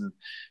letzten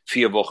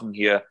 4 Wochen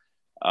hier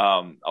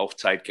auch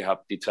Zeit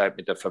gehabt, die Zeit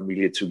mit der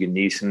Familie zu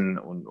genießen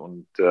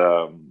und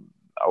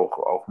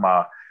auch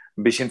mal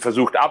ein bisschen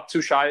versucht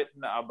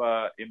abzuschalten,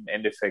 aber im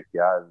Endeffekt,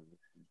 ja,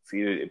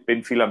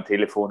 bin viel am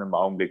Telefon im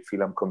Augenblick,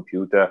 viel am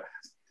Computer.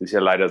 Es ist ja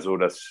leider so,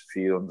 dass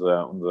viel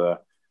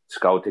unserer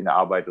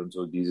Scouting-Arbeit und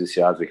so dieses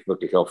Jahr sich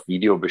wirklich auf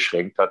Video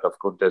beschränkt hat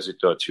aufgrund der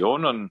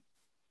Situation und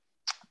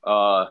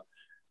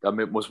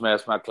damit muss man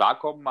erstmal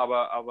klarkommen,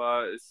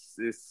 aber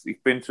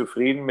ich bin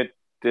zufrieden mit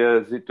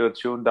der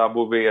Situation da,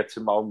 wo wir jetzt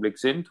im Augenblick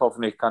sind.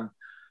 Hoffentlich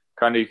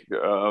kann ich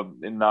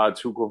in naher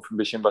Zukunft ein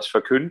bisschen was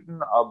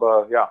verkünden,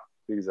 aber ja,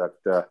 wie gesagt,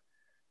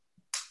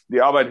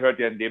 die Arbeit hört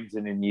ja in dem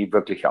Sinne nie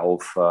wirklich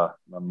auf.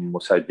 Man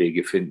muss halt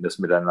Wege finden, das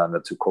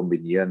miteinander zu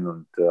kombinieren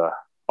und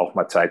auch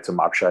mal Zeit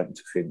zum Abschalten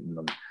zu finden.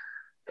 Und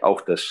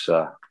auch das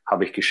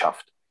habe ich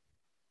geschafft.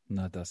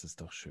 Na, das ist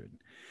doch schön.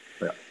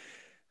 Ja.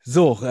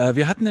 So,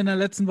 wir hatten in der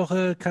letzten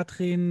Woche,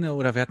 Katrin,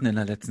 oder wir hatten in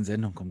der letzten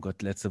Sendung, um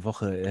Gott, letzte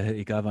Woche,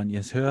 egal wann ihr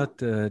es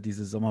hört,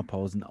 diese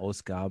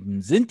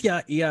Sommerpausenausgaben sind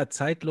ja eher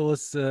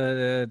zeitlos.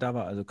 Da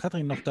war also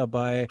Katrin noch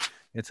dabei.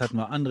 Jetzt hatten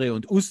wir André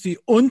und Usti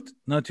und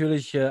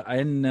natürlich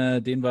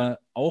einen, den wir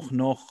auch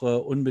noch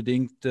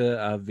unbedingt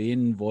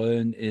erwähnen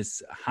wollen,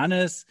 ist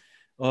Hannes.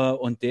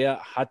 Und der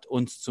hat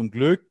uns zum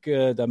Glück,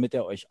 damit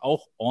er euch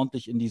auch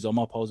ordentlich in die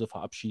Sommerpause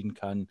verabschieden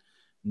kann,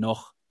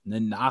 noch eine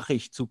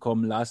Nachricht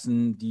zukommen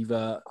lassen, die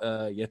wir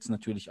jetzt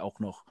natürlich auch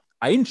noch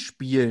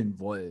einspielen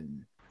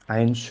wollen.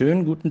 Einen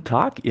schönen guten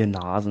Tag, ihr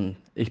Nasen.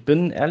 Ich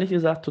bin ehrlich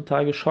gesagt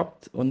total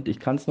geschockt und ich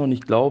kann es noch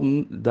nicht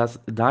glauben, dass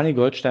Daniel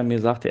Goldstein mir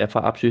sagte, er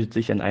verabschiedet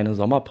sich in eine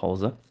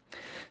Sommerpause.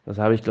 Das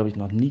habe ich, glaube ich,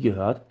 noch nie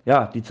gehört.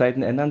 Ja, die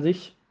Zeiten ändern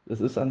sich. Es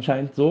ist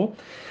anscheinend so.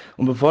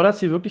 Und bevor das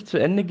hier wirklich zu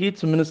Ende geht,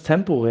 zumindest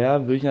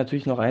temporär, will ich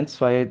natürlich noch 1,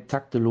 2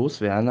 Takte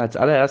loswerden. Als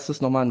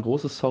allererstes nochmal ein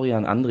großes Sorry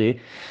an André.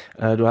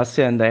 Du hast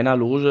ja in deiner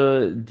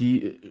Loge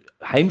die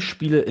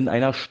Heimspiele in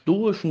einer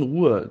stoischen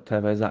Ruhe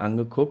teilweise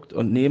angeguckt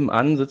und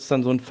nebenan sitzt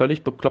dann so ein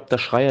völlig bekloppter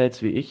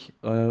Schreihals wie ich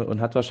und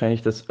hat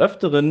wahrscheinlich des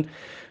Öfteren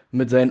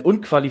mit seinen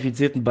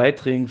unqualifizierten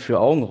Beiträgen für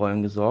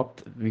Augenrollen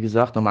gesorgt. Wie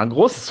gesagt, nochmal ein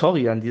großes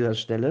Sorry an dieser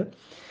Stelle.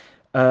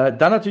 Dann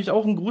natürlich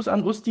auch ein Gruß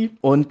an Usti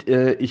und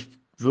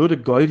ich würde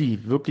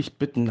Goldi wirklich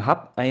bitten,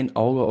 hab ein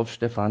Auge auf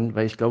Stefan,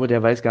 weil ich glaube,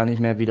 der weiß gar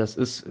nicht mehr, wie das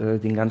ist,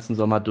 den ganzen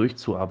Sommer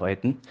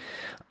durchzuarbeiten.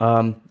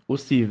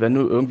 Usti, wenn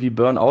du irgendwie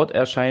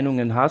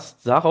Burnout-Erscheinungen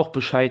hast, sag auch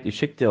Bescheid. Ich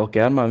schicke dir auch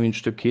gerne mal ein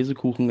Stück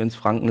Käsekuchen ins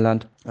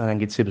Frankenland. Dann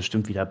geht's dir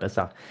bestimmt wieder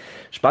besser.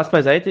 Spaß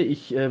beiseite.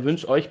 Ich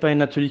wünsche euch beiden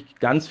natürlich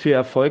ganz viel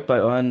Erfolg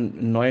bei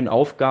euren neuen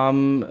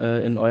Aufgaben,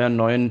 in euren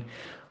neuen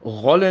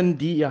Rollen,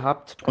 die ihr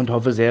habt und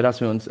hoffe sehr,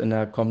 dass wir uns in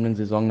der kommenden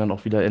Saison dann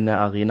auch wieder in der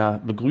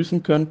Arena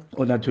begrüßen können.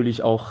 Und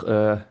natürlich auch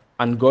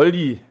an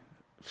Goldi.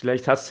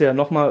 Vielleicht hast du ja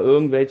nochmal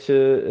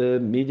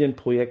irgendwelche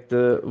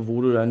Medienprojekte,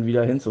 wo du dann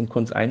wieder hin und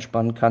Kunst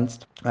einspannen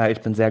kannst.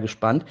 Ich bin sehr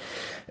gespannt.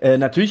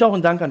 Natürlich auch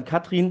ein Dank an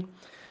Katrin,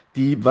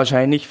 die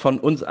wahrscheinlich von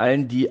uns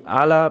allen die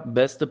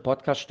allerbeste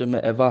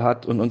Podcast-Stimme ever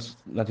hat und uns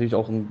natürlich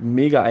auch einen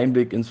mega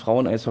Einblick ins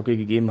Frauen-Eishockey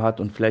gegeben hat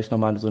und vielleicht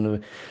nochmal so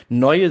eine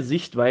neue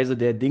Sichtweise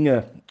der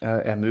Dinge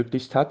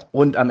ermöglicht hat.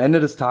 Und am Ende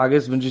des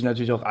Tages wünsche ich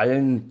natürlich auch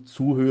allen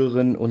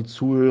Zuhörerinnen und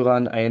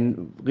Zuhörern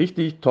einen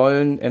richtig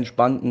tollen,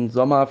 entspannten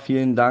Sommer.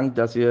 Vielen Dank,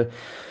 dass ihr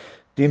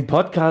dem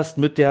Podcast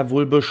mit der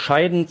wohl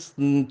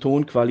bescheidensten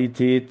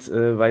Tonqualität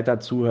weiter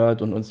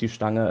zuhört und uns die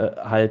Stange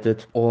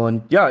haltet.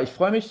 Und ja, ich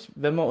freue mich,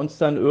 wenn wir uns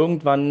dann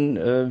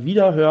irgendwann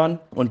wieder hören.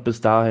 Und bis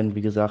dahin,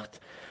 wie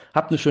gesagt,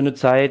 habt eine schöne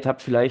Zeit,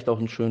 habt vielleicht auch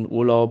einen schönen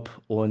Urlaub.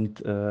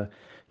 Und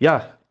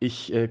ja,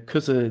 ich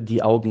küsse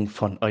die Augen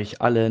von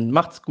euch allen.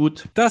 Macht's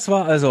gut. Das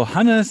war also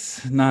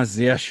Hannes. Na,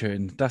 sehr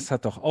schön. Das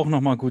hat doch auch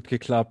nochmal gut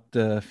geklappt.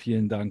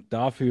 Vielen Dank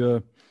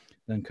dafür.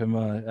 Dann können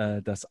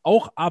wir das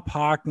auch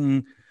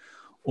abhaken.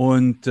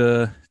 Und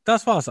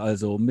das war's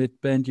also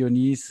mit Band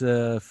Dionys.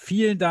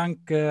 Vielen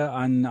Dank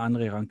an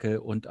André Rankel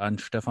und an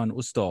Stefan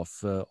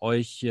Ustorf.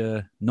 Euch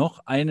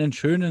noch einen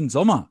schönen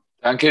Sommer.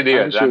 Danke dir.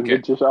 Dankeschön, Danke.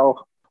 wünsche ich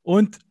auch.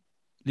 Und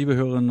liebe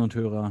Hörerinnen und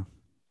Hörer,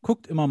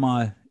 guckt immer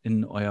mal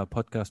in euer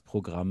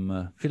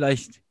Podcast-Programm.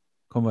 Vielleicht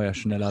kommen wir ja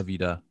schneller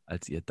wieder,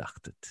 als ihr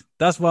dachtet.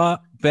 Das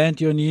war Band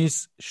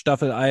Dionys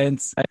Staffel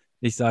 1.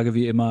 Ich sage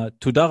wie immer,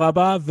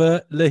 Tudaraba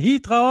ve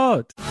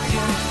lehitraot.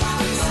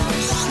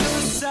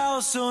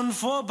 Und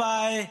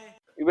vorbei.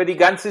 Über die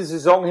ganze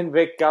Saison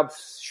hinweg gab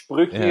es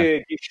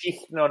Sprüche,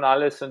 Geschichten und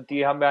alles und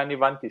die haben wir an die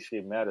Wand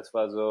geschrieben. Ja, das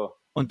war so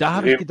Und da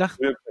habe ich gedacht,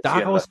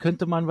 daraus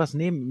könnte man was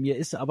nehmen. Mir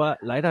ist aber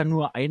leider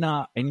nur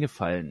einer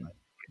eingefallen.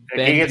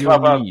 Bend Your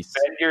Knees.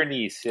 Bend Your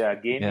Knees, ja.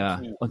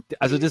 Knie. Und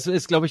also das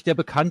ist, glaube ich, der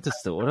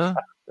bekannteste, oder?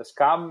 Das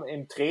kam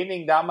im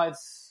Training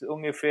damals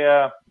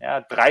ungefähr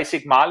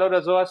 30 Mal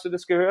oder so, hast du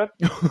das gehört?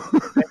 Bend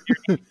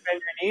Your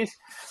Knees.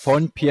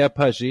 Von Pierre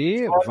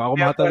Paget.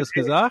 Warum hat er das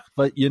gesagt?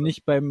 Weil ihr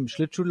nicht beim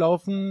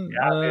Schlittschuhlaufen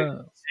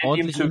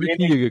ordentlich in die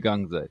Knie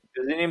gegangen seid.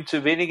 Wir sind ihm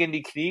zu wenig in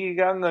die Knie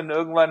gegangen und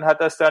irgendwann hat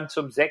er es dann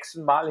zum 6.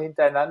 Mal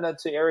hintereinander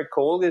zu Eric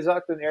Cole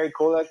gesagt und Eric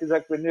Cole hat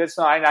gesagt, wenn du jetzt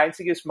noch ein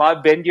einziges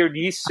Mal Bend Your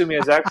Knees zu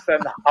mir sagst,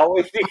 dann hau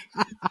ich dich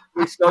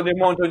durch Sonne,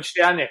 Mond und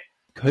Sterne.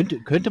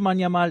 Könnte man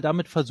ja mal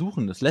damit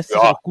versuchen. Das lässt sich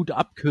auch gut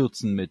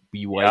abkürzen mit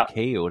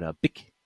BYK oder Big.